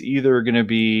is either going to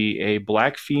be a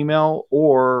black female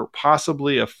or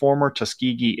possibly a former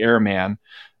Tuskegee airman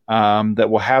that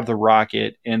will have the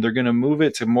rocket, and they're going to move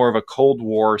it to more of a Cold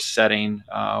War setting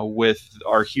with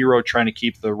our hero trying to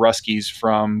keep the Ruskies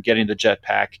from getting the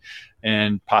jetpack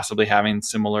and possibly having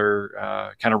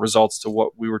similar kind of results to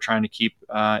what we were trying to keep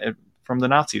from the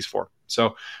Nazis for.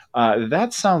 So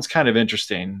that sounds kind of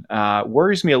interesting.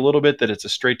 Worries me a little bit that it's a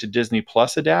straight to Disney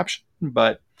Plus adaptation,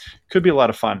 but could be a lot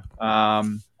of fun.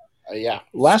 Yeah.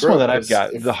 Last one that I've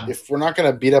got. If we're not going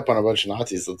to beat up on a bunch of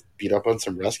Nazis, let's beat up on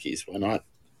some Ruskies. Why not?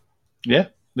 Yeah.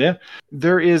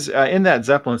 There is, in that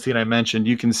Zeppelin scene I mentioned,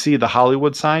 you can see the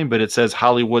Hollywood sign, but it says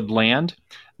Hollywood Land.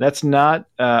 That's not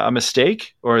a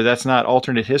mistake, or that's not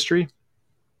alternate history.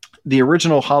 The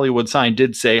original Hollywood sign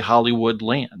did say Hollywood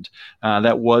Land.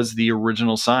 That was the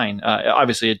original sign.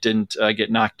 Obviously, it didn't get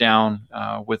knocked down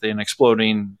with an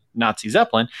exploding Nazi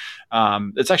Zeppelin.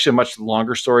 It's actually a much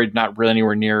longer story, not really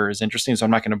anywhere near as interesting, so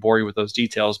I'm not going to bore you with those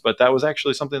details, but that was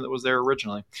actually something that was there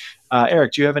originally.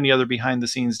 Eric, do you have any other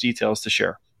behind-the-scenes details to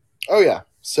share? Oh, yeah.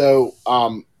 So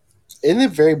in the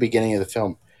very beginning of the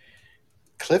film,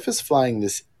 Cliff is flying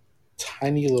this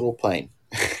tiny little plane.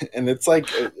 And it's like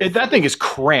that thing is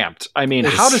cramped. I mean,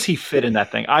 how does he fit in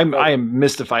that thing? I am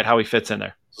mystified how he fits in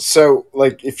there. So,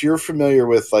 like, if you're familiar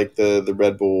with like the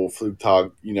Red Bull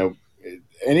Flugtag,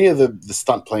 any of the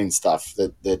stunt plane stuff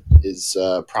that is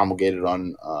promulgated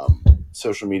on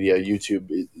social media, YouTube,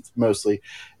 it's mostly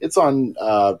it's on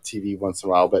TV once in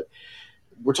a while, but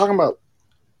we're talking about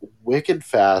wicked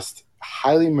fast,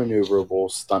 highly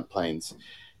maneuverable stunt planes.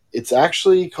 It's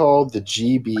actually called the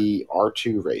GB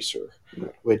R2 Racer,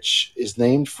 which is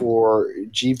named for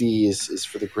GB is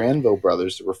for the Granville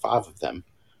brothers. There were five of them.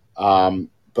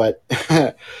 But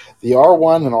the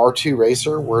R1 and R2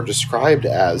 Racer were described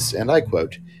as, and I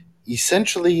quote,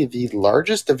 essentially the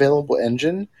largest available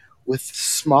engine with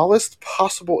smallest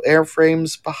possible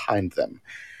airframes behind them.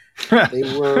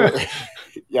 They were,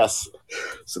 yes.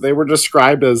 So they were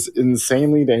described as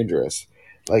insanely dangerous.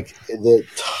 Like the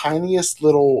tiniest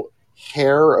little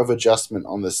hair of adjustment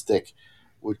on the stick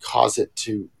would cause it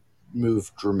to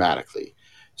move dramatically.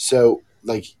 So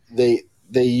like they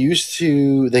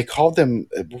called them,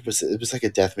 what was it? It was like a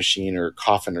death machine or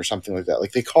coffin or something like that.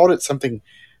 Like they called it something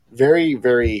very,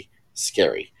 very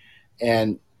scary.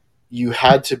 And you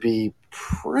had to be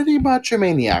pretty much a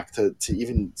maniac to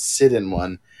even sit in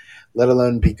one, let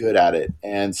alone be good at it.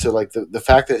 And so, like the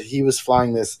fact that he was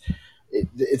flying this,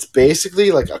 it's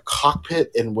basically like a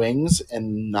cockpit and wings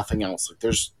and nothing else. Like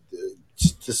there's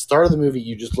the start of the movie,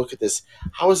 you just look at this.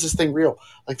 How is this thing real?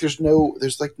 Like there's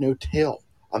like no tail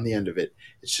on the end of it.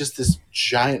 It's just this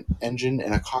giant engine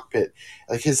and a cockpit.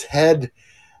 Like his head,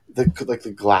 the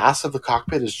glass of the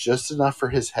cockpit is just enough for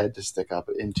his head to stick up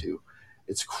into.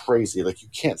 It's crazy. Like you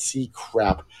can't see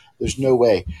crap. There's no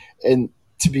way. And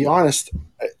to be honest,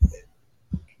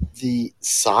 the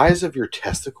size of your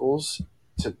testicles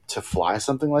to fly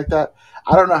something like that,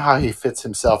 I don't know how he fits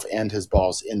himself and his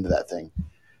balls into that thing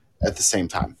at the same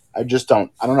time. I just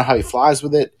don't. I don't know how he flies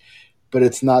with it, but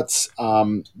it's nuts.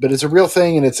 But it's a real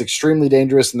thing, and it's extremely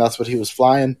dangerous, and that's what he was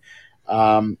flying.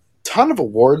 Ton of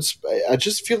awards. I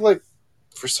just feel like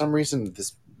for some reason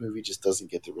this movie just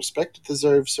doesn't get the respect it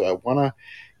deserves. So I want to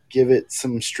give it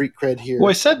some street cred here. Well,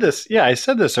 I said this. Yeah, I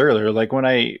said this earlier. Like when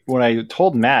I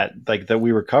told Matt like that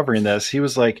we were covering this, he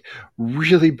was like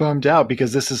really bummed out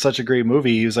because this is such a great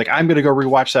movie. He was like, "I'm going to go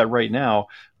rewatch that right now."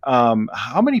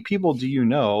 How many people do you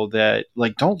know that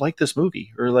like don't like this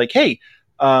movie or like, hey,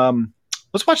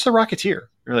 let's watch The Rocketeer?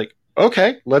 You're like,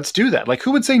 okay, let's do that. Like,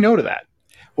 who would say no to that?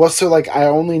 Well, so like I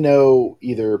only know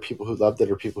either people who loved it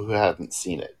or people who haven't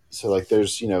seen it. So like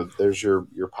there's there's your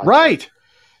podcast. Right.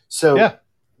 So yeah.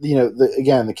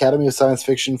 The Academy of Science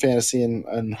Fiction, Fantasy,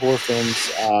 and Horror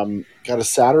Films got a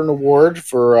Saturn Award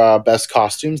for Best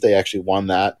Costumes. They actually won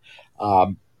that.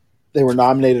 They were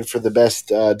nominated for the Best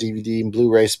DVD and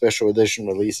Blu-ray Special Edition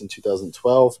release in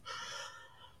 2012.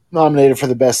 Nominated for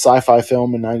the Best Sci-Fi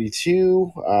Film in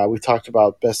 92. We talked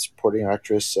about Best Supporting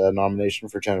Actress nomination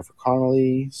for Jennifer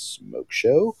Connelly, Smoke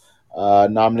Show.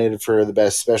 Nominated for the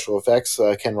Best Special Effects,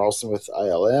 Ken Ralston with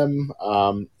ILM.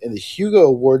 In the Hugo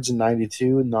Awards in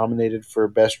 92, nominated for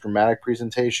Best Dramatic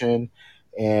Presentation.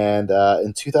 And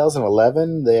in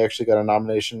 2011, they actually got a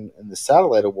nomination in the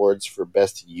Satellite Awards for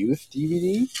Best Youth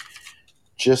DVD.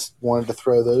 Just wanted to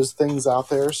throw those things out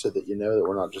there so that you know that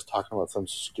we're not just talking about some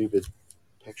stupid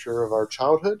picture of our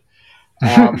childhood.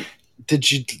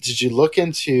 Did you look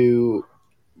into,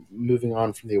 moving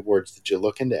on from the awards, did you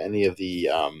look into any of the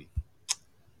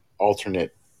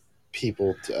alternate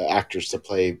actors to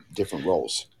play different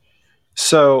roles?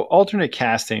 So alternate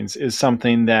castings is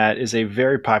something that is a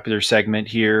very popular segment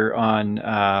here on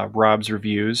Rob's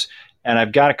Reviews, and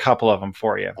I've got a couple of them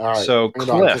for you. All right, so Cliff,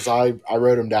 because I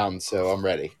wrote them down, so I'm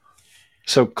ready.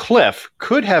 So Cliff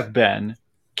could have been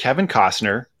Kevin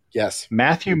Costner. Yes.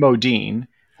 Matthew Modine.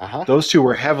 Uh-huh. Those two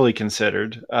were heavily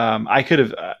considered. I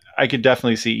could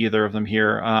definitely see either of them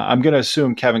here. I'm going to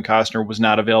assume Kevin Costner was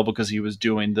not available because he was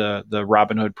doing the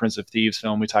Robin Hood Prince of Thieves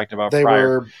film we talked about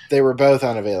prior. They were both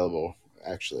unavailable,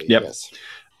 actually. Yep. Yes.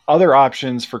 Other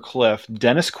options for Cliff: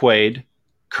 Dennis Quaid,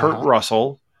 Kurt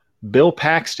Russell, Bill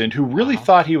Paxton, who really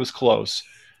thought he was close.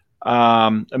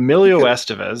 Emilio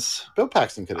Estevez. Bill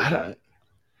Paxton could have done it.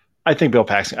 I think Bill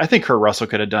Paxton. I think Kurt Russell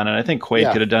could have done it. I think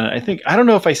Quaid could have done it. I don't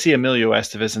know if I see Emilio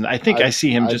Estevez, and I think I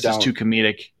see him just as too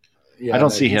comedic. Yeah, I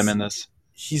don't see him in this.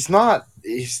 He's not.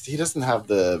 He doesn't have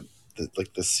the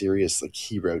serious like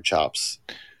hero chops.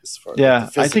 As far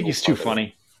as I think he's too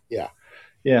funny. Yeah.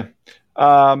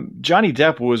 Johnny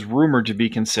Depp was rumored to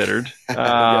be considered.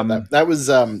 That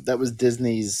was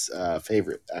Disney's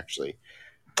favorite, actually.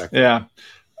 Yeah.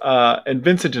 And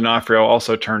Vincent D'Onofrio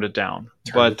also turned it down.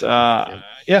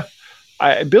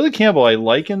 Billy Campbell I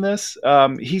like in this.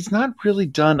 He's not really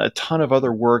done a ton of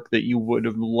other work that you would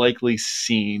have likely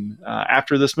seen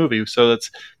after this movie. So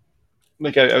that's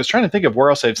like I was trying to think of where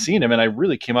else I've seen him, and I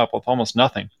really came up with almost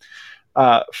nothing.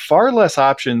 Far less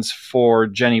options for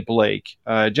Jenny Blake.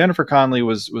 Jennifer Connelly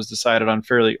was decided on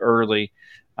fairly early.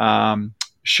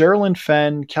 Sherilyn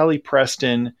Fenn, Kelly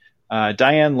Preston,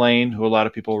 Diane Lane, who a lot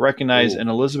of people recognize, Ooh. and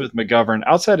Elizabeth McGovern.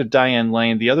 Outside of Diane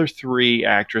Lane, the other three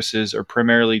actresses are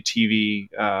primarily TV.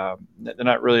 They're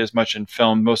not really as much in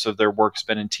film. Most of their work's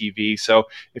been in TV. So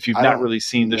if you've I not don't really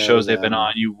seen the know shows they've been them.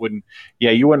 on, you wouldn't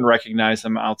recognize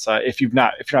them outside if you're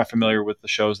not familiar with the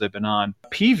shows they've been on.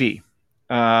 Peavy.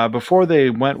 Before they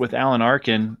went with Alan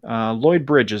Arkin, Lloyd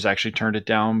Bridges actually turned it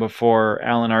down before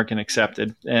Alan Arkin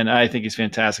accepted, and I think he's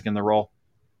fantastic in the role.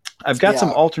 I've got some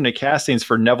Yeah. alternate castings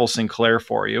for Neville Sinclair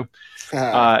for you.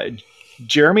 Uh,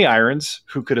 Jeremy Irons,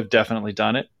 who could have definitely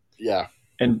done it, Yeah.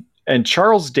 and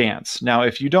Charles Dance. Now,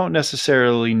 if you don't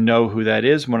necessarily know who that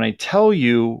is, when I tell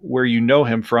you where you know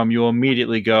him from, you'll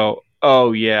immediately go,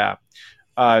 "Oh yeah."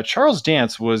 Charles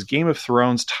Dance was Game of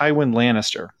Thrones Tywin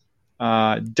Lannister.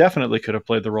 Definitely could have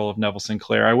played the role of Neville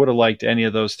Sinclair. I would have liked any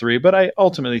of those three, but I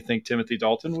ultimately think Timothy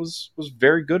Dalton was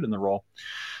very good in the role.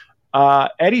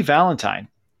 Eddie Valentine,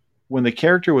 when the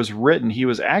character was written, he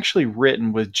was actually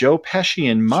written with Joe Pesci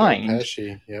in Joe mind,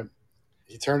 Pesci. Yep.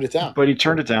 He turned it down. but he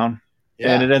turned it down,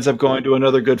 and Yeah. it ends up going to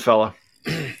another good fella.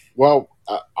 Well,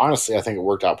 honestly, I think it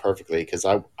worked out perfectly because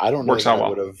I don't know Works that out I well.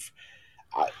 would have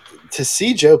to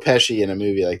see Joe Pesci in a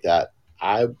movie like that.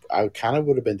 I kind of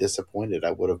would have been disappointed.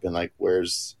 I would have been like,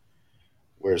 where's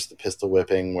the pistol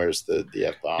whipping? Where's the F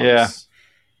Yeah, bombs?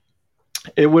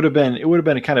 it would have been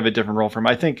a kind of a different role for him.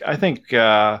 I think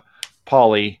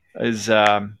Paulie is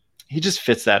he just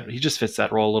fits that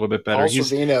role a little bit better. Paul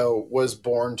He's Sorvino was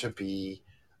born to be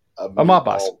a a mob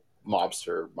boss. meatball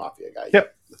mobster mafia guy. Yeah,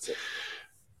 Yep. that's it.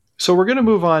 So we're going to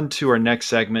move on to our next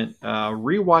segment,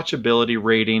 rewatchability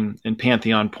rating and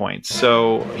Pantheon points.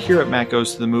 So here at Matt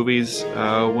Goes to the Movies,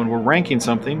 when we're ranking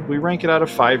something, we rank it out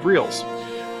of 5 reels.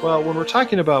 Well, when we're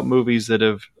talking about movies that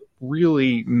have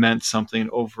really meant something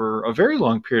over a very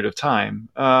long period of time,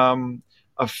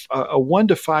 a 1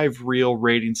 to 5 reel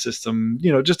rating system,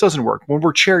 just doesn't work when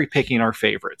we're cherry picking our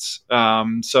favorites.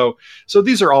 So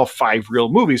these are all 5 reel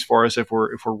movies for us if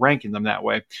we're ranking them that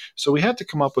way. So we had to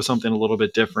come up with something a little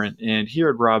bit different. And here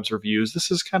at Rob's Reviews,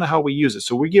 this is kind of how we use it.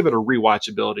 So we give it a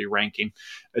rewatchability ranking.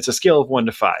 It's a scale of 1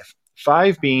 to 5.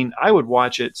 5 being I would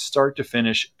watch it start to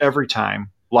finish every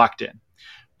time, locked in.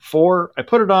 4, I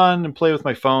put it on and play with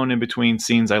my phone in between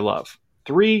scenes I love.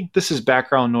 3, this is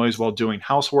background noise while doing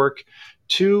housework.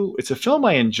 2, it's a film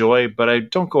I enjoy, but I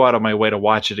don't go out of my way to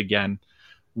watch it again.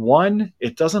 1,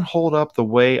 it doesn't hold up the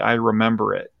way I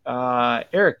remember it.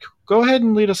 Eric, go ahead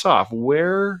and lead us off.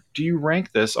 Where do you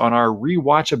rank this on our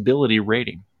rewatchability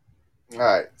rating? All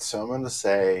right, so I'm going to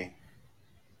say,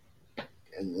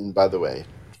 and by the way,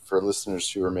 for listeners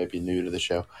who are maybe new to the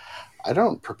show, I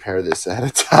don't prepare this ahead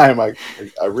of time. I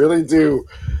really do.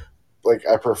 Like,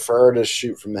 I prefer to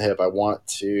shoot from the hip. I want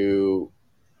to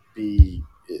be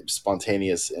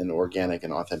spontaneous and organic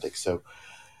and authentic. So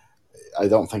I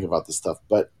don't think about this stuff,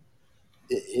 but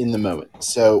in the moment.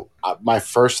 So my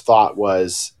first thought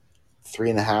was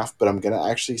 3.5, but I'm going to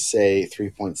actually say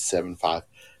 3.75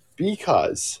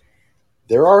 because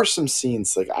there are some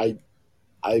scenes like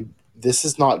this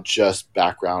is not just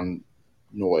background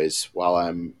noise while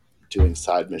I'm doing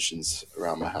side missions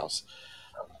around my house.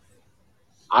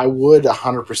 I would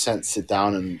 100% sit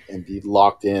down and be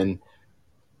locked in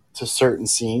to certain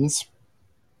scenes.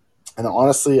 And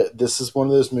honestly, this is one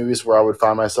of those movies where I would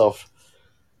find myself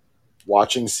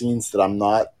watching scenes that I'm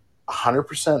not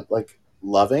 100% like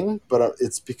loving, but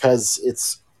it's because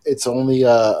it's only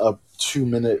a 2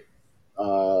 minute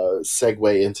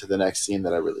segue into the next scene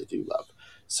that I really do love.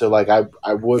 So like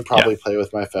I would Yeah. probably play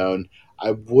with my phone.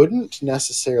 I wouldn't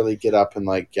necessarily get up and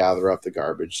like gather up the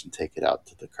garbage and take it out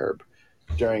to the curb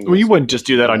during. Well, you this, wouldn't just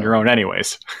do that on your own,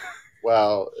 anyways.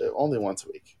 Well, only once a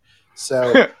week.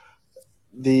 So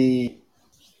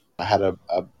I had a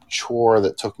chore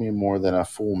that took me more than a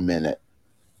full minute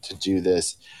to do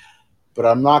this, but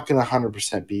I'm not going to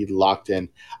 100% be locked in.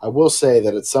 I will say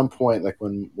that at some point, like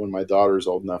when my daughter's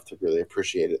old enough to really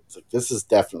appreciate it, it's like, this is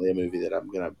definitely a movie that I'm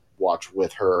going to watch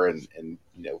with her and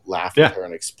laugh with Yeah. her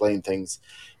and explain things.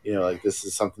 Like this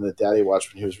is something that Daddy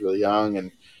watched when he was really young,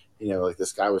 and like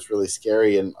this guy was really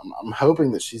scary, and I'm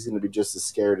hoping that she's going to be just as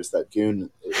scared as that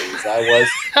goon as I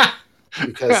was,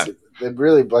 because it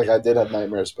really, like, I did have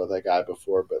nightmares about that guy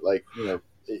before, but like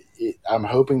I'm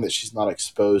hoping that she's not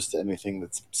exposed to anything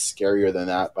that's scarier than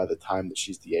that by the time that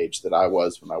she's the age that I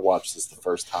was when I watched this the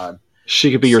first time.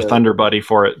 She could be your thunder buddy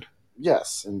for it.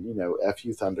 Yes, and F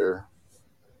you Thunder,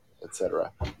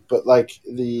 etc. But like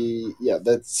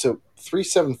that's so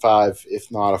 3.75,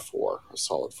 if not a 4, a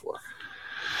solid 4.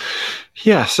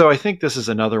 Yeah, so I think this is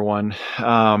another one.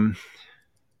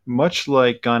 Much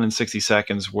like Gone in 60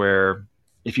 Seconds, where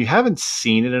if you haven't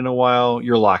seen it in a while,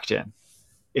 you're locked in.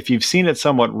 If you've seen it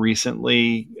somewhat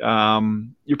recently,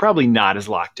 you're probably not as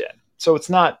locked in. So it's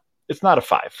not a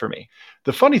five for me.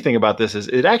 The funny thing about this is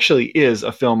it actually is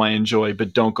a film I enjoy,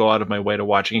 but don't go out of my way to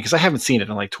watching it because I haven't seen it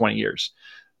in like 20 years.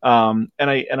 And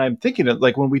I'm thinking that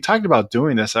like when we talked about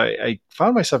doing this, I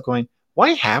found myself going,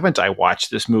 why haven't I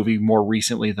watched this movie more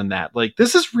recently than that? Like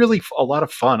this is really a lot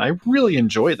of fun. I really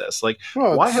enjoy this. Like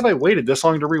Well, why have I waited this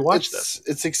long to rewatch this?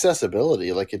 it's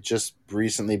accessibility. Like it just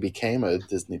recently became a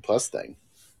Disney Plus thing.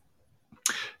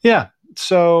 Yeah.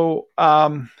 So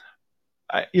I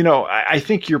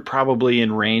think you're probably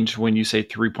in range when you say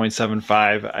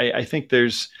 3.75. I think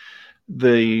there's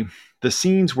the the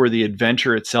scenes where the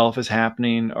adventure itself is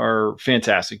happening are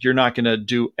fantastic. You're not going to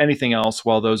do anything else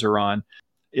while those are on.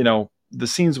 The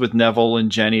scenes with Neville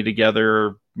and Jenny together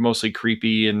are mostly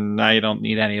creepy, and I don't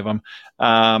need any of them.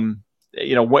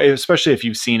 Especially if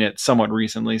you've seen it somewhat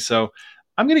recently. So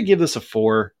I'm going to give this a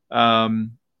four.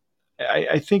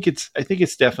 I think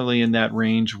it's definitely in that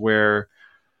range where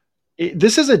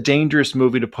this is a dangerous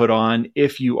movie to put on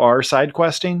if you are side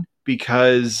questing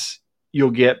because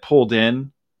you'll get pulled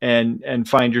in and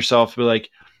find yourself be like,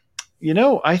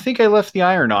 I think I left the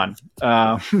iron on.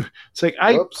 It's like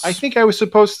I Whoops. think I was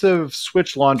supposed to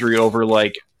switch laundry over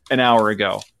like an hour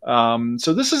ago.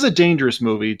 So this is a dangerous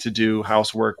movie to do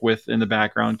housework with in the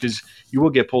background because you will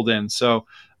get pulled in. So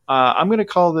I'm going to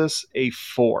call this a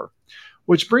four,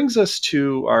 which brings us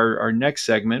to our next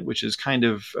segment, which is kind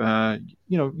of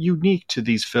unique to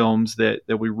these films that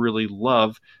we really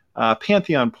love,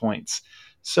 Pantheon points.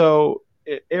 So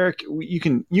Eric, you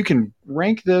can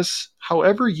rank this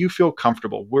however you feel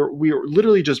comfortable. We're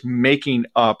literally just making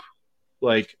up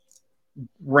like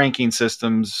ranking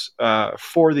systems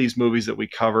for these movies that we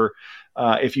cover.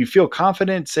 If you feel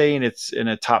confident saying it's in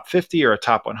a top 50 or a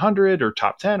top 100 or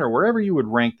top 10 or wherever you would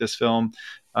rank this film,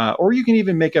 or you can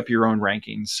even make up your own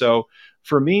rankings. So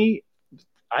for me,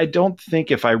 I don't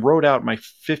think if I wrote out my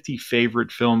 50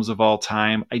 favorite films of all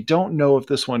time, I don't know if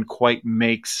this one quite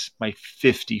makes my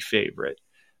 50 favorite.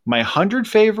 My 100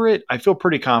 favorite, I feel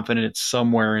pretty confident it's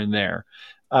somewhere in there.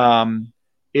 Um,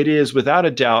 it is without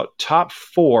a doubt top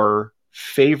four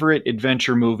favorite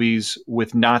adventure movies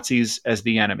with Nazis as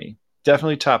the enemy.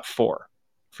 Definitely top four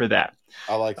for that.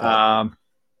 I like that.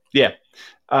 Yeah.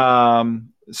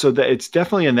 So that it's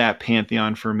definitely in that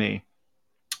pantheon for me.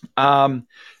 Um,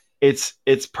 it's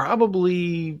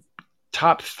probably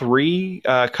top three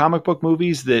comic book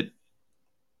movies that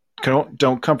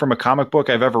don't come from a comic book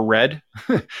I've ever read.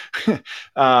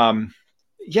 um,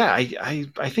 yeah,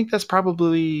 I think that's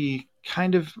probably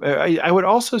kind of. I would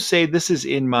also say this is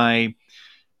in my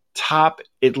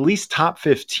at least top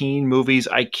 15 movies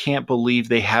I can't believe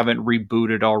they haven't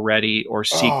rebooted already or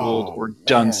sequeled Oh or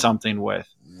done man, something with.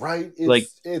 right? Like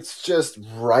It's just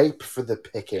ripe for the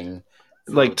picking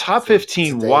like top for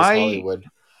 15, today's why Hollywood.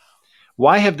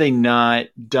 why have they not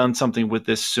done something with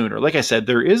this sooner? Like I said,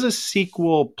 there is a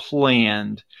sequel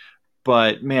planned,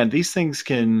 but man,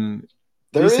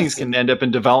 There these things is can end up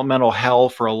in developmental hell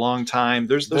for a long time.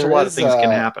 There's a there lot of is things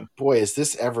can happen. boy, is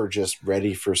this ever just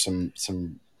ready for some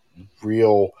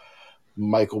real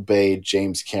Michael Bay,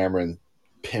 James Cameron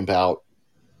pimp out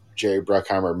Jerry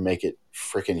Bruckheimer, make it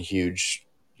freaking huge.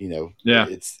 Yeah,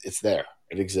 It's there.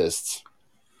 It exists.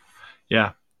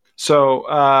 yeah. So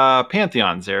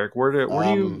pantheons, Eric, where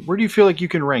do you feel like you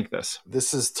can rank this?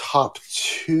 This is top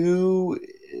two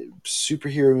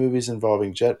superhero movies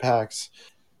involving jetpacks,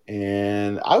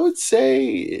 and I would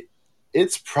say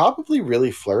it's probably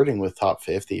really flirting with top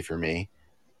 50 for me.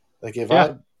 Like if Yeah.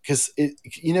 I, because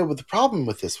what the problem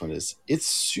with this one is, it's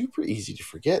super easy to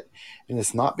forget, and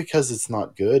it's not because it's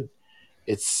not good.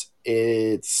 It's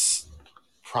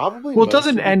probably Well, it most doesn't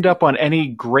of the end people. up on any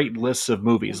great lists of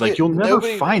movies. Yeah, Like you'll never nobody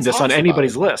find this on talks about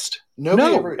anybody's it. list.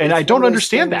 Nobody No, ever. and I It's one don't of those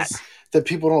understand that. things that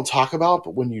people don't talk about,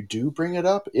 but when you do bring it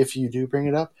up, if you do bring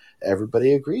it up,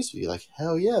 everybody agrees with you. Like,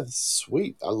 hell yeah, this is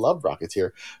sweet. I love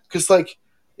Rocketeer because, like,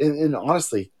 and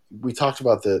honestly, we talked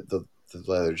about the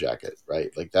leather jacket,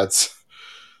 right? Like that's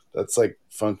like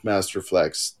Funkmaster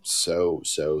Flex, so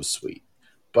sweet.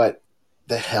 But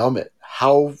the helmet,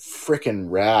 how freaking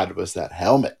rad was that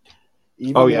helmet? Oh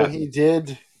Even though yeah, he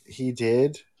did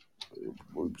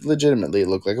legitimately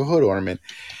look like a hood ornament,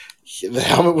 the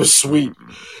helmet was sweet.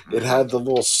 It had the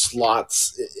little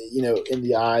slots, in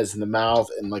the eyes and the mouth,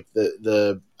 and like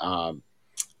the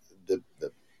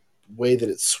way that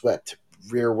it swept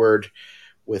rearward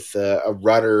with a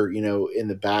rudder, in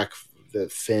the back, the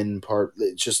fin part.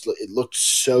 It looked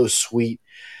so sweet.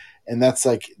 And that's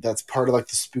part of like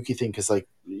the spooky thing, because like,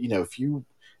 if you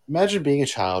imagine being a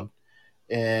child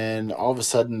and all of a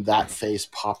sudden that face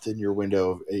popped in your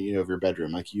window, of your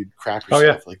bedroom, like you'd crap Oh yeah.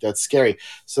 yourself. Like that's scary.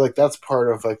 So like that's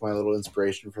part of like my little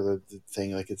inspiration for the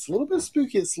thing. Like it's a little bit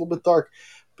spooky, it's a little bit dark,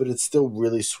 but it's still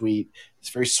really sweet. It's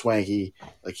very swanky.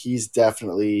 Like he's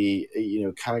definitely,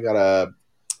 kind of got a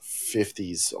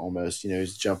 50s almost.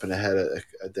 He's jumping ahead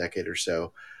a decade or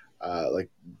so. Like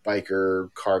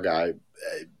biker car guy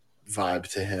vibe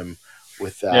to him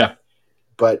with Yeah. that.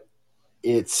 But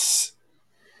it's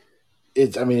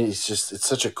I mean, it's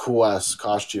such a cool ass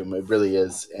costume. It really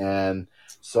is. And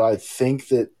so I think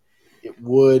that it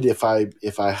would, if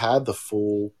I had the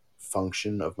full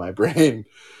function of my brain,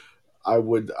 I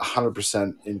would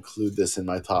 100% include this in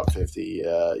my top 50.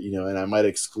 And I might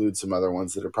exclude some other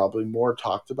ones that are probably more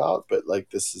talked about, but like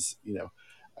this is,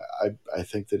 I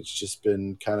think that it's just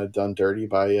been kind of done dirty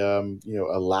by a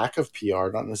lack of PR,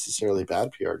 not necessarily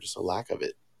bad PR, just a lack of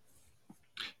it.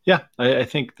 Yeah, I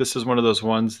think this is one of those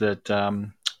ones that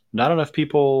not enough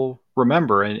people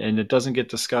remember, and it doesn't get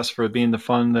discussed for being the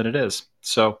fun that it is.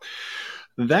 So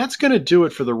that's going to do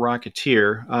it for the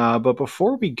Rocketeer. But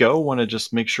before we go, I want to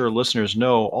just make sure listeners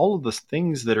know all of the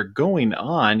things that are going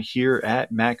on here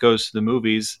at Matt Goes to the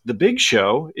Movies. The big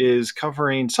show is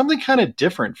covering something kind of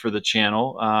different for the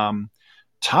channel.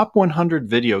 Top 100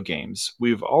 video games.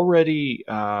 We've already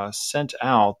sent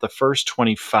out the first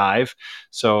 25.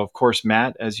 So, of course,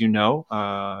 Matt, as you know,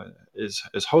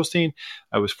 is hosting.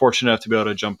 I was fortunate enough to be able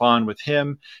to jump on with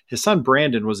him. His son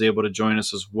Brandon was able to join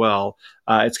us as well.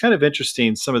 It's kind of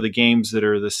interesting, some of the games that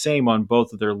are the same on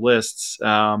both of their lists.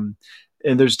 And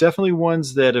there's definitely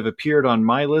ones that have appeared on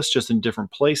my list just in different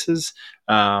places.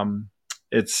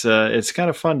 It's kind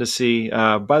of fun to see.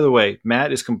 By the way,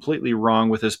 Matt is completely wrong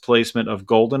with his placement of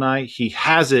GoldenEye. He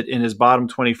has it in his bottom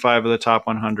 25 of the top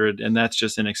 100, and that's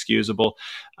just inexcusable.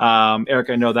 Eric,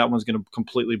 I know that one's going to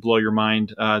completely blow your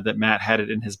mind that Matt had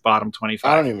it in his bottom I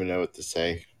 25. don't even know what to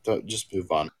say. Just move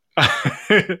on.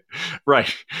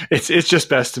 Right. It's just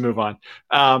best to move on.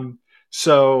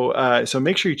 So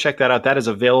make sure you check that out. That is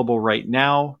available right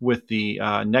now with the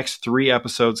next 3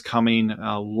 episodes coming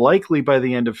likely by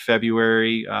the end of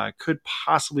February. Could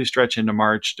possibly stretch into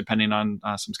March depending on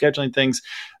some scheduling things.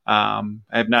 I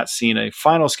have not seen a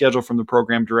final schedule from the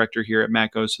program director here at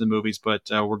Matt Goes to the Movies, but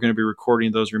we're going to be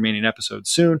recording those remaining episodes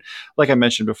soon. Like I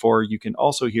mentioned before, you can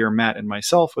also hear Matt and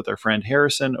myself with our friend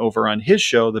Harrison over on his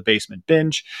show, The Basement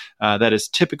Binge. That is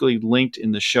typically linked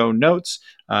in the show notes.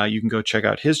 You can go check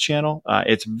out his channel.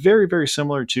 It's very, very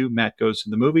similar to Matt Goes to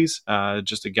the Movies.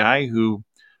 Just a guy who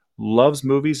loves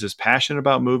movies, is passionate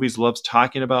about movies, loves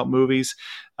talking about movies.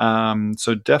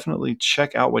 So definitely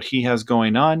check out what he has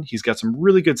going on. He's got some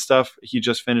really good stuff. He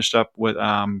just finished up with,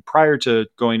 prior to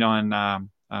going on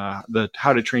the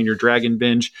How to Train Your Dragon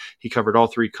binge, he covered all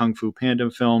 3 Kung Fu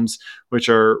Panda films, which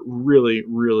are really,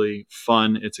 really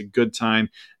fun. It's a good time,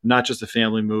 not just a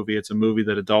family movie. It's a movie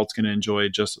that adults can enjoy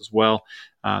just as well.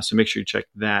 So make sure you check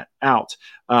that out.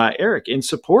 Eric, in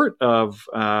support of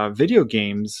Video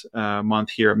Games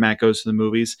Month here at Matt Goes to the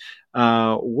Movies,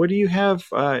 what do you have?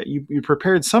 You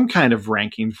prepared some kind of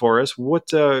ranking for us. What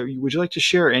would you like to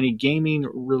share? Any gaming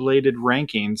related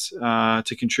rankings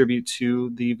to contribute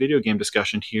to the video game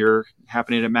discussion here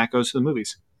happening at Matt Goes to the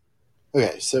Movies?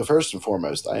 Okay, so first and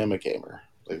foremost, I am a gamer.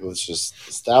 Like, let's just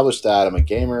establish that I'm a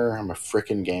gamer. I'm a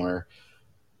freaking gamer.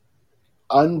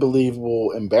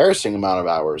 Unbelievable, embarrassing amount of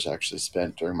hours actually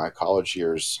spent during my college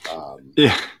years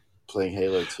Yeah. playing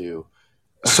Halo 2.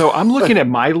 So I'm looking at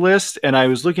my list, and I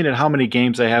was looking at how many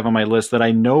games I have on my list that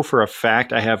I know for a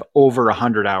fact I have over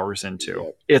 100 hours into.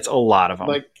 Yep. It's a lot of them.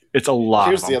 Like, it's a lot.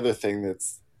 here's of the them. other thing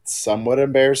that's somewhat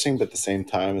embarrassing, but at the same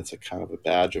time, it's a kind of a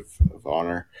badge of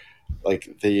honor.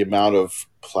 Like the amount of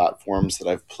platforms that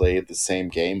I've played the same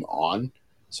game on.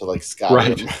 So like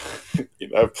Skyrim, Right.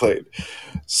 I've played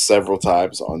several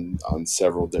times on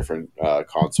several different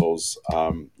consoles.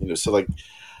 So like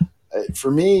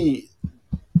for me,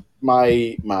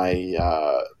 my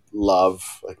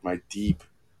love, like my deep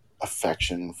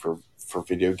affection for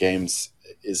video games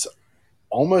is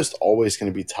almost always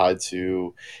going to be tied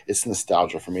to it's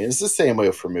nostalgia for me. And it's the same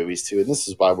way for movies too. And this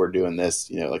is why we're doing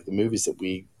this. Like the movies that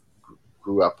we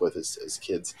grew up with as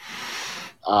kids.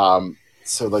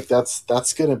 So like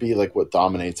that's going to be like what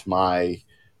dominates my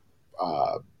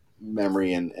uh,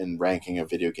 memory and ranking of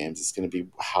video games. It's going to be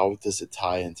how does it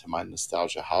tie into my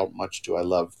nostalgia? How much do I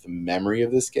love the memory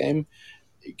of this game?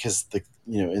 Because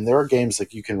and there are games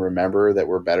like you can remember that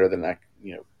were better than that.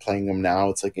 Playing them now,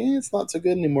 it's like it's not so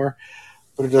good anymore.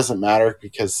 But it doesn't matter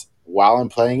because while I'm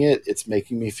playing it, it's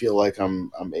making me feel like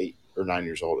I'm 8 or 9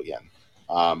 years old again.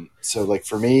 So like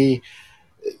for me,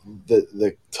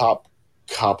 the top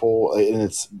couple, and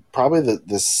it's probably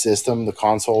the system, the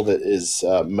console that is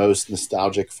most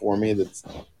nostalgic for me, that's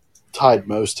tied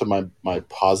most to my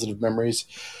positive memories,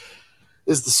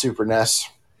 is the Super NES.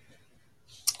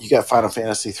 You got Final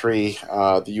Fantasy III,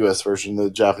 the US version,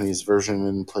 the Japanese version,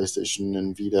 and PlayStation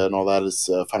and Vita and all that is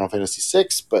Final Fantasy VI.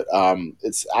 But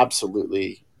it's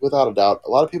absolutely, without a doubt, a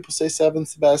lot of people say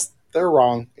seven's the best. They're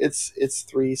wrong. It's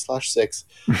 3/6.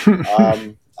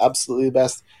 Absolutely the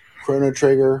best. Chrono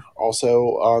Trigger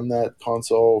also on that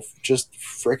console, just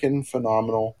freaking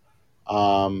phenomenal.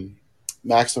 Um,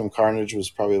 Maximum Carnage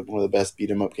was probably one of the best beat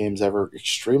 'em up games ever.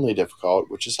 Extremely difficult,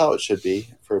 which is how it should be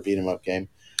for a beat 'em up game.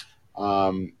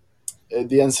 Um,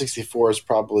 the N64 is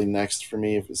probably next for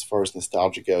me as far as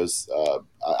nostalgia goes.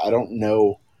 I don't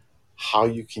know how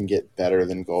you can get better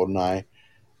than GoldenEye.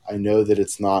 I know that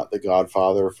it's not the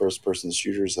Godfather of first person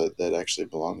shooters that actually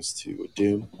belongs to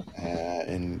Doom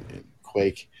and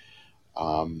Quake,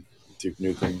 Duke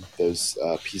Nukem, those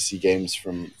PC games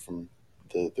from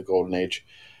the Golden Age.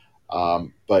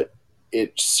 But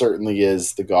it certainly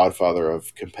is the Godfather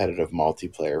of competitive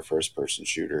multiplayer first person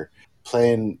shooter.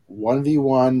 Playing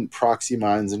 1v1 proxy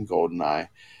mines in GoldenEye,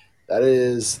 that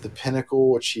is the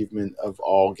pinnacle achievement of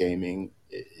all gaming.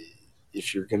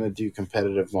 If you're going to do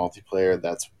competitive multiplayer,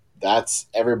 that's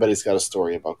everybody's got a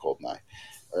story about GoldenEye.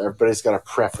 Or everybody's got a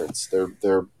preference.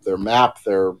 Their map,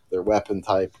 their weapon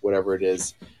type, whatever it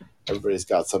is. Everybody's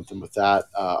got something with that.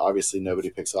 Obviously, nobody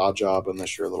picks Oddjob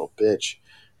unless you're a little bitch.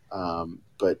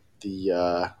 But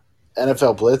the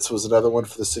NFL Blitz was another one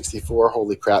for the 64.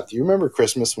 Holy crap. Do you remember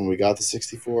Christmas when we got the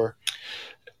 64?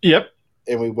 Yep.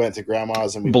 And we went to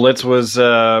grandma's and Blitz was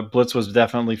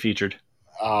definitely featured.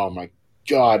 Oh my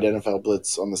God, NFL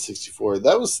Blitz on the 64.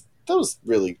 That was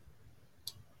really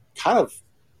kind of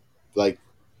like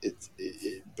it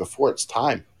before its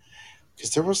time,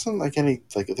 because there wasn't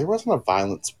there wasn't a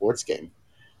violent sports game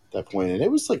that point, and it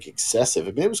was like excessive.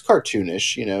 I mean, it was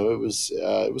cartoonish,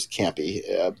 it was campy,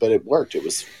 but it worked. It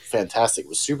was fantastic. It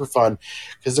was super fun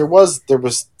because there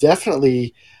was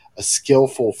definitely a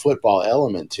skillful football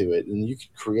element to it, and you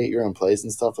could create your own plays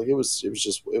and stuff. Like it was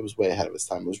way ahead of its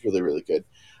time. It was really really good.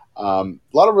 A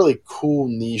lot of really cool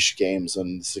niche games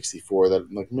on the 64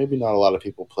 that like maybe not a lot of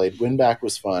people played. Winback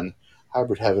was fun.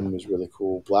 Hybrid Heaven was really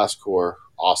cool. Blast Corps,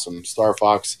 awesome. Star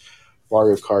Fox,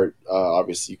 Mario Kart.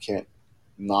 Obviously, you can't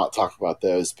not talk about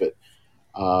those, but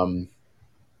um,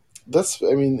 that's,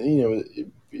 I mean,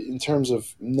 in terms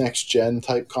of next gen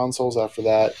type consoles after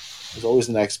that, I was always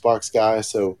an Xbox guy,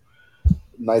 so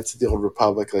Knights of the Old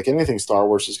Republic, like anything Star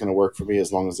Wars is going to work for me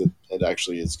as long as it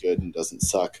actually is good and doesn't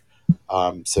suck.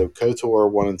 So KOTOR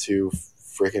 1 and 2,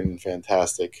 freaking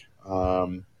fantastic.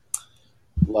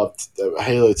 Loved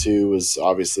Halo 2 was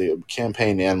obviously a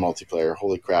campaign and multiplayer.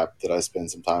 Holy crap, did I spend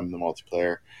some time in the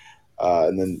multiplayer.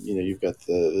 And then you've got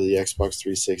the Xbox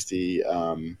 360.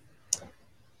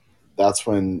 That's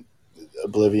when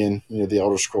Oblivion, the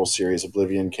Elder Scrolls series,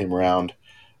 Oblivion came around,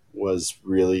 was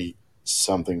really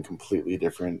something completely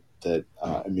different. That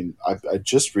I mean, I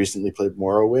just recently played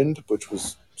Morrowind, which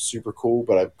was super cool,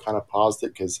 but I kind of paused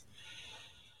it because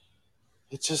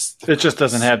it just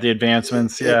doesn't have the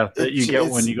advancements, that you get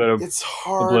when you go to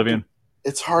Oblivion.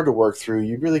 It's hard to work through.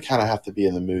 You really kind of have to be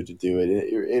in the mood to do it.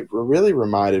 It really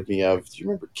reminded me of. Do you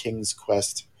remember King's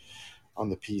Quest on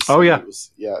the PC? Oh yeah,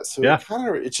 So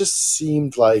it just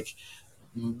seemed like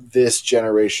this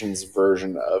generation's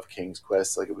version of King's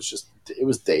Quest. Like it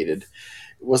was dated.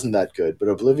 It wasn't that good, but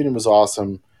Oblivion was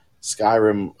awesome.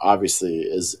 Skyrim obviously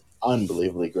is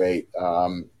unbelievably great.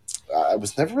 I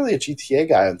was never really a GTA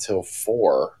guy until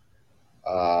 4.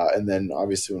 And then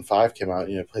obviously when 5 came out,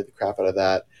 played the crap out of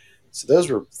that. So those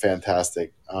were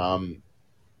fantastic.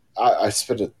 I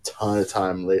spent a ton of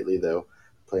time lately though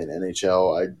playing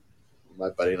NHL. My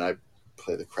buddy and I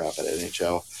play the crap out of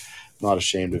NHL. Not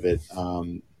ashamed of it.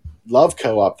 Love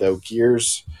co-op though.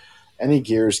 Gears, any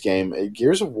Gears game.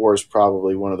 Gears of War is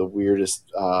probably one of the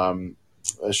weirdest.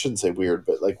 I shouldn't say weird,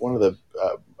 but like one of the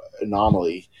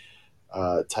anomaly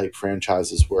type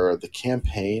franchises where the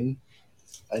campaign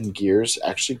and Gears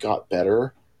actually got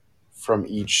better from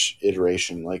each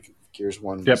iteration. Like Gears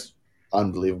 1 was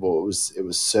unbelievable. It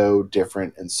was so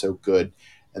different and so good.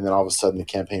 And then all of a sudden the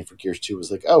campaign for Gears 2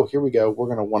 was like, oh, here we go. We're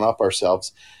going to one up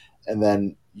ourselves. And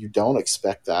then you don't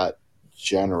expect that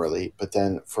generally. But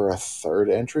then for a third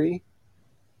entry,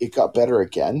 it got better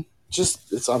again.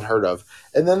 Just it's unheard of.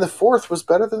 And then the fourth was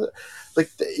better than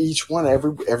each one.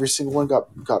 Every single one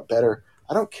got better.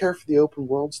 I don't care for the open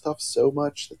world stuff so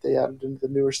much that they added into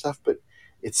the newer stuff, but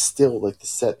it's still like the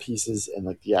set pieces and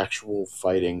like the actual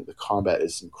fighting, the combat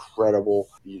is incredible.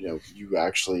 You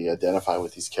actually identify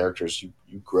with these characters,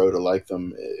 you grow to like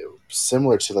them.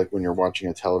 Similar to like when you're watching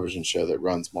a television show that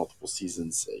runs multiple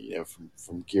seasons,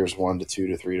 from Gears 1 to 2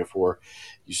 to 3 to 4,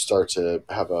 you start to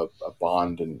have a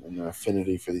bond and an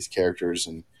affinity for these characters.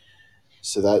 And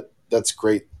so that's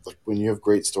great. Like when you have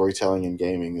great storytelling in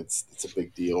gaming, it's a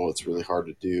big deal. It's really hard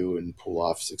to do and pull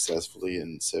off successfully.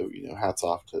 And so, hats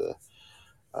off to the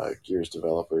Gears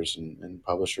developers and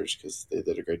publishers, because they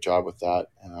did a great job with that.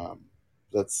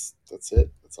 That's it.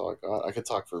 That's all I got. I could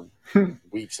talk for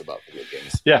weeks about video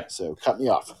games. Yeah. So cut me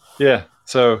off. Yeah.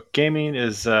 So gaming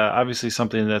is obviously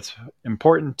something that's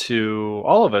important to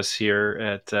all of us here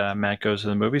at Matt Goes to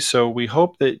the Movies. So we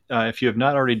hope that if you have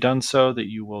not already done so, that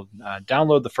you will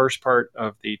download the first part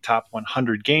of the top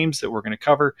 100 games that we're going to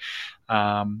cover.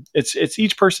 It's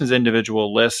each person's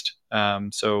individual list.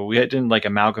 So we didn't like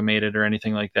amalgamate it or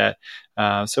anything like that.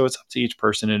 So it's up to each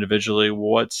person individually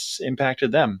what's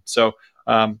impacted them. So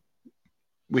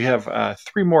we have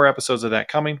 3 more episodes of that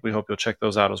coming. We hope you'll check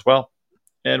those out as well.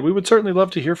 And we would certainly love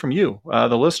to hear from you,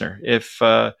 the listener. If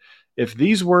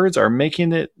these words are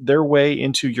making their way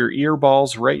into your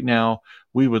earballs right now,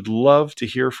 we would love to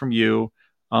hear from you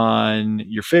on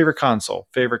your favorite console,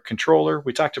 favorite controller.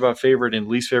 We talked about favorite and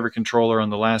least favorite controller on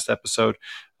the last episode.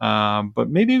 But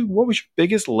maybe what was your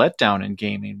biggest letdown in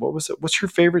gaming? What's your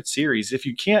favorite series? If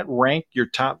you can't rank your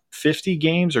top 50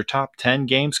 games or top 10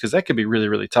 games, because that could be really,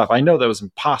 really tough. I know that was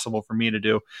impossible for me to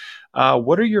do.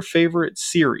 What are your favorite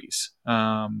series?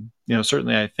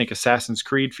 Certainly I think Assassin's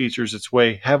Creed features its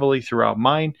way heavily throughout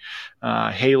mine.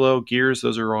 Halo, Gears,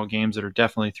 those are all games that are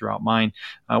definitely throughout mine.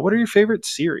 What are your favorite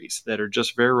series that are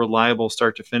just very reliable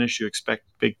start to finish? You expect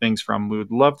big things from. We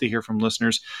would love to hear from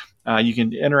listeners. You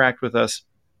can interact with us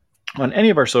on any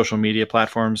of our social media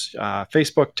platforms,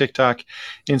 Facebook, TikTok,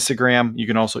 Instagram. You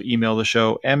can also email the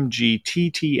show,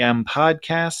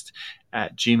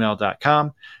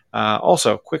 mgttmpodcast@gmail.com.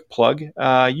 Also, quick plug,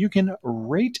 you can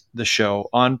rate the show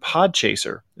on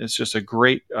Podchaser. It's just a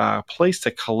great place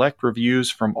to collect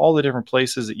reviews from all the different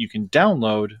places that you can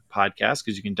download podcasts,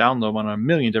 because you can download them on a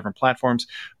million different platforms.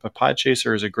 But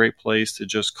Podchaser is a great place to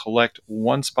just collect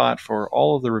one spot for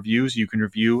all of the reviews. You can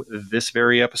review this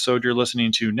very episode you're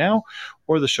listening to now,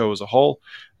 or the show as a whole.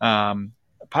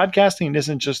 Podcasting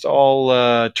isn't just all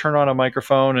turn on a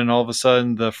microphone and all of a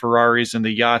sudden the Ferraris and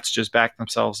the yachts just back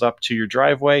themselves up to your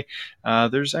driveway.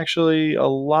 There's actually a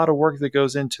lot of work that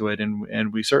goes into it,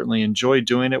 and we certainly enjoy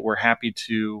doing it. We're happy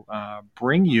to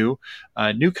bring you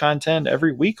new content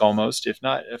every week, almost, if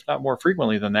not more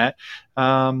frequently than that.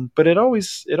 But it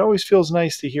always feels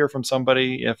nice to hear from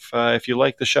somebody if you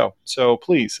like the show. So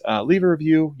please leave a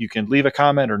review. You can leave a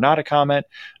comment or not a comment.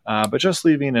 But just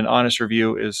leaving an honest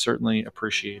review is certainly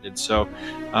appreciated. So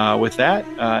with that,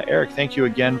 Eric, thank you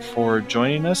again for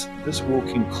joining us. This will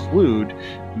conclude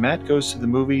Matt Goes to the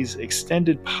Movies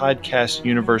extended podcast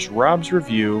universe, Rob's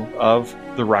review of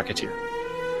The Rocketeer.